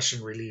guess my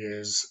question really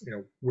is,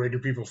 where do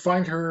people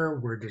find her?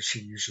 Where does she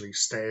usually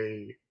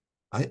stay?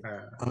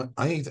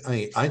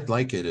 I'd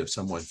like it if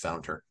someone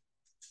found her,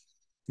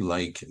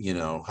 like,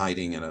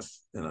 hiding in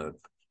a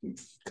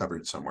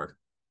cupboard somewhere.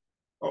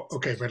 Oh,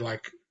 okay, but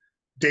like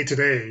day to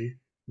day,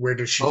 where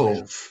does she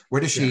live?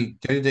 Where does she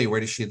day to day?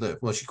 Where does she live?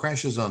 Well, she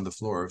crashes on the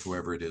floor of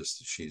whoever it is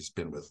that she's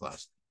been with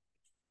last.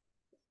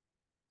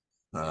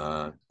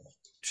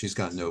 She's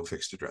got no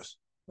fixed address.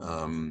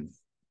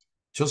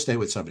 She'll stay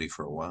with somebody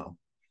for a while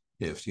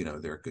if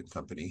they're good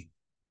company,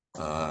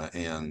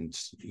 and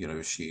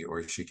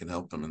she can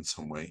help them in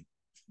some way.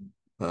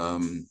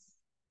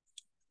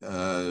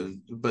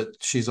 But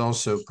she's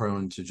also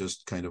prone to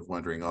just kind of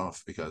wandering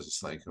off because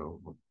it's like,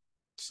 oh,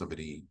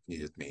 somebody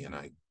needed me and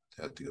I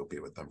had to go be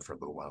with them for a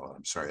little while.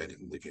 I'm sorry I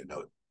didn't leave you a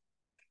note.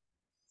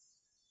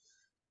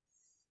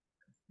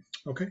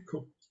 Okay,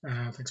 cool.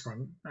 Thanks,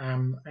 Martin.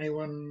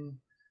 Anyone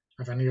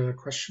have any other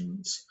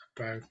questions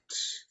about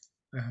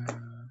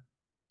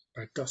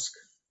Dusk?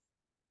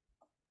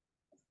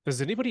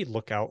 Does anybody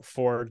look out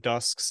for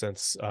Dusk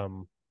since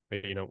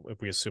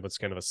if we assume it's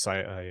kind of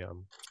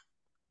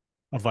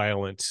a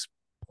violent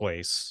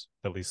place,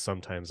 at least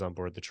sometimes on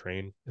board the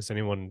train? Does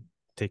anyone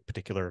take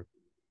particular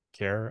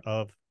care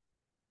of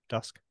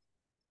Dusk?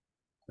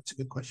 That's a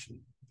good question.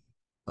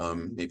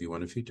 Maybe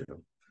one of you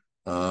do.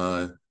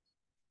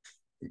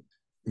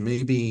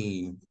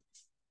 Maybe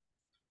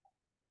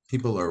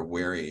people are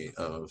wary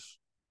of,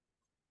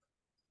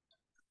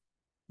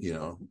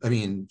 I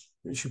mean,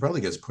 she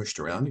probably gets pushed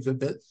around a good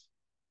bit.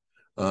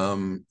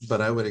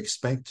 But I would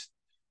expect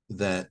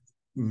that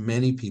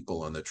many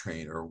people on the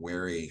train are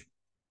wary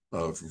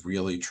of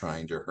really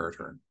trying to hurt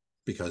her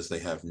because they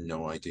have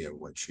no idea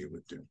what she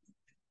would do.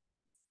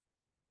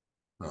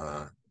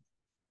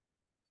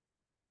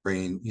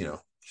 Brain,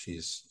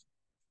 she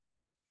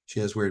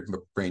has weird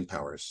brain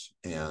powers,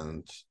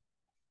 and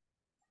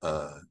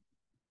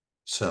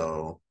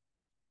so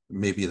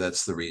maybe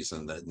that's the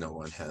reason that no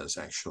one has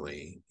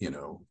actually,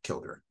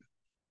 killed her.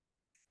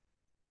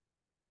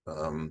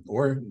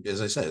 Or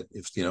as I said,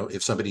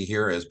 if somebody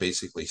here has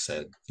basically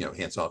said,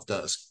 hands off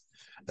Dusk,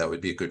 that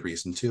would be a good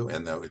reason too,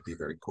 and that would be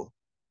very cool.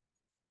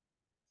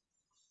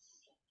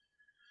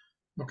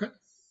 Okay.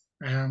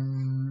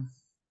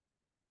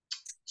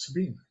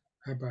 Sabine,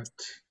 how about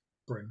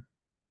Bryn?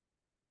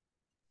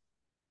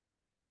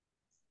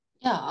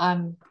 Yeah,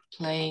 I'm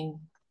playing,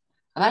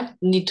 and I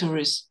need to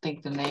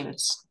rethink the name.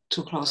 It's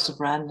too close to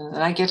Brandon,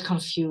 and I get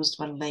confused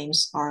when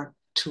names are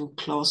too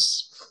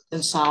close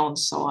in sound.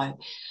 So I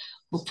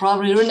will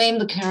probably rename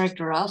the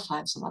character. I'll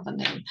find some other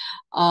name.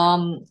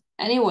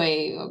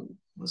 Anyway,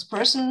 this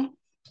person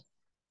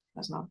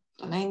has not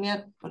the name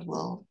yet, but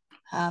we'll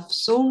have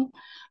soon.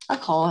 I'll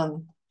call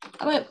him.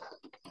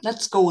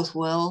 Let's go with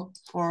Will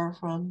for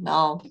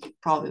now.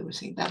 Probably we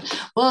think that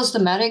Will is the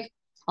medic.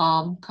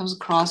 Comes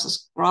across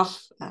as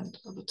gruff and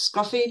a bit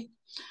scruffy.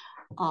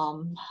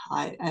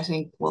 I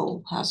think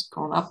Will has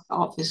grown up,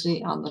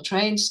 obviously, on the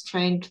trains,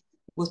 trained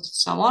with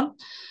someone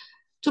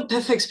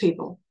to fix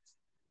people.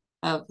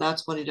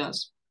 That's what he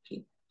does.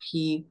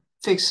 He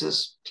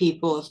fixes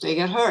people if they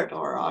get hurt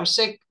or are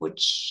sick,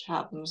 which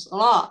happens a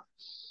lot,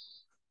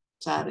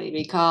 sadly,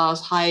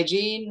 because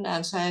hygiene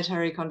and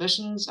sanitary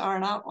conditions are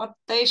not what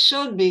they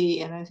should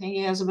be. And I think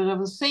he has a bit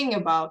of a thing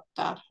about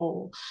that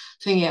whole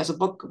thing. He has a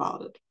book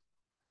about it.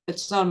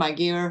 It's not my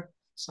gear,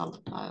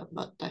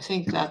 but I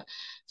think that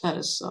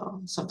is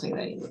something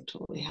that you would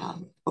totally have.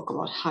 A book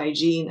about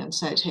hygiene and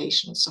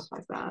sanitation and stuff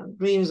like that. And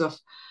dreams of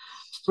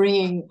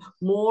bringing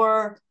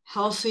more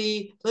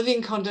healthy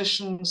living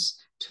conditions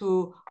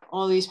to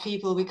all these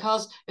people,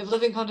 because if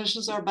living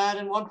conditions are bad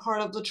in one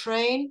part of the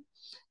train,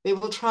 they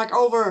will track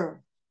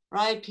over,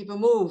 right? People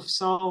move.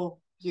 So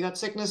you got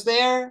sickness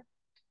there,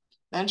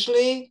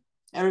 eventually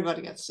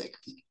everybody gets sick.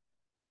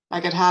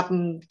 Like it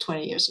happened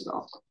 20 years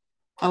ago.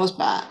 That was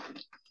bad.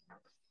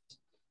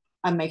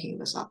 I'm making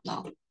this up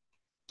now.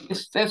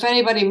 If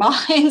anybody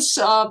minds,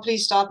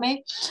 please stop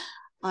me.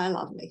 I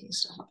love making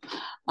stuff up.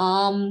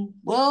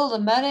 Well, the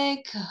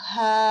medic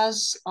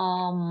is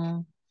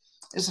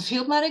a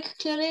field medic,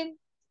 clearly,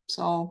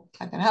 so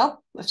I can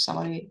help if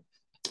somebody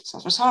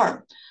suffers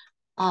harm.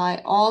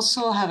 I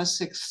also have a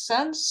sixth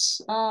sense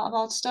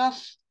about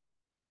stuff,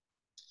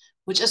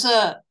 which is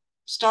a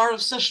start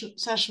of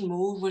session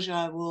move, which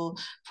I will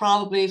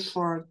probably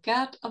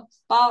forget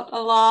about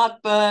a lot,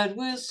 but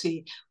we'll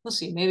see. We'll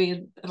see.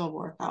 Maybe it'll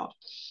work out.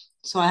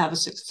 So I have a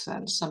sixth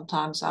sense.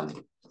 Sometimes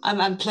I'm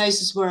in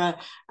places where I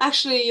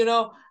actually,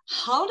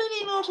 how did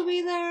he know to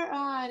be there?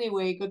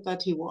 Anyway, good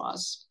that he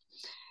was.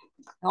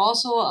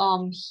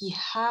 Also, he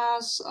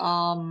has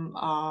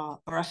a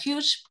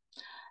refuge,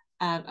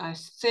 and I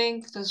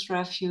think this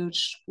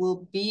refuge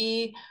will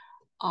be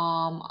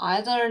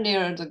either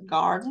near the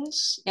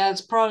gardens. Yeah,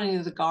 it's probably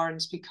near the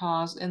gardens,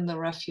 because in the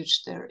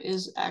refuge there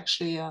is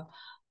actually a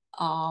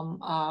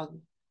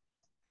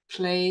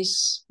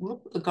place,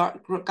 a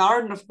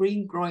garden of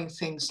green growing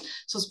things.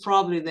 So it's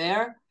probably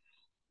there,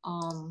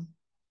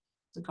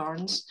 the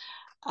gardens,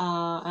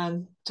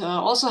 and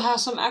also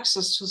has some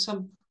access to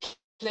some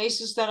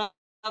places that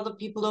other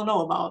people don't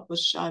know about,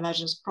 which I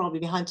imagine is probably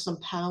behind some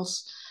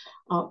panels.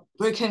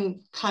 We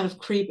can kind of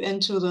creep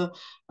into the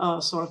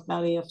sort of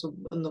belly of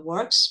the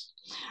works.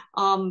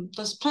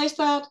 This place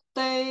that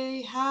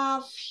they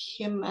have,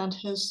 him and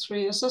his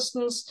 3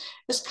 assistants,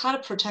 is kind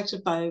of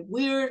protected by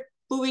weird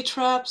booby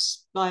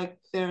traps. Like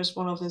there's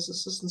one of his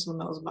assistants who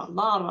knows a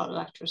lot about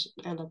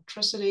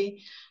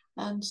electricity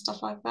and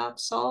stuff like that.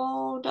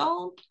 So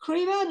don't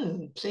creep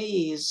in,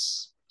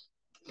 please.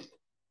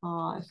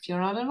 If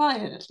you're not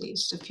invited, at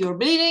least. If you're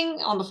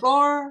bleeding on the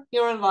floor,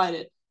 you're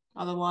invited.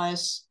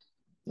 Otherwise,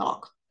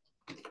 knock.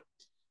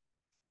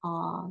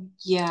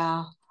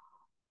 Yeah.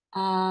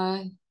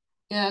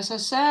 Yeah, as I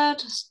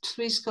said,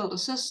 3 skilled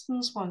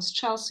assistants. One's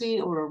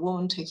Chelsea, older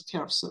woman, takes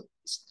care of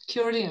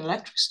security and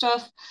electric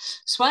stuff.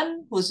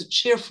 Sven, who is a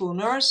cheerful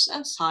nurse,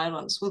 and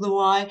Silence, with a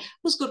Y,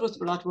 who's good with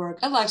blood work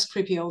and likes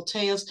creepy old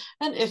tales.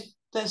 And if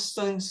this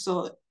thing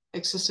still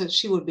existed,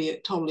 she would be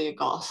totally a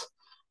goth.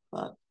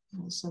 But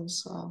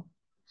since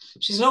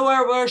she's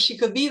nowhere where she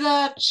could be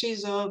that,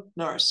 she's a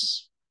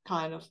nurse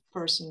kind of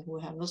person who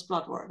handles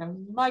blood work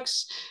and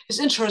is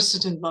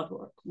interested in blood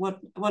work,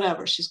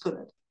 whatever she's good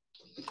at.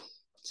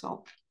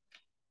 So,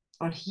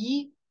 or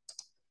he,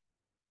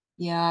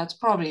 yeah, it's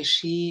probably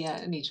she.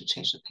 I need to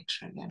change the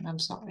picture again. I'm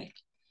sorry.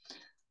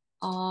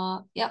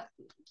 Yeah.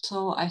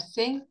 So I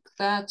think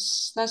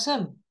that's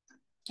him.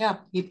 Yeah,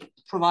 he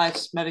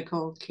provides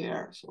medical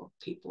care for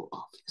people,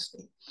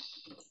 obviously.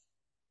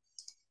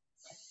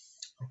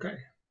 Okay.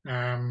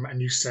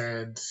 And you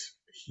said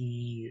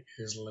he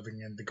is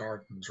living in the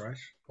gardens, right?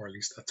 Or at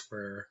least that's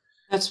where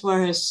his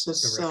the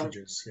refuge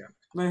is. Yeah.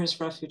 Where his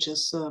refuge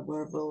is.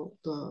 Where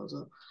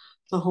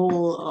the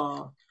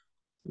whole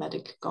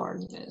medic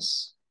garden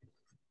is.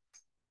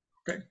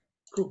 Okay.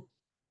 Cool.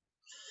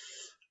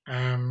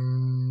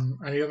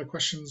 Any other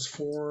questions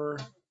for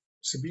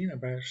Sabine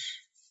about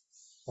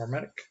our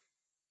medic?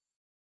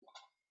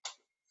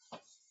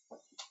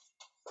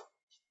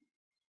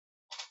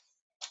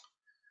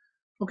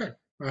 Okay.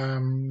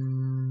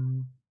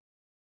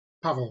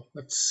 Pavel,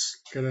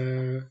 let's get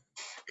a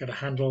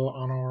handle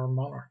on our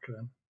monarch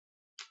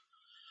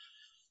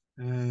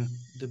then.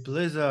 The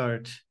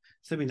Blizzard.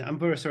 Sabine, I'm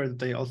very sorry that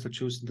they also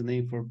choose the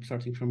name for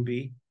starting from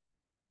B.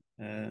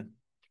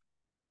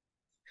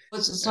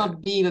 It's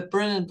not B, but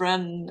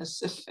Brennan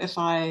is, if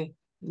I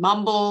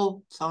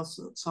mumble,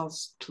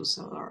 sounds too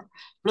similar.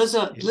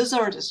 Blizzard, yeah.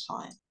 Blizzard is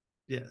fine.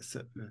 Yeah,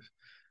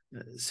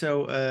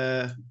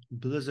 so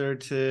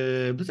Blizzard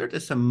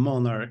is a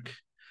monarch.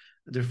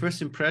 The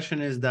first impression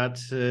is that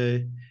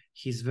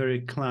he's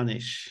very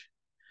clannish.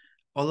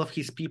 All of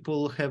his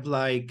people have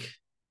like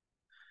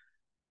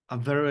a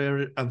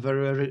very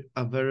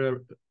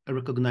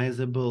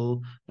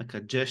recognizable like a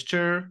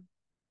gesture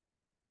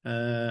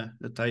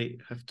that I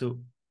have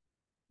to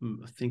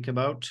think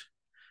about.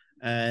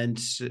 And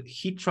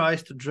he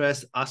tries to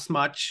dress as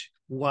much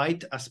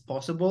white as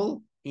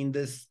possible in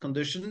these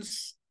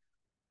conditions,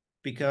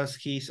 because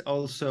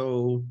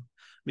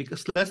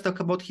let's talk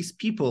about his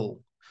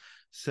people.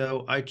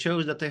 So I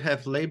chose that they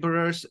have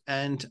laborers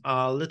and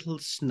a little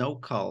snow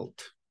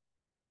cult.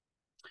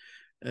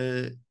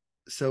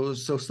 So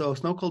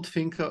Snow Cult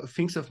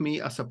thinks of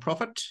me as a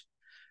prophet,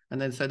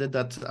 and I decided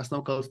that a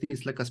Snow Cult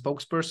is like a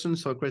spokesperson.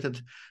 So I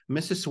created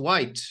Mrs.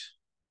 White,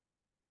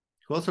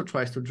 who also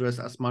tries to dress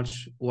as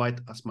much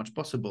white as much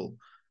possible,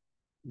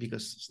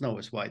 because snow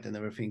is white and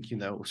everything,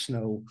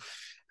 snow.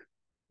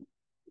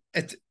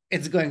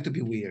 It's going to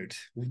be weird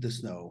with the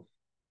snow.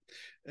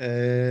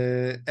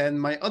 And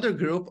my other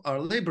group are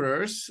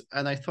laborers,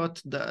 and I thought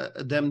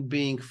that them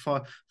being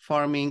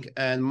farming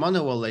and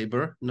manual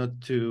labor, not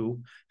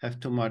to have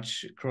too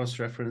much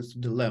cross-reference to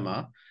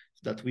dilemma,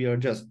 that we are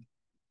just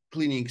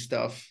cleaning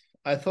stuff.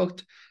 I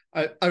thought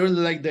I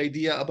really like the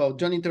idea about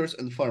janitors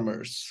and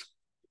farmers.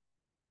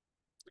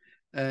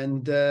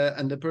 And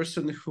the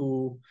person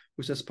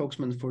who's a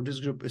spokesman for this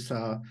group is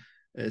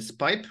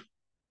Pipe.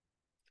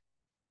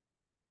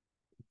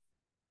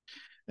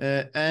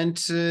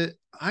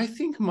 I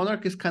think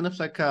Monarch is kind of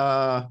like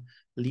a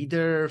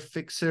leader,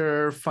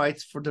 fixer,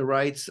 fights for the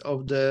rights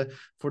of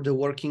for the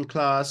working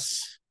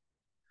class.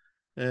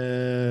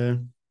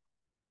 And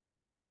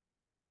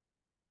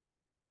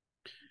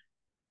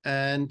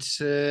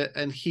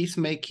he's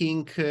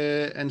making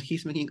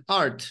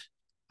art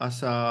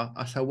as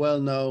a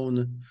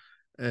well-known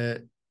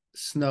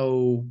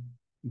snow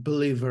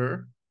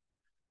believer,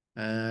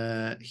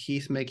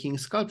 he's making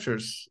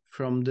sculptures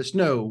from the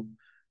snow.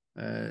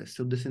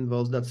 So this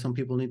involves that some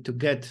people need to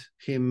get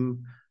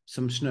him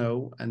some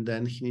snow, and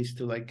then he needs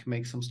to like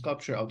make some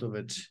sculpture out of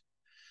it.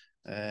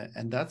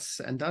 And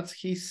that's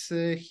his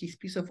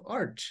piece of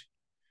art.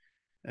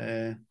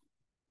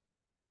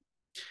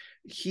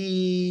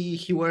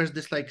 He wears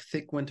this like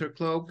thick winter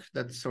cloak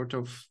that sort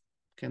of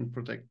can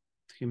protect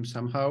him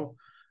somehow,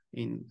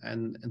 and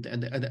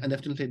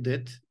definitely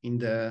did in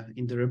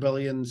the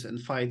rebellions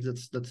and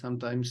fights that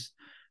sometimes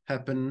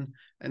happen.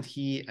 And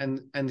he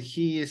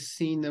is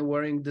seen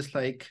wearing this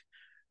like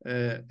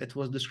it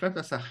was described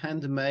as a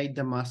handmade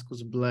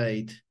Damascus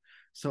blade.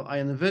 So I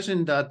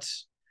envision that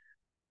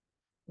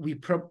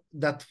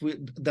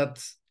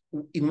that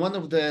in one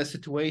of the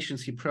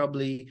situations he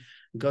probably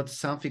got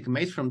something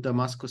made from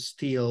Damascus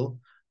steel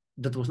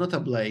that was not a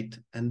blade,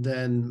 and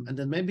then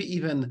maybe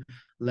even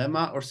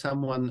Lemma or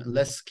someone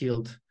less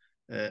skilled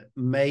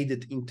made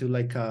it into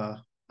like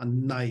a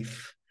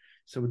knife.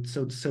 So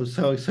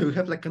you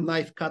have like a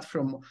knife cut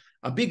from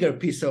a bigger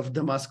piece of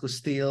Damascus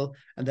steel,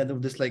 and then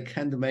with this like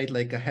handmade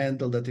like a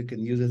handle that you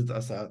can use it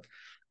as a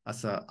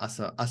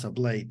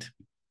blade.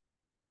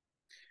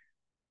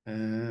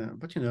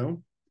 But you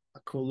know, a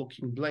cool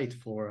looking blade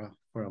for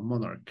a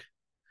monarch.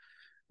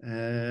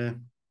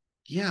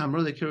 Yeah, I'm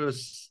really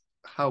curious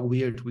how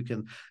weird we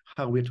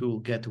will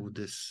get with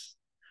this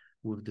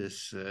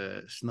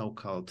snow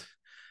cult.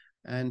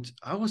 And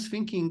I was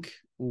thinking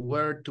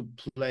where to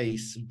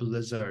place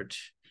Blizzard.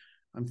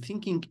 I'm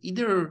thinking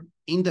either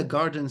in the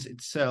gardens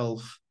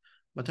itself,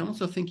 but I'm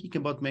also thinking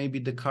about maybe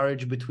the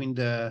carriage between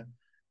the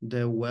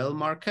well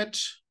market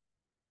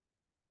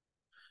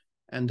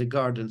and the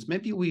gardens.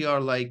 Maybe we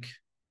are like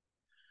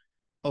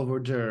over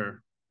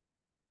there.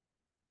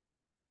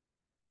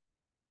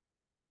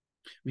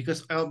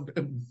 Because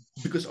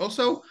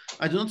also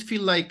I do not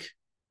feel like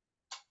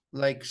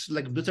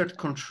Blizzard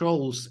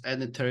controls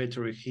any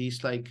territory.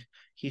 He's like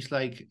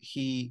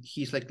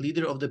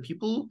leader of the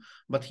people,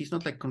 but he's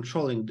not like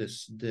controlling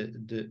this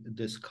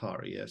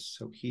car. Yes,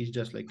 so he's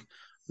just like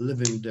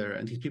living there,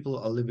 and his people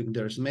are living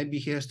there. So maybe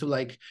he has to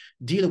like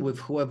deal with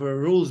whoever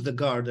rules the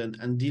garden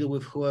and deal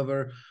with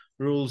whoever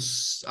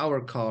rules our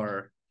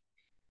car.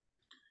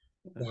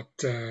 What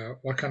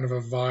kind of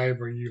a vibe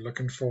are you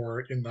looking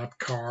for in that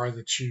car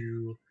that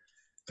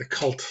the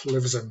cult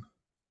lives in?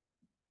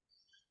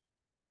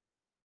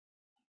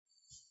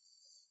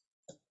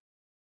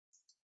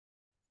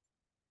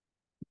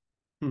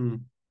 Hmm.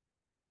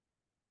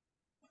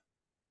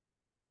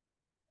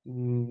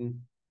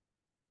 Mm.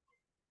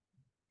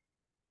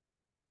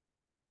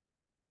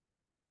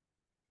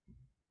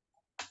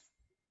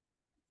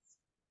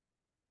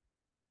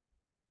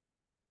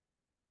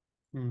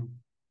 Hmm.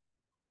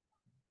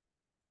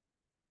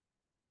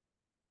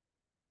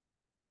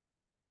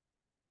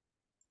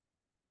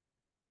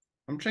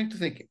 I'm trying to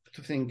think.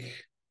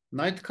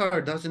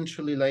 Nightcar doesn't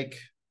really like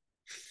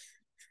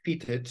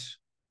fit it.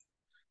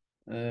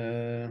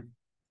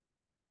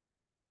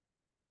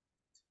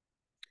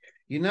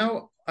 You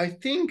know, I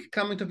think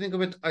coming to think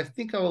of it, I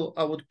think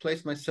I would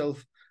place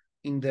myself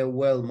in the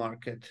well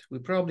market. We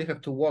probably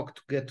have to walk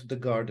to get to the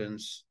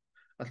gardens,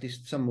 at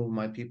least some of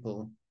my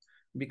people,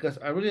 because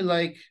I really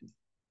like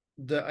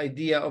the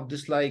idea of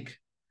this like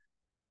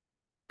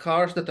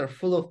cars that are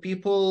full of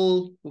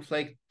people with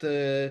like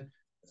the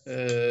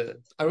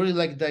I really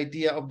like the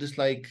idea of this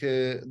like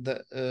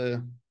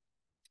the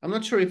I'm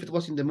not sure if it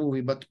was in the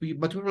movie, but we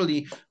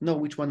really know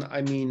which one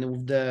I mean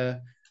with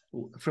the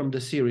from the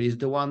series,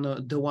 the one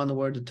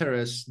where the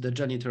terrace, the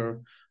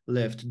janitor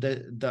lived,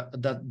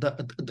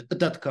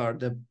 that car,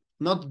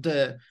 not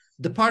the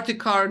party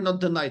car,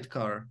 not the night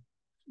car.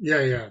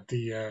 Yeah.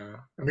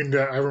 I mean,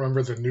 I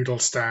remember the noodle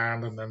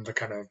stand and then the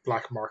kind of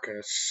black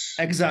market.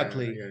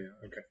 Exactly. Yeah.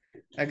 Okay.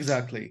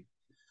 Exactly.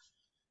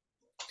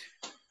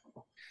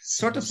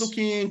 Sort of Seems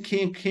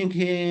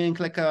looking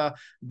like a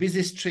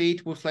busy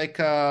street with like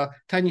a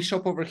tiny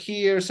shop over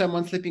here,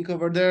 someone sleeping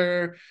over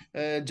there,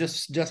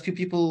 just few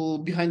people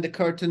behind the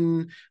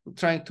curtain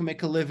trying to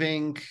make a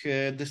living.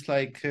 This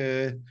like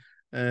a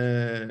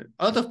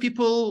lot of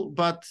people,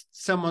 but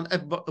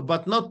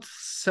but not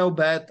so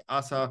bad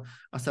as a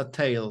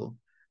tale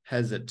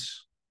has it.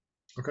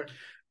 okay.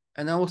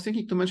 And I was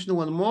thinking to mention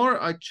one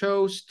more. I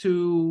chose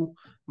to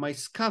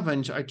live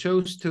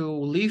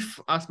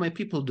as my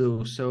people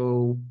do.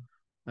 So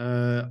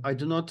I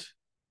do not,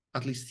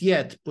 at least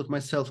yet, put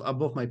myself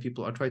above my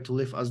people. I try to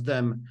live as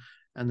them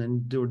and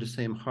endure the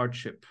same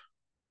hardship.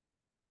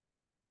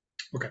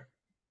 Okay.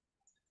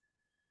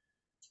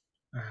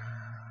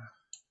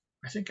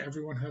 I think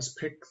everyone has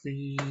picked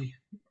the,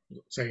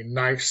 say,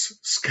 nice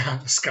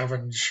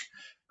scavenge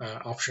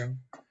option.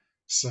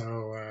 So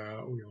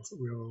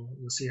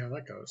we'll see how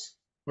that goes.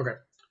 Okay.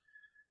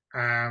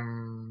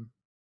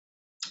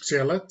 So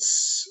yeah,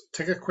 let's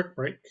take a quick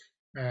break,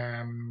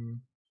 and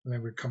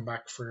then we come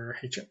back for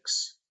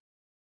HX.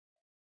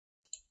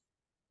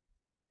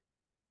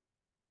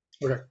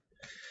 Okay.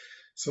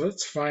 So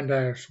let's find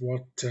out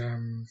what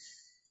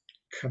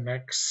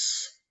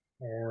connects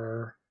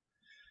our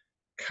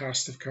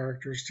cast of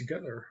characters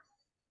together.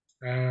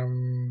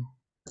 Mark,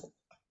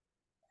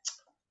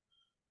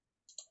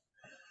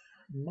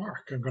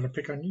 I'm going to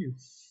pick on you.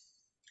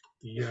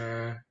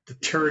 The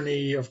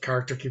tyranny of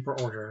character keeper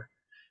order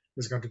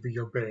is going to be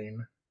your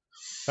bane.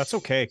 That's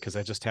okay, because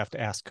I just have to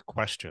ask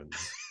questions.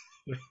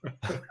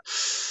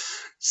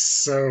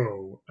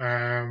 So,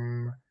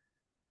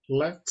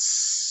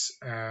 let's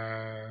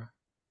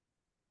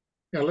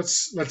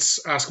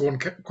let's ask one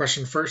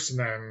question first and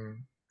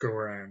then go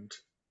around.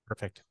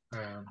 Perfect.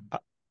 Um,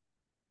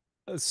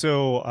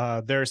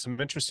 So there are some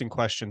interesting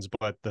questions,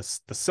 but the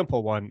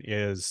simple one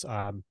is,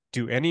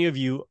 do any of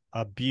you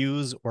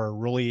abuse or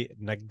really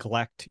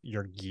neglect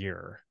your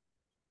gear?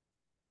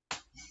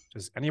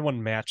 Does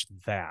anyone match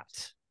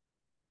that?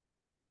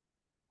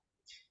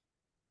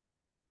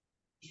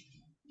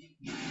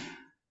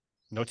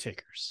 No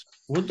takers.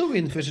 What do we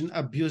envision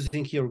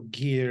abusing your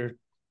gear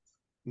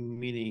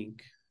meaning?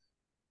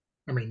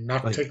 I mean,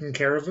 not Like- taking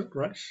care of it,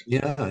 right?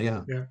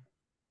 Yeah.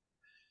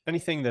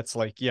 Anything that's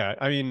like, yeah,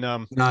 I mean,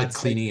 Not it's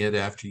cleaning it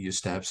after you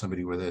stab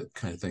somebody with it,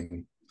 kind of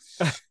thing.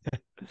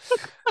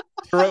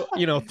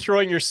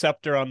 throwing your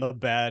scepter on the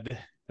bed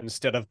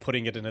instead of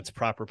putting it in its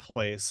proper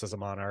place as a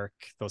monarch,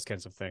 those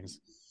kinds of things.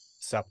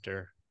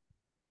 Scepter.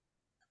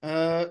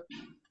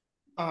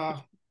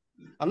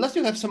 Unless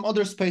you have some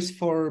other space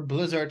for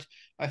Blizzard,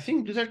 I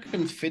think Blizzard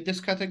can fit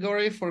this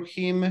category. For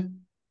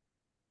him,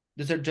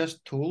 these are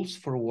just tools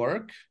for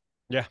work.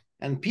 Yeah.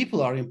 And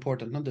people are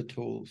important, not the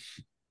tools.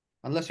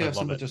 Unless you I have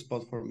some love it. better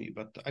spot for me,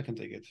 but I can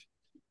take it.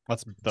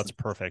 That's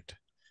perfect.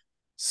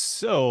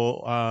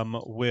 So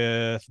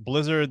with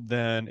Blizzard,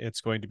 then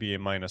it's going to be a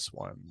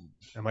 -1.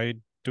 Am I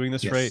doing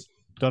this Yes. right,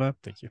 Donna?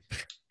 Thank you.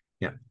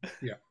 Yeah.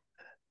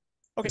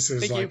 Okay, This is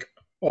thank like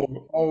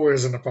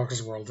always in the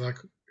Pockets world. Like,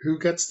 who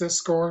gets this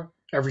score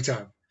every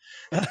time?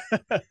 you.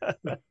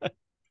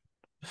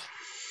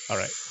 All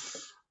right.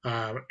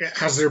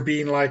 Has there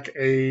been like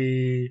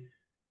a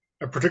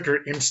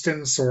particular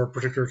instance or a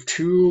particular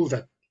tool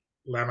that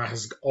Lemma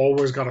has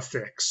always got to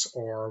fix,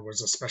 or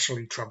was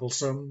especially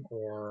troublesome,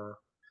 or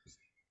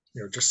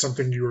just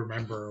something you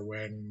remember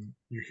when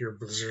you hear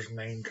Blizzard's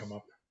name come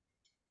up?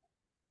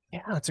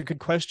 Yeah, that's a good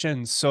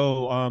question.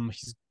 So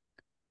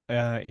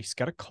he's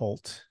got a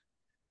cult.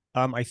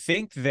 I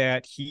think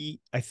that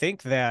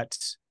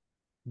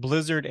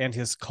Blizzard and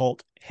his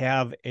cult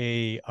have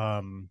a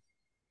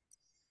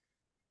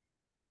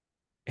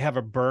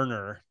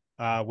burner,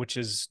 which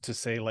is to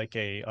say like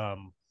a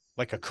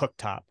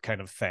cooktop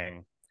kind of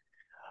thing.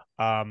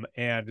 And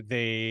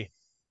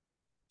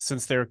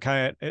since they're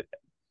kind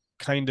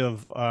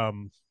of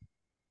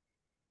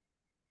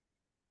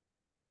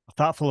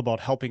thoughtful about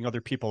helping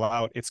other people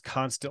out, it's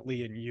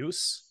constantly in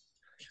use.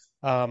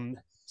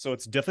 So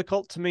it's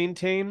difficult to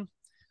maintain,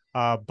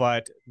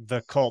 but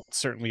the cult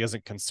certainly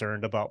isn't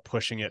concerned about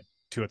pushing it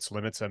to its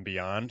limits and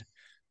beyond.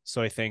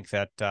 So I think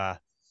that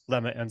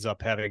Lemma ends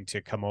up having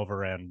to come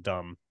over and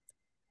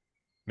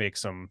make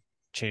some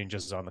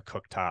changes on the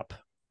cooktop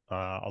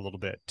a little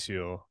bit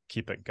to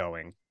keep it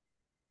going.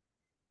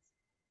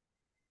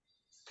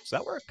 Does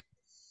that work?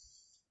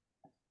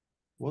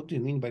 What do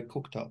you mean by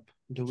cooktop?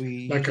 Do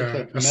we Like use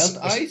it like melt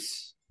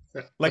ice?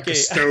 Like a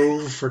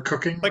stove for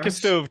cooking, like right? a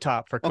stove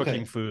top for Okay.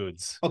 cooking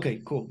foods.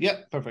 Okay, cool.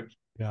 Yeah, perfect.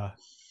 Yeah.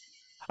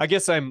 I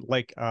guess I'm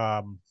like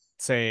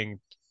saying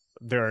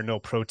there are no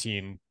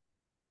protein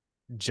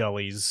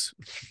jellies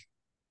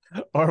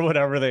or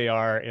whatever they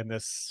are in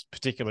this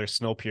particular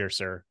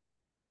Snowpiercer.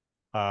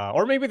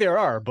 Or maybe there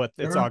are, but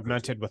it's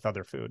augmented with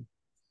other food.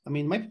 I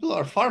mean, my people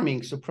are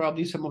farming, so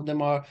probably some of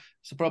them are.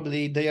 So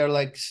probably they are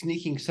like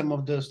sneaking some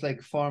of those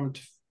like farmed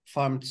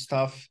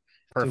stuff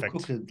Perfect. to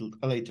cook it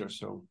later.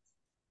 So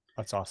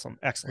That's awesome.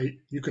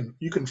 Excellent. You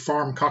can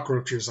farm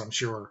cockroaches, I'm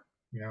sure.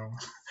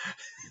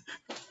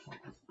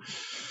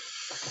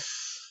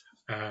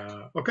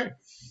 Okay.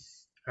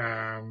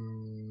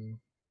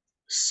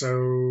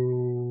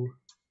 So,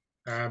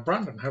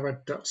 Brandon, how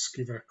about Dusk?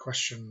 Give a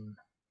question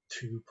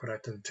to put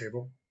out to the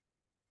table.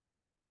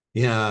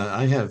 Yeah,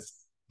 I have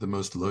the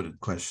most loaded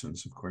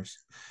questions, of course.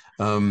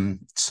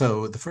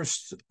 So the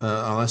first,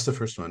 I'll ask the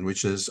first one,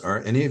 which is, are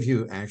any of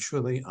you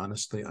actually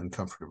honestly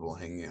uncomfortable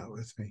hanging out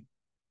with me?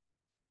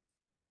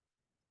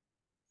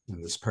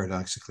 And this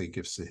paradoxically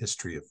gives the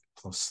history of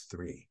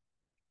 +3.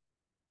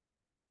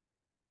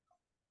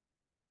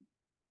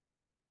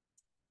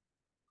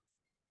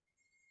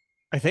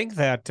 I think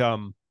that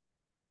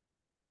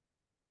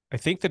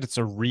it's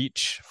a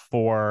reach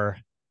for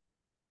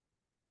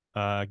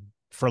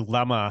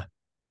Lemma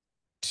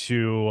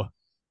to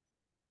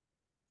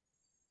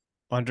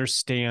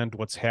understand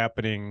what's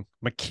happening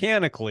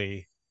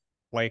mechanically,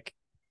 like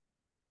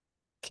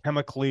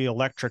chemically,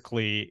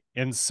 electrically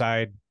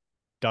inside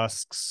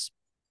Dusk's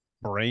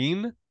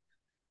brain.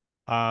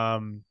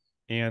 And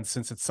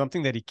since it's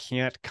something that he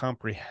can't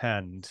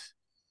comprehend,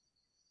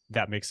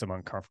 that makes him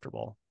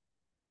uncomfortable.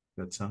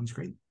 That sounds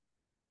great.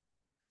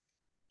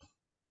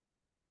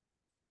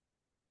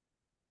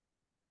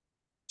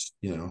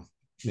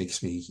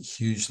 makes me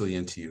hugely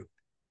into you.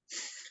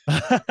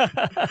 I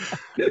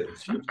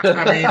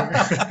mean,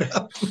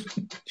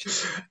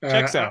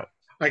 Checks out.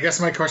 I guess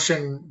my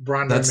question,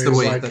 Brandon, That's is the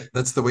way like,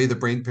 that's the way the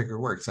brain picker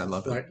works. I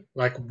love it.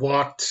 like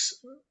what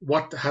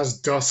has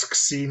Dusk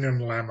seen in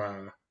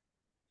Lemma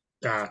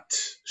that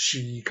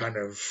she kind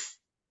of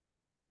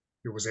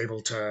was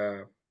able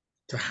to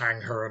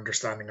hang her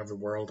understanding of the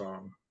world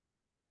on,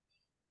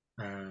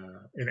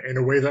 in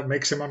a way that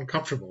makes him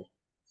uncomfortable.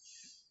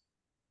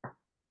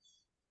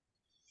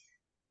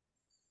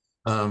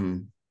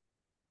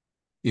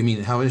 You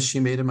mean how has she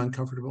made him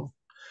uncomfortable?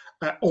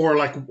 Or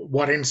like,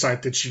 what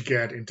insight did she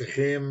get into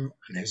him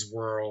and his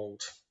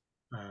world?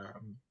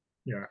 And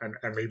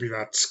maybe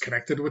that's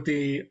connected with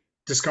the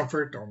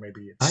discomfort, or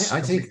maybe it's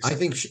completely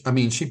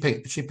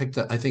separate. She picked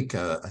up, I think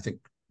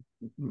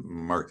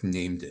Mark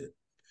named it,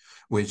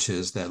 which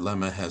is that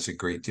Lemma has a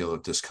great deal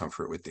of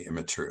discomfort with the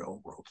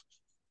immaterial world,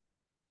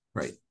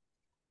 right?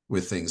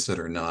 With things that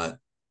are not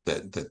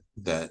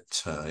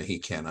that he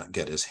cannot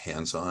get his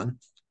hands on.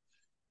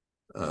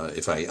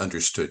 If I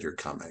understood your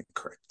comment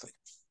correctly.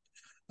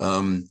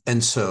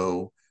 And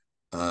so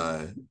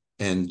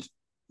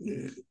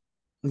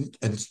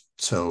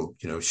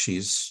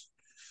she's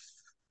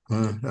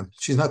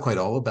not quite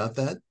all about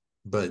that,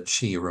 but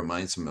she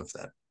reminds him of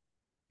that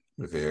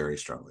very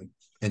strongly,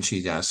 and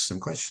she asks him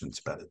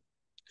questions about it.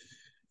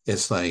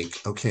 It's like,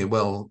 okay,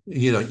 well,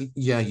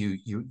 yeah,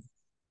 you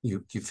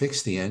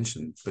fixed the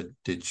engine, but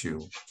did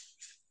you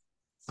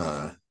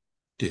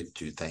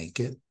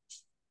thank it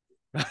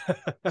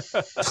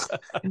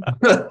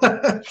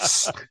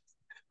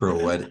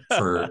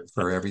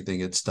for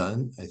everything it's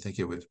done? I think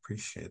it would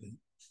appreciate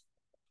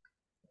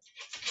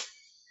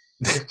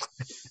it.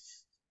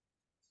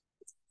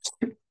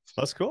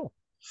 That's cool.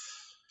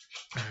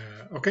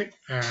 Okay,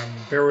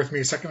 bear with me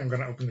a second. I'm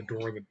going to open the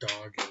door. The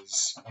dog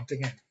is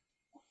hunting in.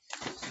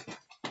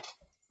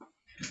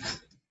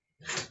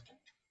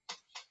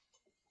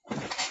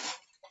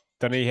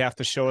 Then you have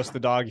to show us the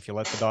dog if you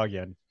let the dog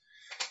in.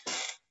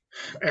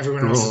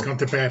 Everyone else has gone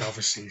to bed,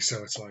 obviously,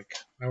 so it's like,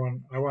 I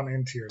want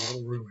into your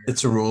little room here.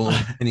 It's a rule.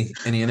 Any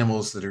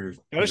animals that are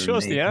Gotta show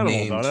us the animal,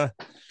 named, Donna.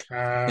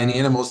 any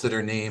animals that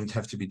are named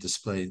have to be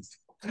displayed.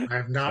 I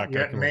have not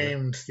yet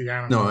named the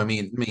animal. No, I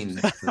mean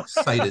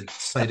cited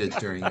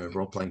during a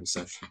role playing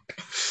session.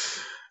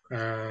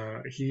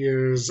 He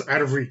is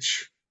out of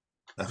reach,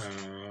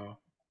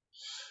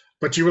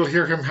 but you will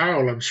hear him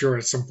howl, I'm sure,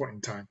 at some point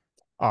in time.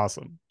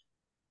 Awesome.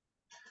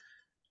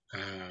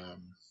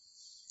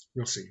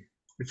 We'll see.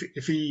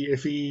 If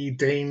he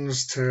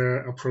deigns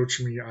to approach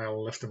me,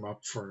 I'll lift him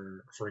up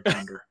for a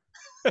gander.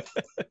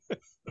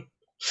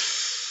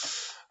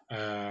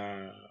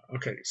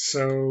 Okay,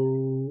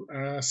 so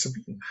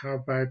Sabine, how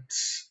about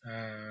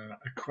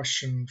a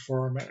question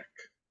for our medic?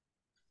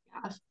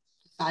 Yeah, I've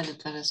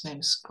decided that his name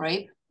is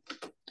Scrape.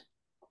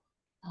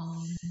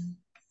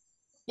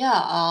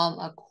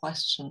 A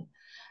question.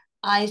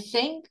 I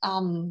think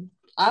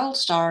I will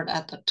start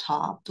at the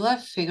top. Do I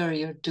figure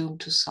you're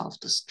doomed to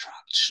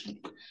self-destruction?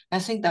 I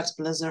think that's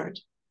Blizzard.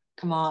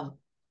 Come on.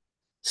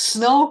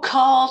 Snow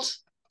cult.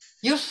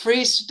 You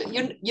freeze.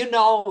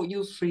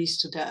 You freeze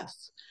to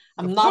death.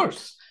 I'm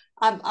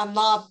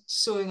not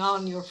sewing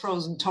on your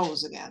frozen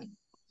toes again.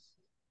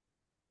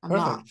 I'm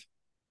Perfect.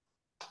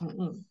 not.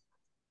 Mm-mm.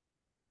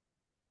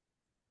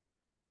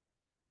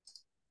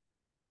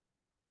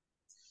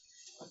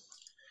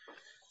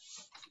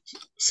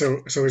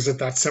 So is it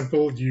that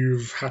simple?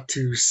 You've had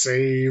to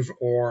save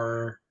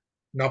or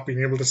not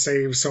being able to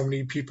save so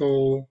many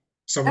people,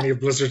 so many of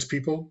Blizzard's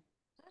people?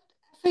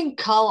 I think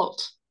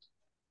cult,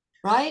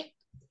 right?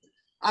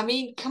 I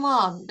mean, come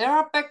on. There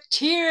are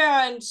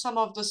bacteria in some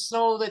of the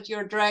snow that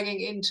you're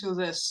dragging into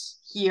this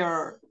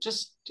here.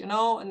 Just,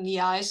 in the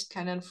ice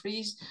can then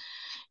freeze.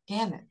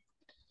 Damn it.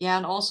 Yeah,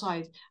 and also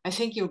I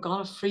think you're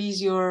gonna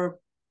freeze your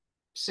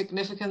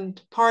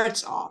significant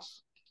parts off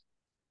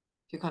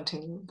if you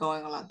continue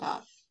going on like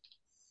that.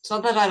 It's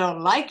not that I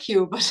don't like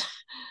you, but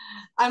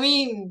I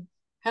mean,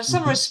 have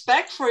some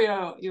respect for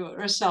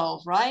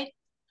yourself, right?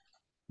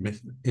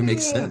 It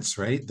makes sense,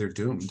 right? They're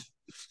doomed.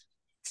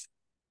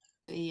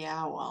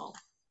 Yeah, well.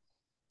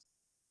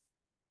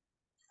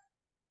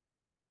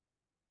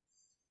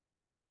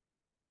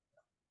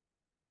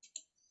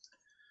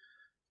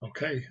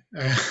 Okay.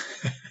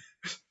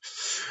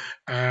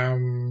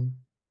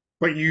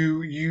 But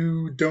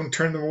you don't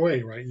turn them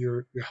away, right?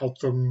 You help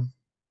them.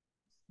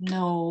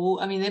 No,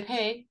 I mean they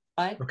pay,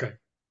 right? Okay.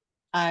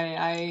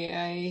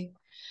 I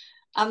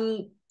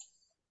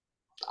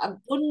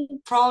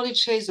wouldn't probably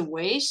chase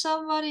away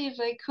somebody if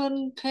they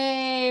couldn't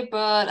pay,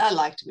 but I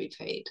like to be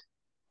paid.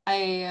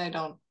 I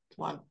don't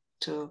want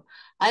to.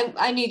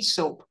 I need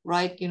soap,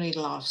 right? You need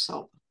a lot of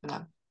soap when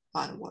I'm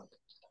finding work.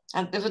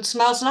 And if it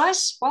smells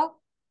nice,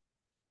 well,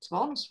 it's a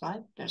bonus,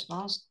 right? There's a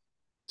lot of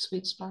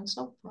sweet smelling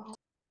soap.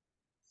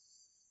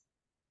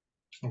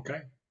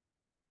 Okay.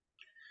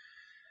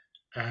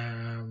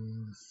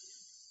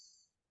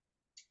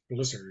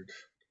 Blizzard,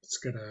 let's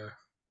get a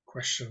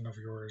question of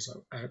yours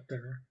out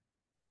there.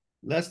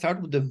 Let's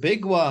start with the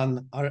big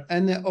one. Are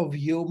any of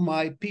you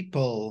my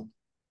people?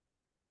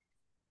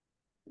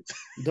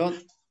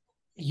 Don't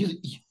you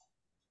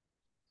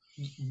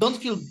don't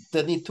feel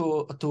the need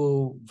to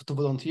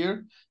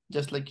volunteer.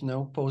 Just like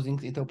posing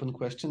it open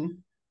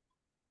question.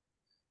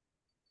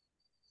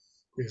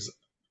 Because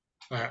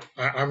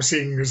I'm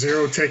seeing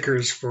 0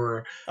 takers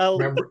for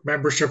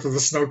membership of the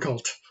Snow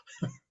Cult.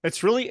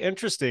 It's really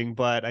interesting,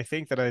 but I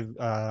think that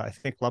I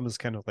think Lemma's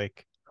kind of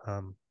like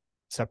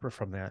separate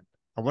from that.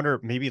 I wonder,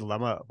 maybe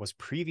Lemma was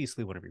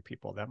previously one of your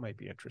people. That might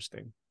be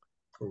interesting.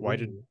 What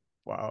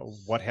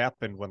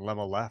happened when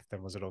Lemma left,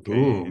 and was it okay?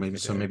 Ooh,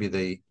 maybe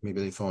they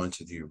fall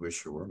into "Do you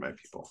wish you were my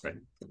people?" Right?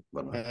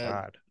 Lemma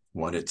God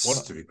wanted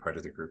to be part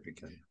of the group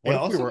again.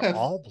 What if we were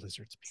all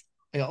Blizzard's people?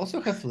 I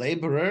also have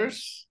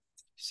laborers,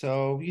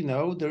 so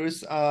there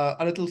is a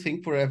little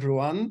thing for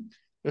everyone.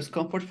 There's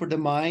comfort for the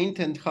mind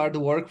and hard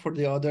work for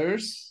the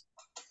others.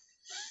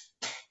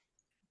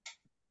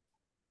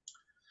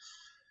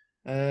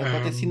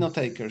 But I see no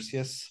takers.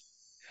 Yes.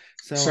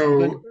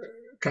 So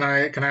can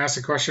I ask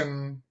a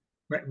question?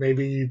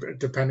 Maybe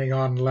depending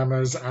on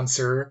Lemma's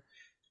answer,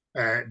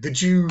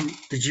 did you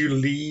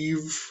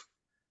leave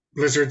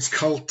Blizzard's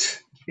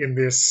cult in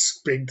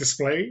this big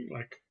display?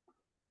 Like,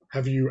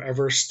 have you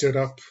ever stood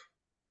up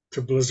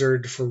to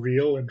Blizzard for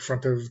real in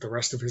front of the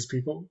rest of his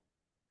people?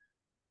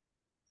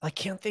 I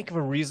can't think of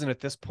a reason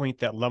at this point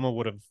that Lemma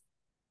would have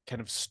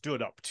kind of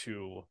stood up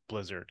to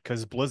Blizzard,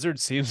 because Blizzard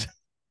seems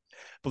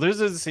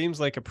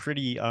like a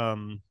pretty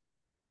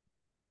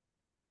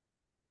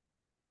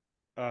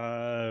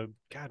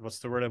God, what's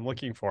the word I'm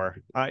looking for?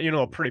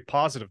 A pretty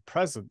positive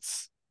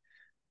presence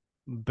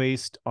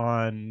based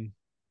on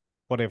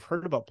what I've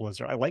heard about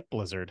Blizzard. I like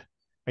Blizzard.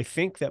 I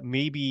think that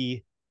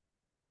maybe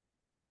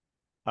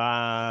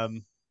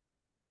the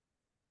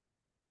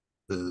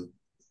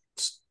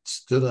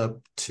stood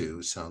up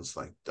to sounds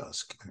like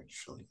Dusk,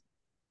 actually.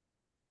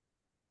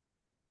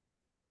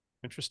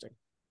 Interesting.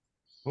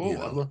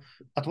 Oh,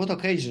 at what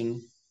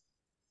occasion?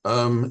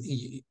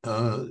 You,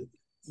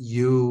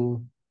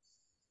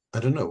 I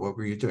don't know, what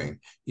were you doing?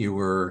 You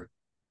were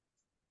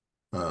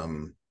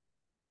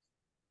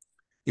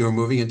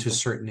moving into a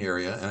certain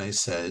area, and I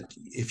said,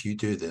 if you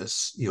do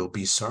this, you'll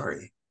be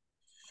sorry.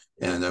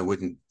 And I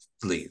wouldn't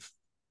leave.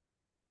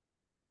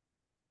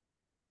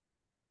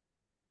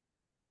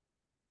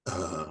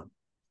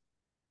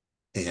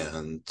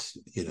 And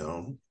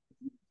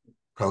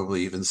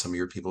probably even some of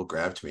your people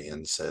grabbed me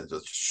and said,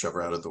 let's just shove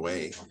her out of the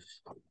way.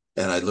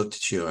 And I looked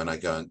at you and I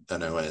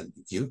went,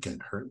 you can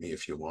hurt me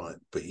if you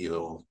want, but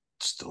you'll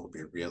still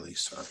be really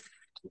sorry.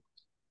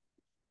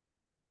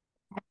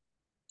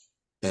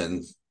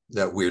 And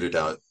that weirded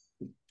out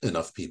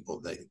enough people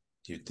that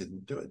you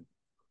didn't do it.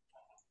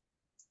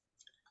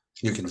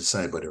 You can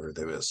decide whatever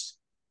there is.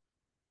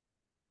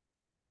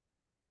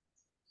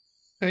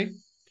 Okay.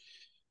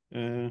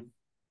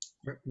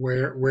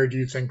 Where do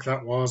you think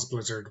that was,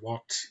 Blizzard?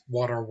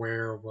 What or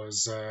where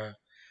was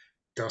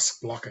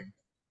Dusk blocking?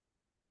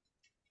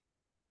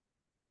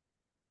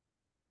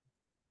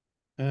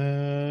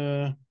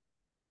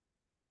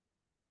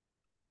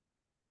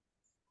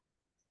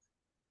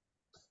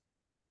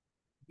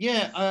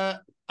 Yeah,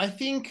 I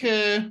think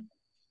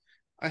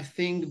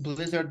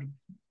Blizzard.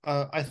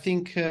 I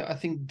think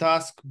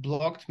Dusk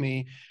blocked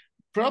me.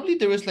 Probably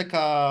there is like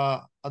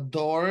a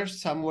door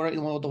somewhere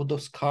in one of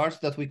those cards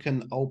that we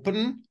can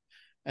open,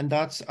 and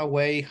that's a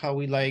way how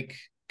we like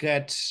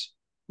get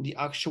the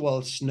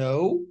actual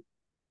snow.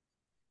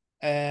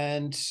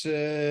 And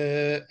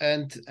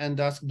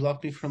Dusk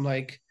blocked me from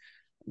like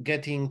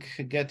getting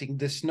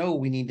the snow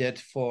we needed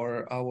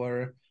for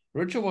our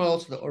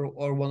rituals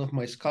or one of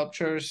my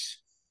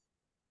sculptures.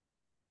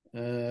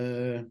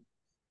 So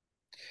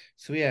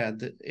yeah,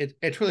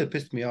 it really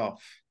pissed me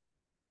off.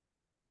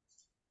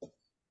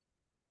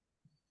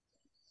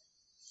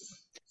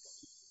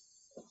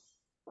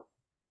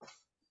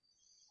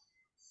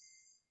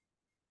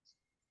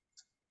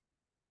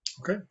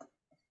 Okay.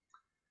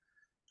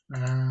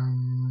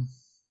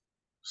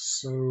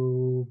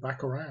 So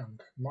back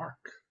around,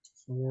 Mark,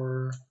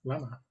 for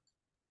Lemma.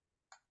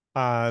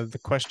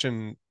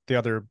 The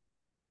other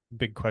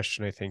big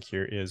question I think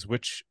here is,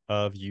 which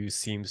of you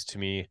seems to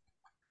me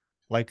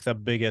like the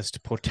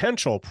biggest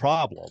potential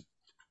problem?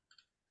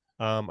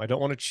 I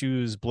don't want to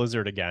choose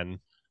Blizzard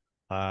again,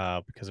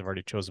 because I've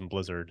already chosen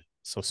Blizzard.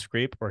 So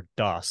Scrape or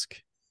Dusk?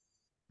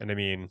 And I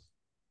mean,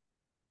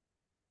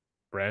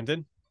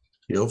 Brandon?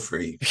 Feel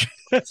free.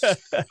 I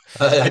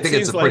think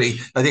it's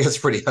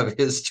pretty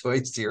obvious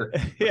choice here.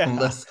 Yeah.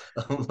 Unless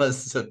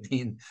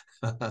Sabine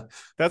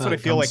that's what I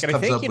feel like. And I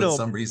think, with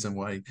some reason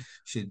why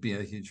she'd be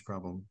a huge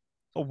problem.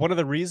 One of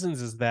the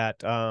reasons is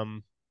that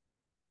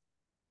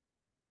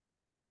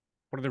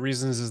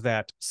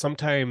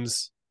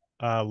sometimes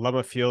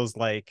Lemma feels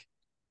like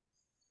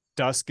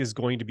Dusk is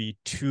going to be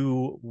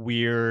too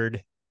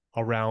weird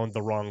around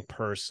the wrong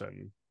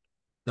person.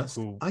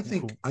 I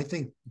think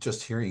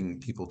just hearing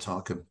people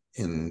talk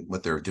in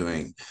what they're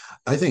doing,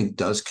 I think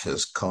Dusk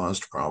has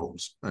caused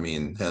problems. I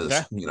mean,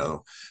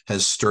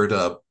 has stirred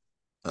up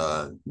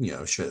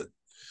shit.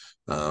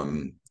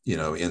 you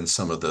know, in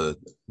some of the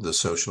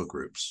social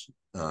groups,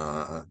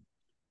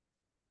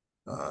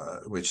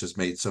 which has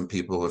made some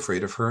people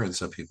afraid of her and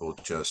some people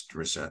just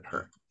resent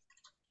her.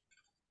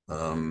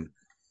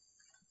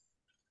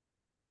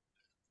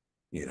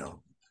 You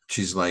know,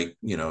 she's like,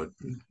 you know,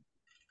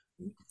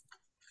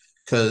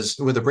 because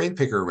with a brain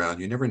picker around,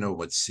 you never know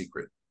what's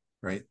secret,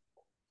 right?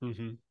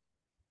 Mm-hmm.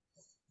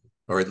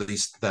 Or at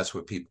least that's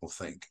what people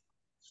think.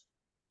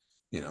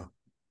 You know,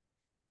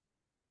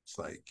 it's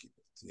like,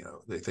 you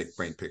know, they think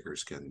brain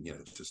pickers can, you know,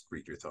 just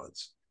read your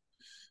thoughts.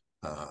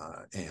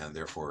 And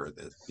therefore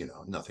that, you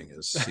know, nothing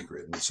is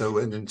secret. And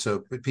so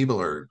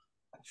people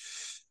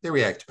they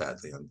react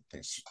badly on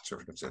things,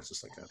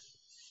 circumstances like that.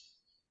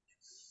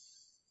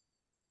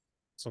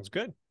 Sounds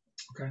good.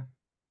 Okay.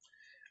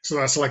 So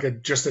that's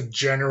like just a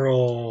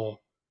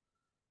general,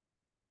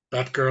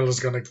 that girl is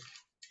going to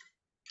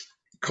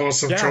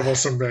cause some trouble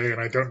someday, and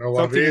I don't know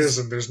what Something it is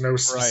and there's no right.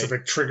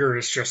 specific trigger.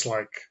 It's just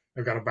like,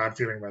 I've got a bad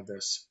feeling about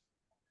this.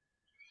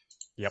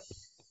 Yep.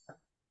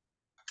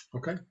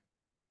 Okay.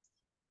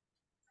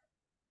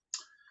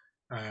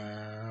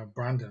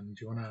 Brandon,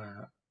 do you want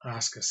to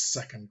ask a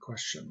second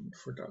question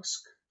for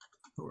Dusk?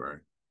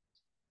 Sure.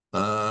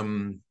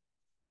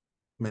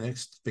 My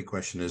next big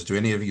question is, do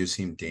any of you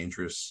seem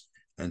dangerous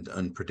and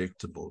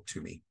unpredictable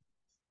to me?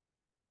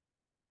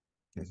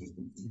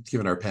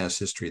 Given our past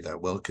history,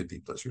 that well could be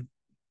Blizzard.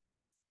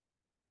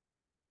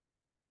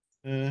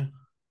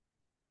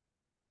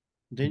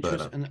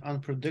 Dangerous and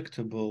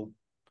unpredictable.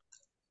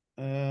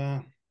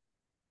 But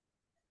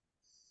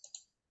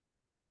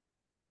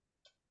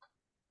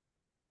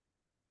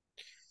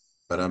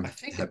I'm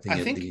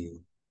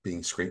happy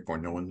being straight for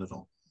no one at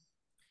all.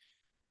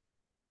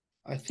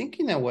 I think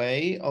in a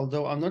way,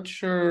 although I'm not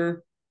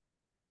sure.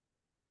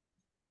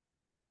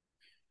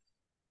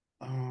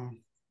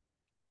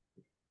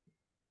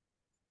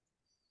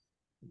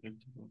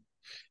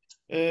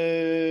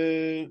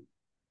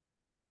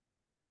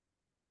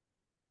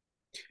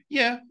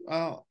 Yeah,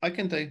 I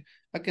can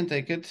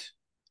take it.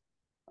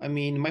 I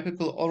mean, my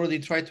people already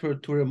tried to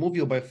remove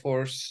you by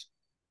force,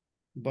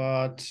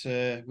 but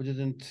we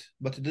didn't.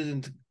 But it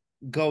didn't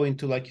go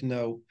into, like, you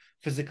know,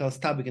 physical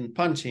stabbing and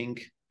punching.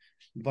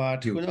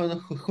 But who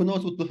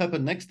knows what will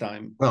happen next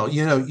time? Well,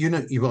 you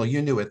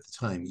knew at the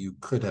time you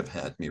could have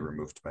had me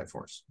removed by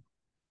force.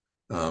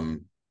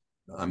 I'm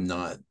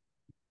not,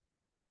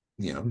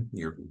 you know,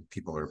 your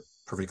people are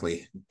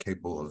perfectly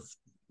capable of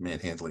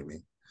manhandling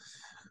me.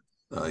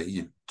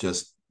 You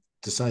just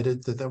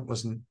decided that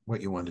wasn't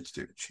what you wanted to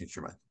do. Change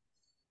your mind.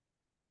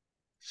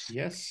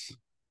 Yes.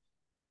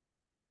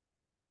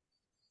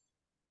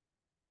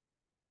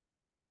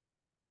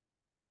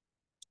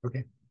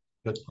 Okay.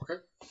 Good.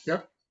 Okay.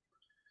 Yep.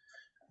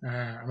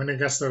 I mean, I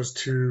guess those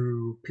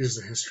two pieces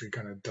of history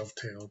kind of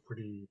dovetail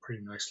pretty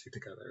nicely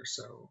together.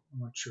 So I'm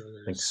not sure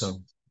there's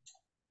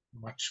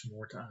much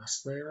more to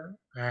ask there.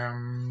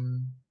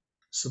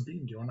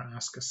 Sabine, do you want to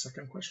ask a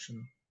second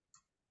question?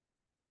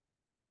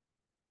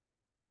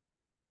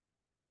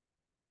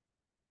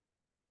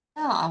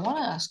 Yeah, I want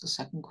to ask a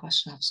second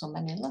question. I have so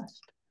many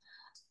left.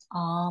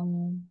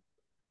 And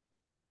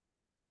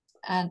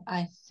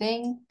I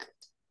think,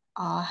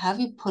 have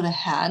you put a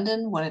hand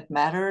in when it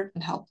mattered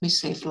and helped me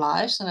save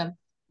lives? And I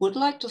would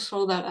like to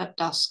throw that at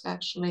Dusk,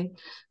 actually,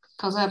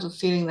 because I have a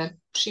feeling that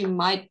she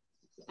might,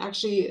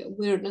 actually,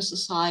 weirdness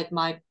aside,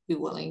 might be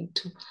willing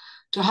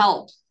to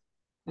help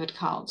if it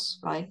counts,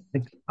 right?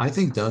 I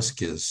think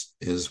Dusk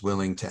is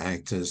willing to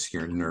act as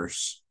your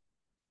nurse,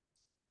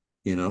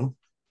 you know,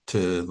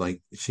 to,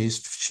 like,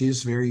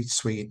 she's very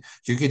sweet.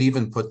 You could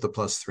even put the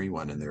 +3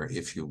 one in there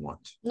if you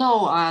want.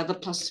 No, the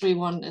 +3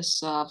 one is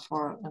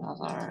for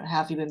another.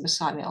 Have you been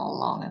beside me all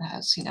along and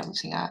have seen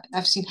everything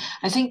I've seen?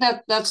 I think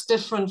that's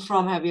different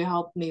from have you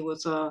helped me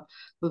with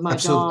my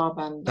job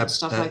and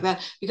stuff like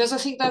that. Because I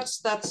think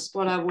that's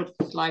what I would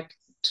like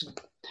to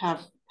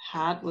have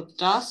had with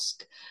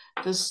Dusk.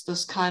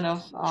 This kind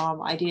of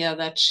idea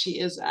that she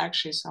is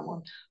actually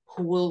someone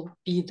who will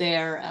be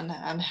there and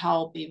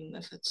help, even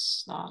if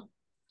it's not.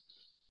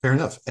 Fair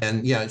enough.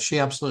 And yeah, she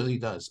absolutely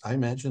does. I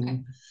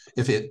imagine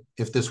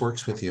if this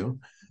works with you,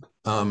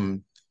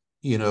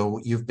 you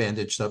know, you've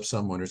bandaged up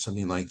someone or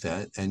something like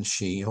that, and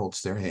she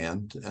holds their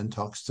hand and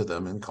talks to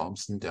them and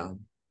calms them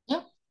down.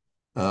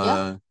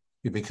 Yeah.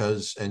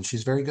 Because, and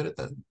she's very good at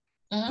that.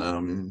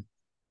 Mm-hmm.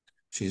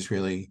 She's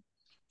really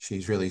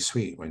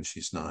sweet when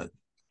she's not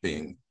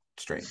being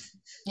strange.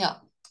 Yeah.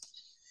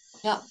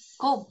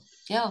 Cool.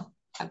 Yeah.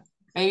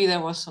 Maybe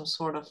there was some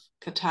sort of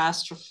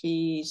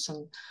catastrophe,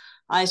 some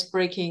ice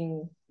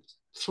breaking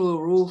through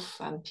a roof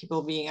and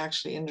people being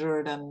actually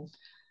injured, and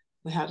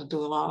we had to do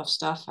a lot of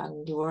stuff,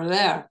 and you were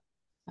there,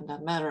 and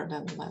that mattered.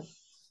 And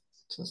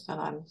since then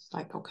I'm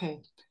like, okay,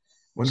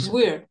 Wonderful. she's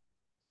weird.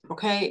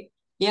 Okay.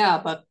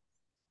 Yeah, but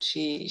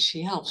she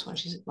helps when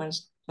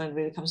it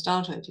really comes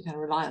down to it. You can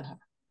rely on her.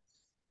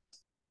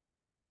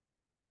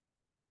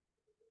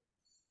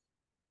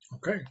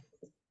 Okay.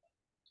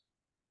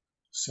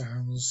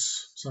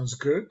 Sounds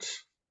good.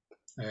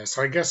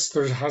 So I guess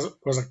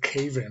was a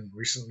cave-in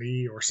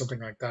recently or something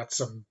like that,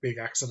 some big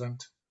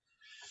accident.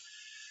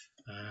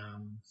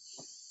 Um,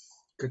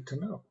 Good to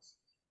know.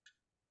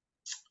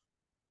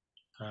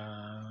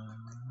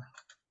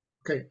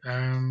 Okay,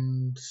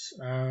 and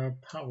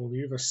Paul,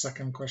 you have a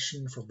second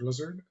question for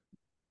Blizzard?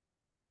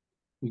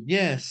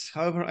 Yes,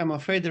 however, I'm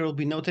afraid there will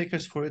be no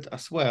takers for it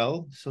as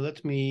well. So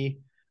let me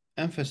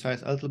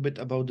emphasize a little bit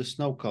about the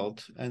snow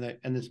cult, and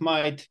it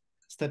might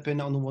step in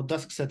on what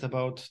Dusk said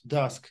about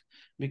Dusk,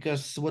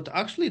 because what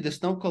actually the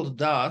snow cult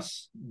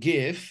does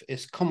give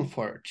is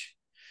comfort.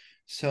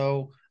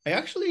 So I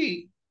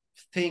actually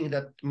think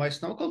that my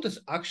snow cult is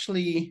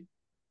actually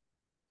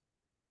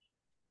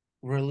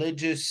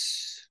weird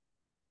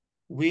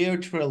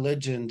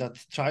religion that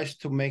tries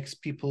to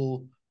make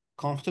people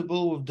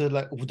comfortable with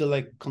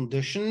the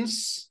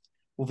conditions,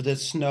 with the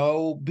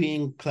snow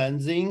being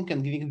cleansing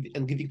and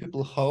giving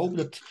people hope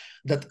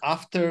that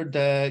after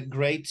the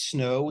great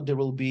snow there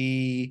will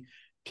be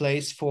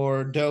place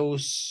for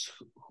those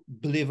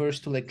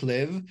believers to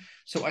live.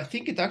 So I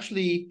think it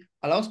actually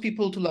allows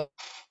people to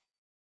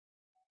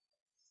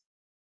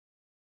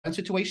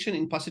situation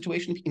in past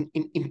situation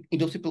in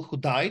those people who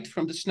died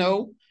from the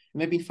snow,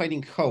 maybe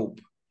finding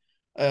hope.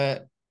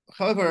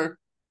 However,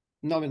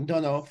 knowing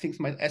Dono, things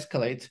might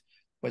escalate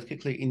quite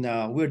quickly in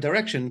a weird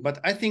direction. But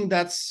I think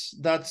that's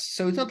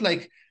so it's not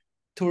like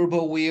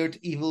turbo weird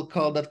evil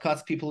cult that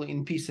cuts people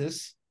in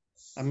pieces.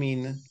 I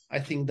mean, I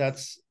think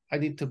I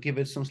need to give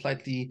it some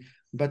slightly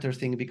better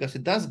thing because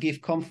it does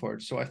give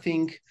comfort. So I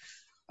think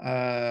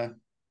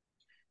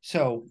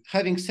so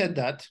having said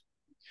that,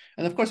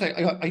 and of course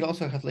I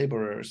also have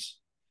laborers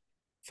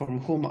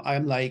from whom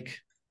I'm like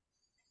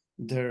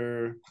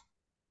their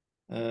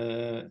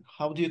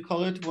how do you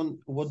call it when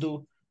what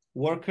do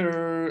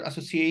worker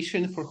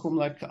association for whom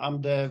like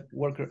I'm the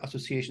worker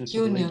association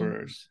for the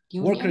laborers.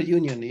 Worker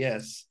union,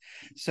 yes.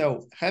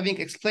 So having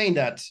explained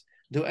that,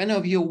 do any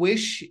of you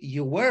wish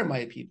you were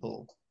my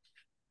people?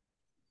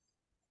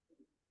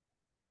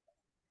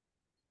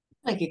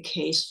 Like a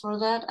case for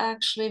that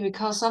actually,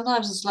 because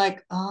sometimes it's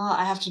like,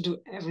 I have to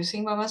do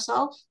everything by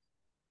myself,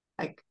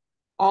 like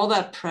all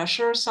that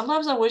pressure.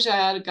 Sometimes I wish I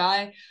had a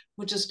guy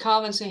who just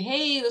come and say,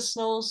 "Hey, the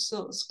snow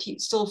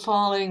keeps still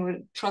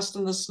falling. Trust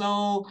in the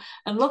snow,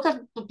 and look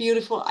at the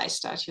beautiful ice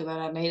statue that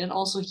I made, and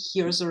also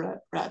here's a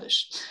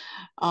radish."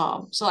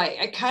 So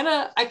I kind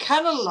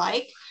of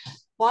like.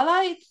 While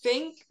I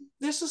think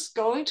this is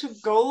going to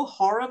go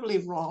horribly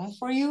wrong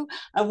for you,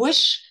 I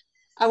wish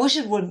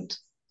it wouldn't.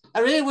 I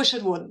really wish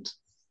it wouldn't.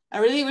 I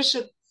really wish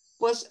it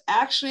was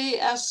actually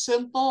as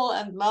simple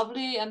and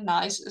lovely and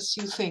nice as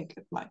you think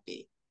it might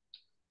be.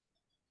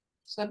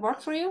 Does that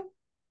work for you?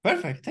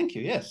 Perfect. Thank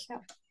you. Yes.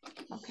 Yeah.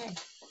 Okay.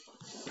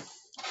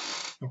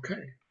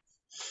 Okay.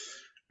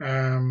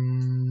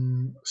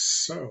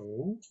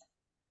 So,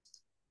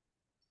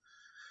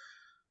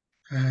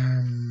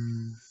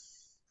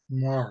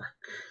 Mark,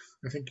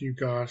 I think you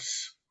got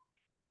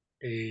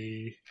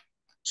a.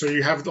 So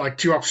you have like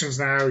two options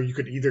now. You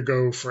could either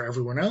go for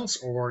everyone else,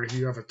 or if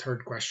you have a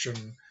third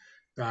question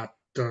that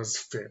does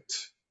fit,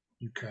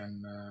 you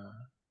can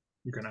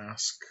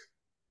ask.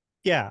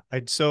 Yeah,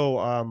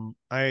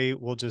 I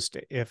will just,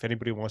 if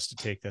anybody wants to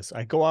take this,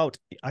 I go out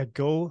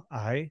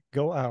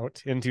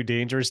into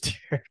dangerous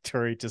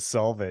territory to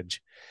salvage.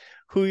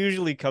 Who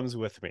usually comes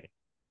with me?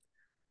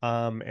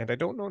 And I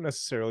don't know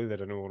necessarily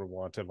that anyone would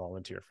want to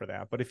volunteer for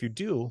that, but if you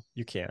do,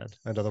 you can.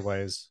 And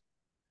otherwise,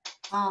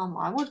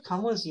 I would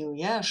come with you.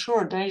 Yeah,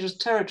 sure. Dangerous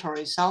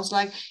territory. Sounds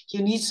like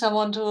you need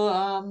someone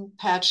to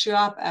patch you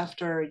up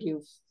after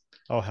you've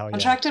oh hell yeah,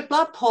 contracted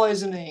blood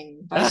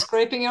poisoning by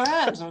scraping your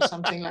hands or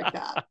something like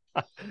that.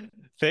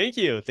 Thank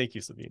you,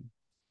 Sabine.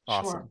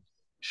 Awesome.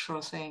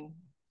 Sure thing.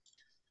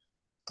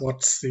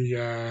 What's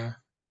the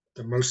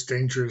most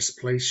dangerous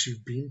place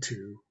you've been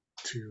to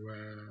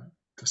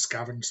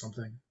scavenge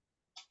something?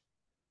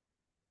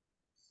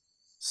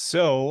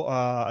 So,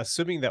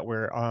 assuming that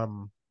we're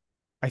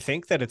I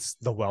think that it's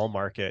the well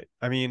market.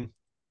 I mean,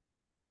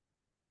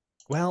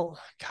 well,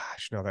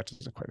 gosh, no, that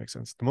doesn't quite make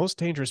sense. The most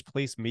dangerous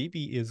place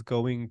maybe is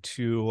going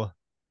to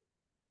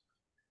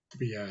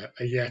Be a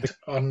yet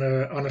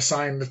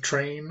unassigned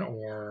train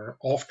or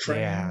off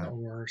train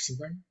or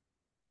something.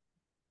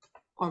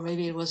 Or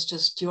maybe it was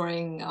just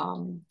during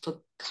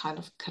the kind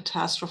of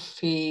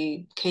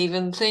catastrophe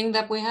cave-in thing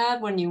that we had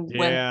when you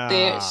went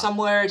there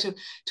somewhere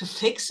to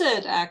fix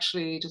it,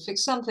 actually, to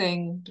fix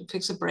something, to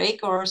fix a break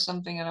or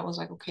something. And I was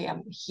like, okay,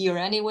 I'm here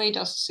anyway.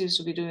 Dust seems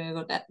to be doing a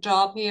good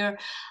job here.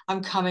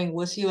 I'm coming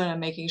with you and I'm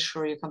making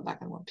sure you come back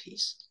in one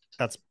piece.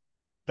 That's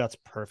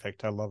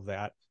perfect. I love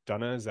that.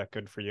 Donna, is that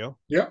good for you?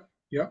 Yeah.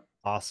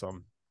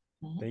 Awesome.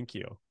 Thank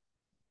you.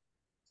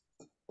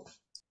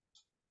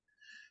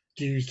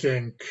 Do you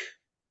think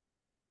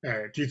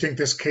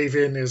this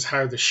cave-in is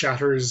how the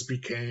shatters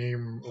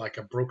became like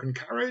a broken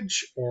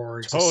carriage, or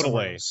is it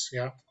someone else?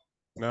 Yeah.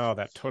 No,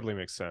 that totally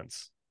makes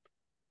sense.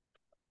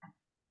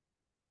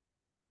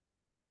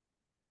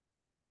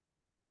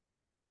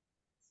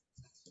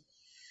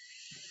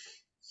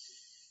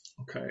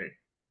 Okay.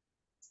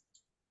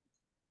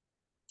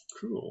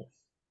 Cool.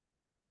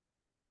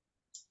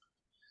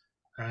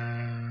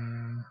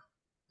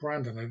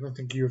 Brandon, I don't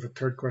think you have a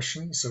third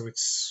question, so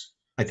it's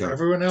I for don't.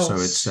 everyone else. So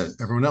it's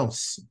everyone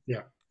else.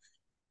 Yeah.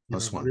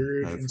 Plus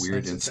one. I have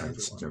weird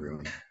insights into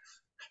everyone.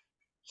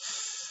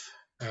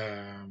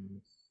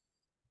 Can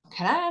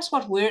I ask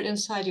what weird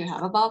insight you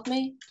have about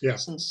me? Yeah.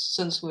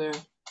 Since we're.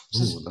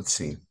 Ooh, let's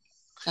see.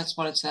 That's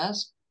what it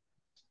says.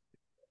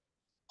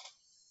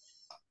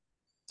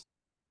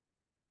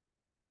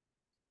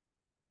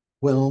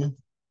 Well,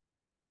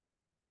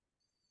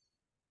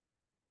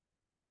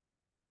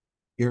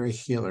 you're a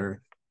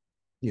healer.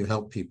 You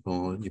help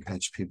people. You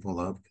patch people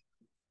up.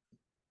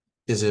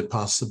 Is it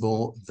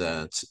possible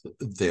that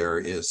there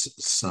is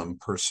some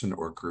person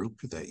or group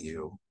that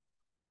you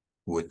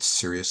would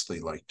seriously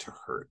like to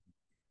hurt?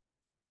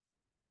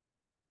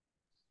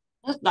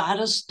 That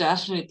is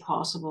definitely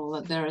possible,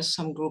 that there is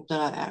some group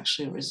that I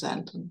actually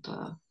resent and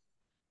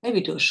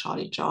maybe do a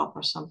shoddy job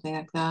or something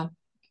like that.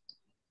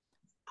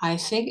 I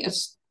think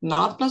it's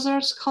not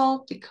Blizzard's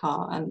cult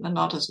because and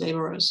not his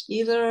laborers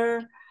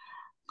either.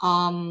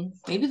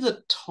 Maybe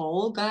the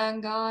Toll Gang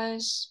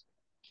guys,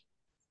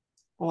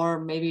 or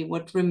maybe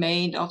what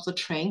remained of the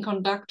train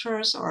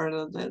conductors,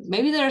 or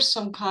maybe there's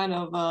some kind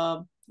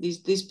of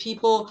these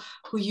people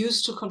who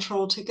used to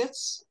control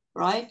tickets,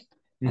 right?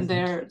 And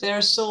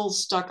they're still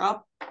stuck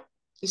up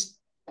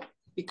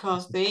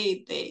because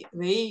they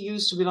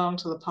used to belong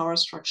to the power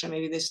structure.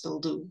 Maybe they still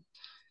do.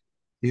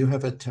 Do you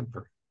have a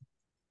temper?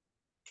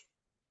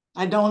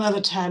 I don't have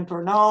a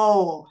temper.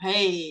 No.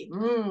 Hey,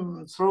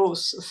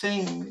 throws a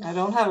thing. I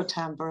don't have a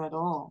temper at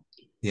all.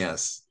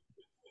 Yes.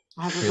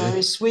 I have a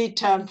very sweet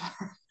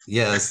temper.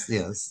 Yes,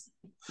 yes.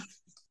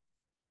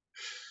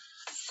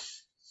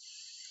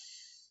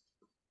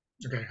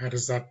 Okay, how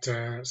does that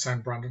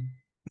sound, Brandon?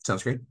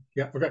 Sounds great.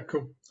 Yeah, okay,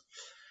 cool.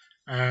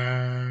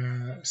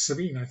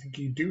 Sabine, I think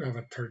you do have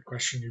a third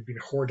question you've been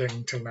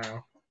hoarding till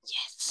now.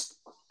 Yes.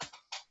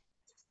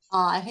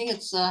 I think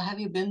it's have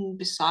you been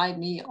beside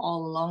me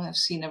all along? I've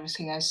seen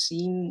everything I've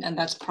seen, and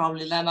that's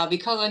probably Lemma,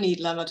 because I need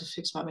Lemma to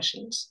fix my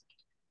machines.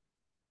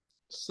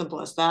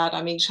 Simple as that.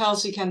 I mean,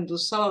 Chelsea can do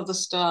some of the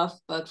stuff,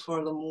 but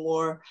for the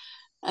more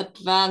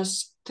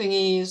advanced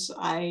thingies,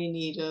 I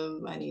need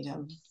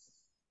him.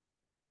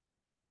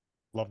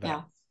 Love that.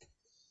 Yeah.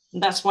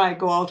 And that's why I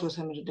go out with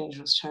him into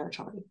dangerous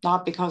territory,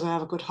 not because I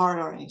have a good heart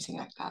or anything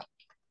like that.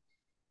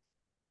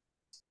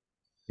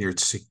 You're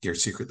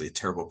secretly a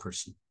terrible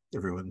person.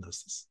 Everyone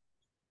knows this.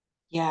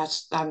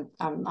 Yes, I'm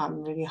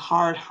really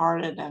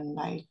hard-hearted, and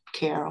I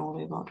care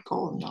only about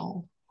gold.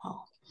 No,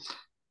 oh,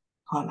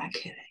 who am I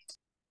kidding?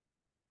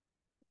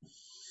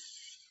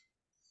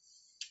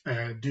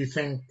 Do you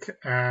think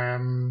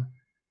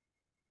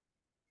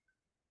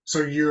so?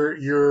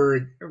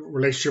 Your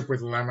relationship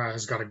with Lemma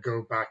has got to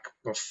go back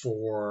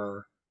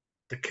before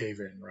the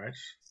cave-in, right?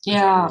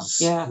 Yeah,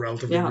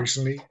 relatively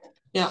recently.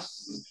 Yeah,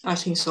 I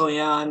think so.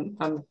 Yeah,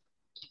 I'm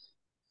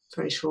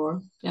pretty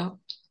sure. Yeah,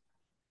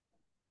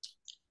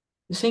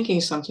 you're thinking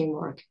something,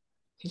 Mark. I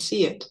can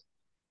see it.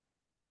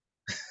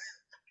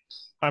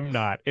 I'm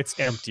not. It's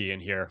empty in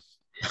here.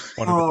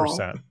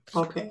 100%.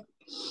 Oh, okay.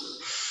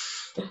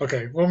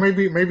 Okay, well,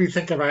 maybe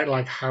think about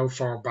like how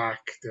far back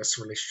this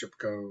relationship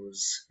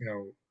goes. You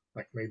know,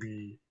 like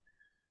maybe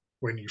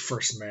when you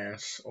first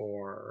met,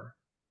 or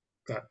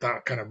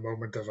that kind of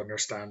moment of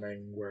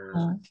understanding where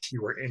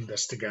you were in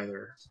this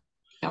together.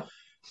 Yep.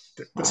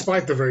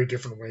 Despite the very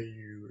different way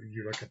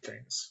you look at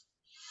things.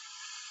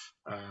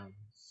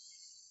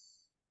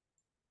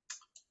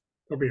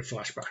 There'll be a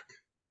flashback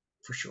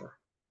for sure.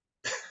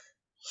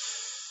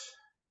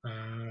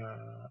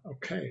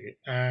 Okay,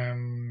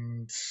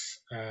 and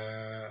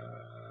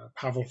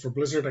Pavel, for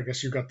Blizzard, I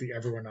guess you got the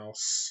everyone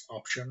else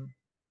option.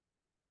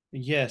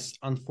 Yes,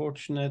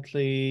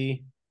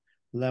 unfortunately,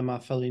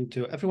 Lemma fell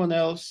into everyone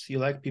else. You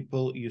like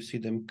people, you see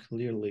them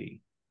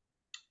clearly.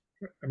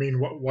 I mean,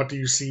 what do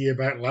you see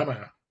about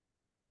Lemma?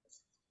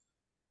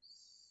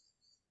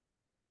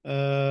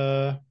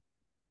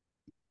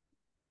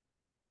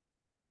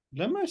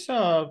 Lemma is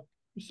a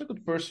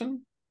good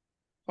person,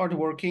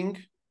 hardworking.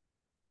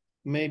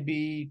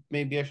 Maybe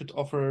I should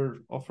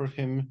offer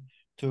him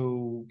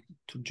to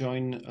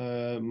join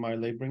my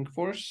laboring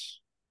force.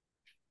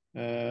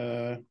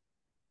 They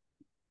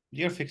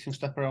are fixing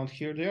stuff around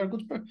here. They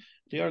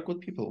are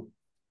good people.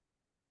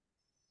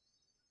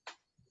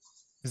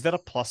 Is that a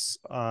plus?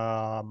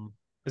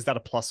 Is that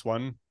a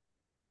 +1?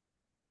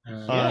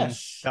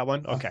 Yes. That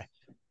one. Okay.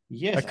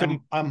 Yes, I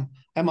couldn't. I'm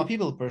a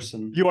people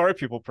person. You are a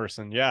people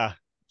person. Yeah.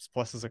 It's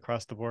pluses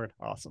across the board.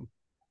 Awesome.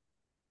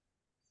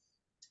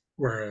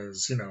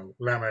 Whereas, you know,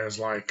 Lemma is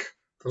like,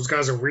 those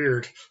guys are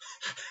weird.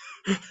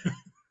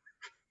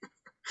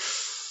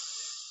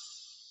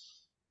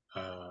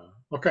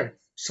 Okay,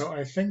 so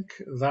I think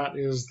that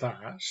is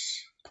that.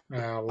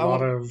 A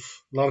lot of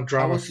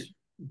drama.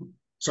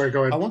 Sorry,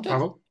 go ahead,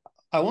 Pavel.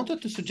 I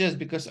wanted to suggest,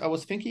 because I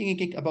was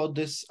thinking about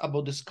this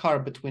car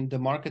between the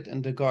market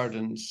and the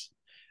gardens,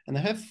 and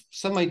I have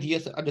some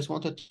ideas. I just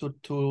wanted to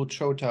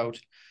throw it out,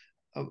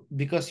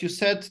 because you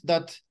said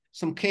that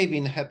some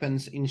cave-in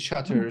happens in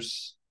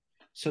shutters.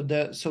 So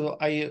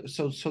I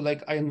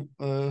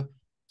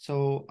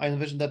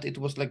envisioned that it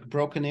was like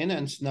broken in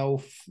and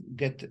snow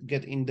get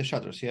in the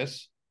shutters.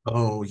 Yes.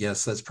 Oh,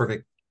 yes, that's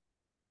perfect.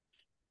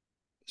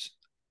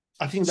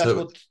 I think that's So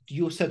what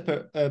you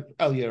said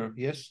earlier.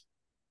 Yes.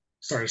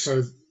 Sorry,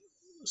 so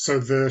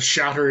the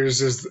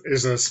shatters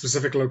is a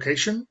specific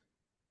location,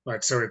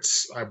 right? So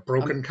it's a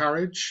broken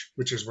carriage,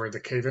 which is where the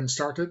cave-in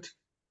started.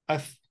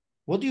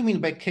 What do you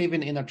mean by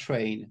cave-in in a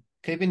train?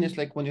 Cave-in is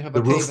like when you have the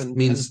a roof cave and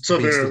means So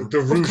means the the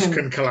roof can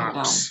can come down.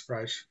 collapse,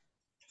 right?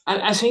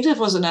 I think that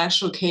was an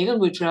actual cave, and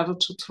we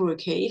traveled through a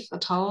cave, a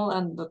tunnel,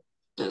 and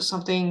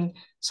something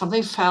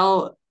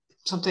fell,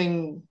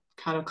 something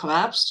kind of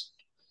collapsed,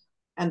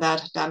 and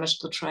that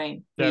damaged the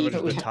train. Damaged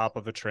the kept, top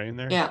of the train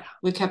there. yeah,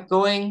 we kept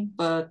going,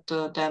 but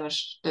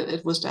damaged.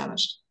 It was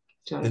damaged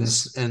during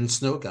this. and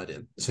snow got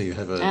in. So you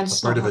have a And part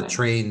snow of a got in.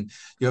 train.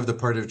 You have the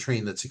part of a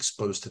train that's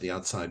exposed to the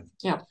outside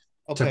Yeah.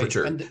 Okay.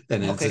 temperature, and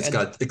Okay.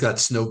 it got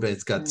snow,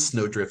 it's got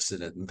snow drifts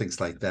in it and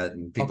things like that,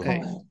 and people.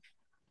 Okay.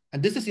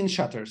 And this is in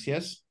shutters,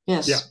 yes?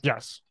 Yes. Yeah.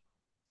 Yes.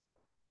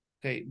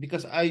 Okay,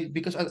 because I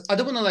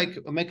don't want to like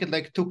make it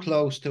like too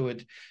close to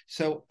it.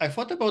 So I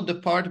thought about the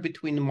part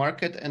between the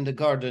market and the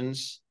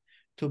gardens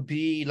to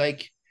be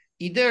like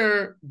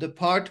either the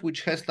part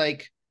which has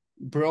like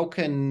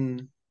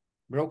broken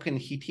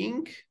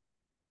heating,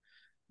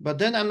 but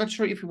then I'm not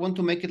sure if you want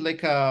to make it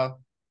like a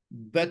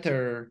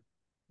better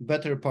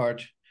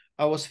part.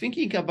 I was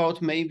thinking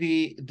about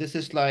maybe this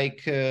is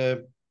like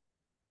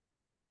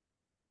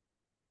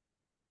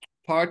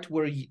part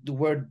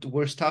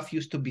where stuff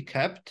used to be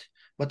kept,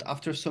 but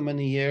after so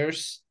many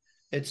years,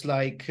 it's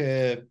like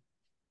the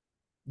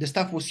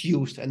stuff was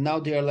used, and now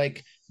they are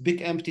like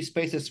big empty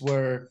spaces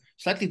where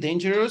slightly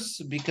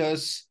dangerous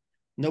because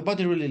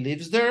nobody really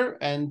lives there,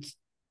 and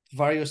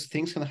various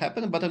things can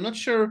happen. But I'm not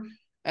sure,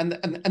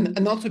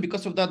 and also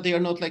because of that, they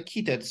are not like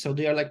heated, so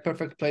they are like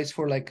perfect place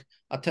for like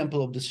a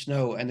temple of the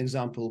snow, an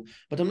example.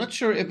 But I'm not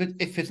sure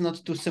if it's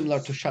not too similar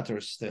to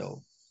shutters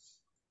still.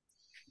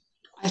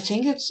 I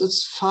think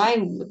it's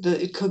fine.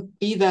 It could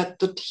be that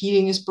the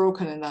heating is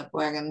broken in that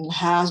wagon and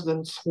has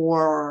been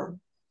for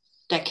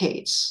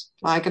decades.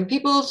 Like, and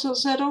people also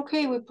said,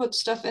 okay, we put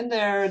stuff in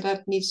there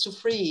that needs to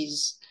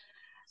freeze.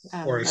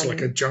 Or it's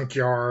like a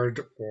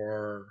junkyard,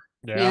 or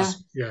Yeah.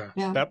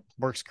 That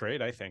works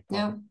great, I think.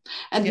 Yeah.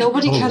 And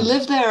nobody Oh. can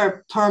live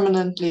there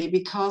permanently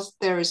because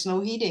there is no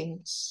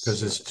heating.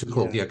 Because it's too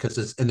cold. Yeah, because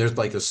it's, and there's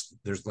like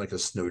a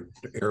snow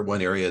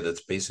one area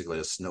that's basically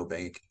a snow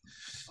bank.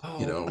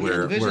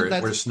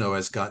 Where snow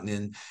has gotten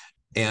in,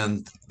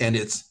 and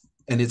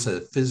it's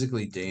a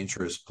physically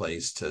dangerous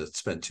place to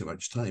spend too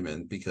much time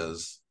in,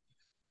 because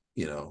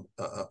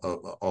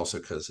also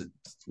because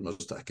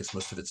I guess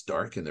most of it's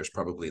dark, and there's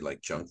probably like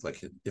junk,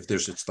 like if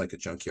it's like a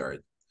junkyard,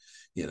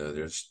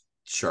 there's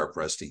sharp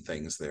rusty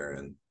things there.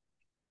 And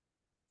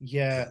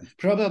yeah,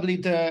 probably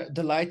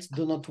the lights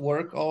do not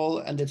work all,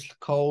 and it's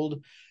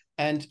cold.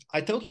 And I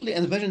totally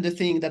envision the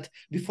thing that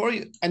before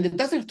you, and it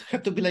doesn't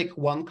have to be like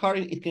one car,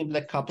 it can be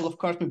like a couple of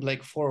cars, maybe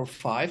like 4 or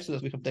 5, so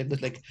that we have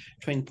this like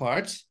train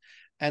parts.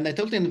 And I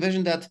totally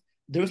envision that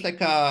there's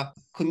like a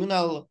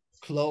communal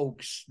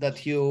cloaks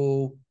that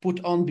you put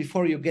on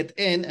before you get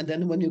in, and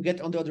then when you get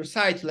on the other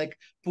side, you like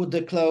put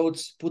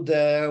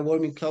the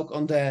warming cloak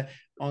on the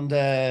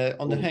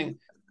hang.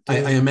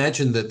 I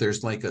imagine that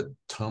there's like a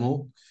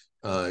tunnel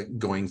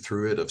going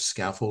through it of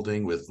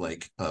scaffolding with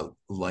like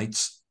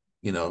lights,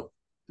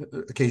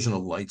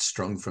 occasional lights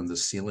strung from the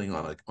ceiling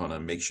on a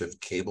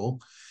makeshift cable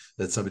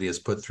that somebody has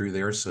put through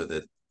there, so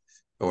that,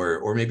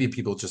 or maybe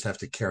people just have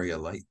to carry a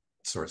light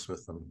source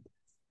with them.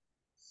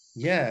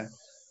 Yeah,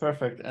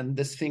 perfect. And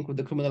this thing with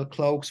the communal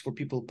cloaks for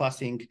people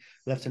passing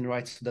left and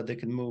right so that they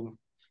can move.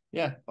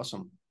 Yeah,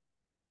 awesome.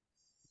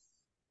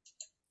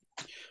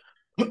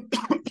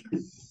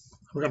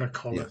 We're gonna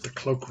call it the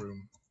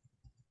cloakroom.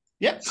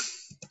 Yeah.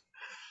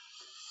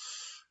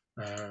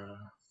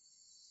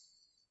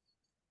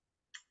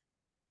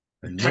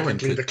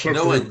 Technically, the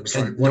cloakroom is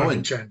like one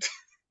enchant.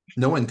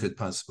 No one could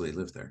possibly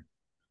live there.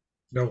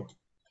 No one.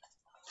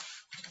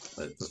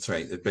 That's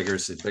right. It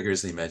beggars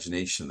the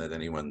imagination that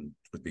anyone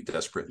would be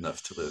desperate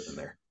enough to live in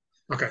there.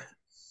 Okay.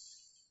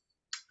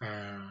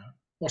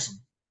 Awesome.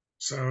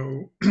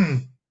 So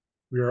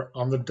we are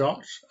on the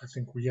dot. I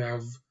think we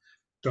have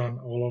done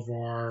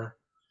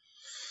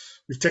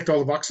we've ticked all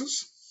the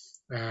boxes.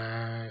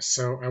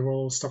 So I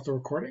will stop the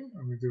recording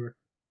and we do a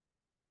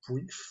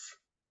brief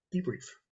debrief.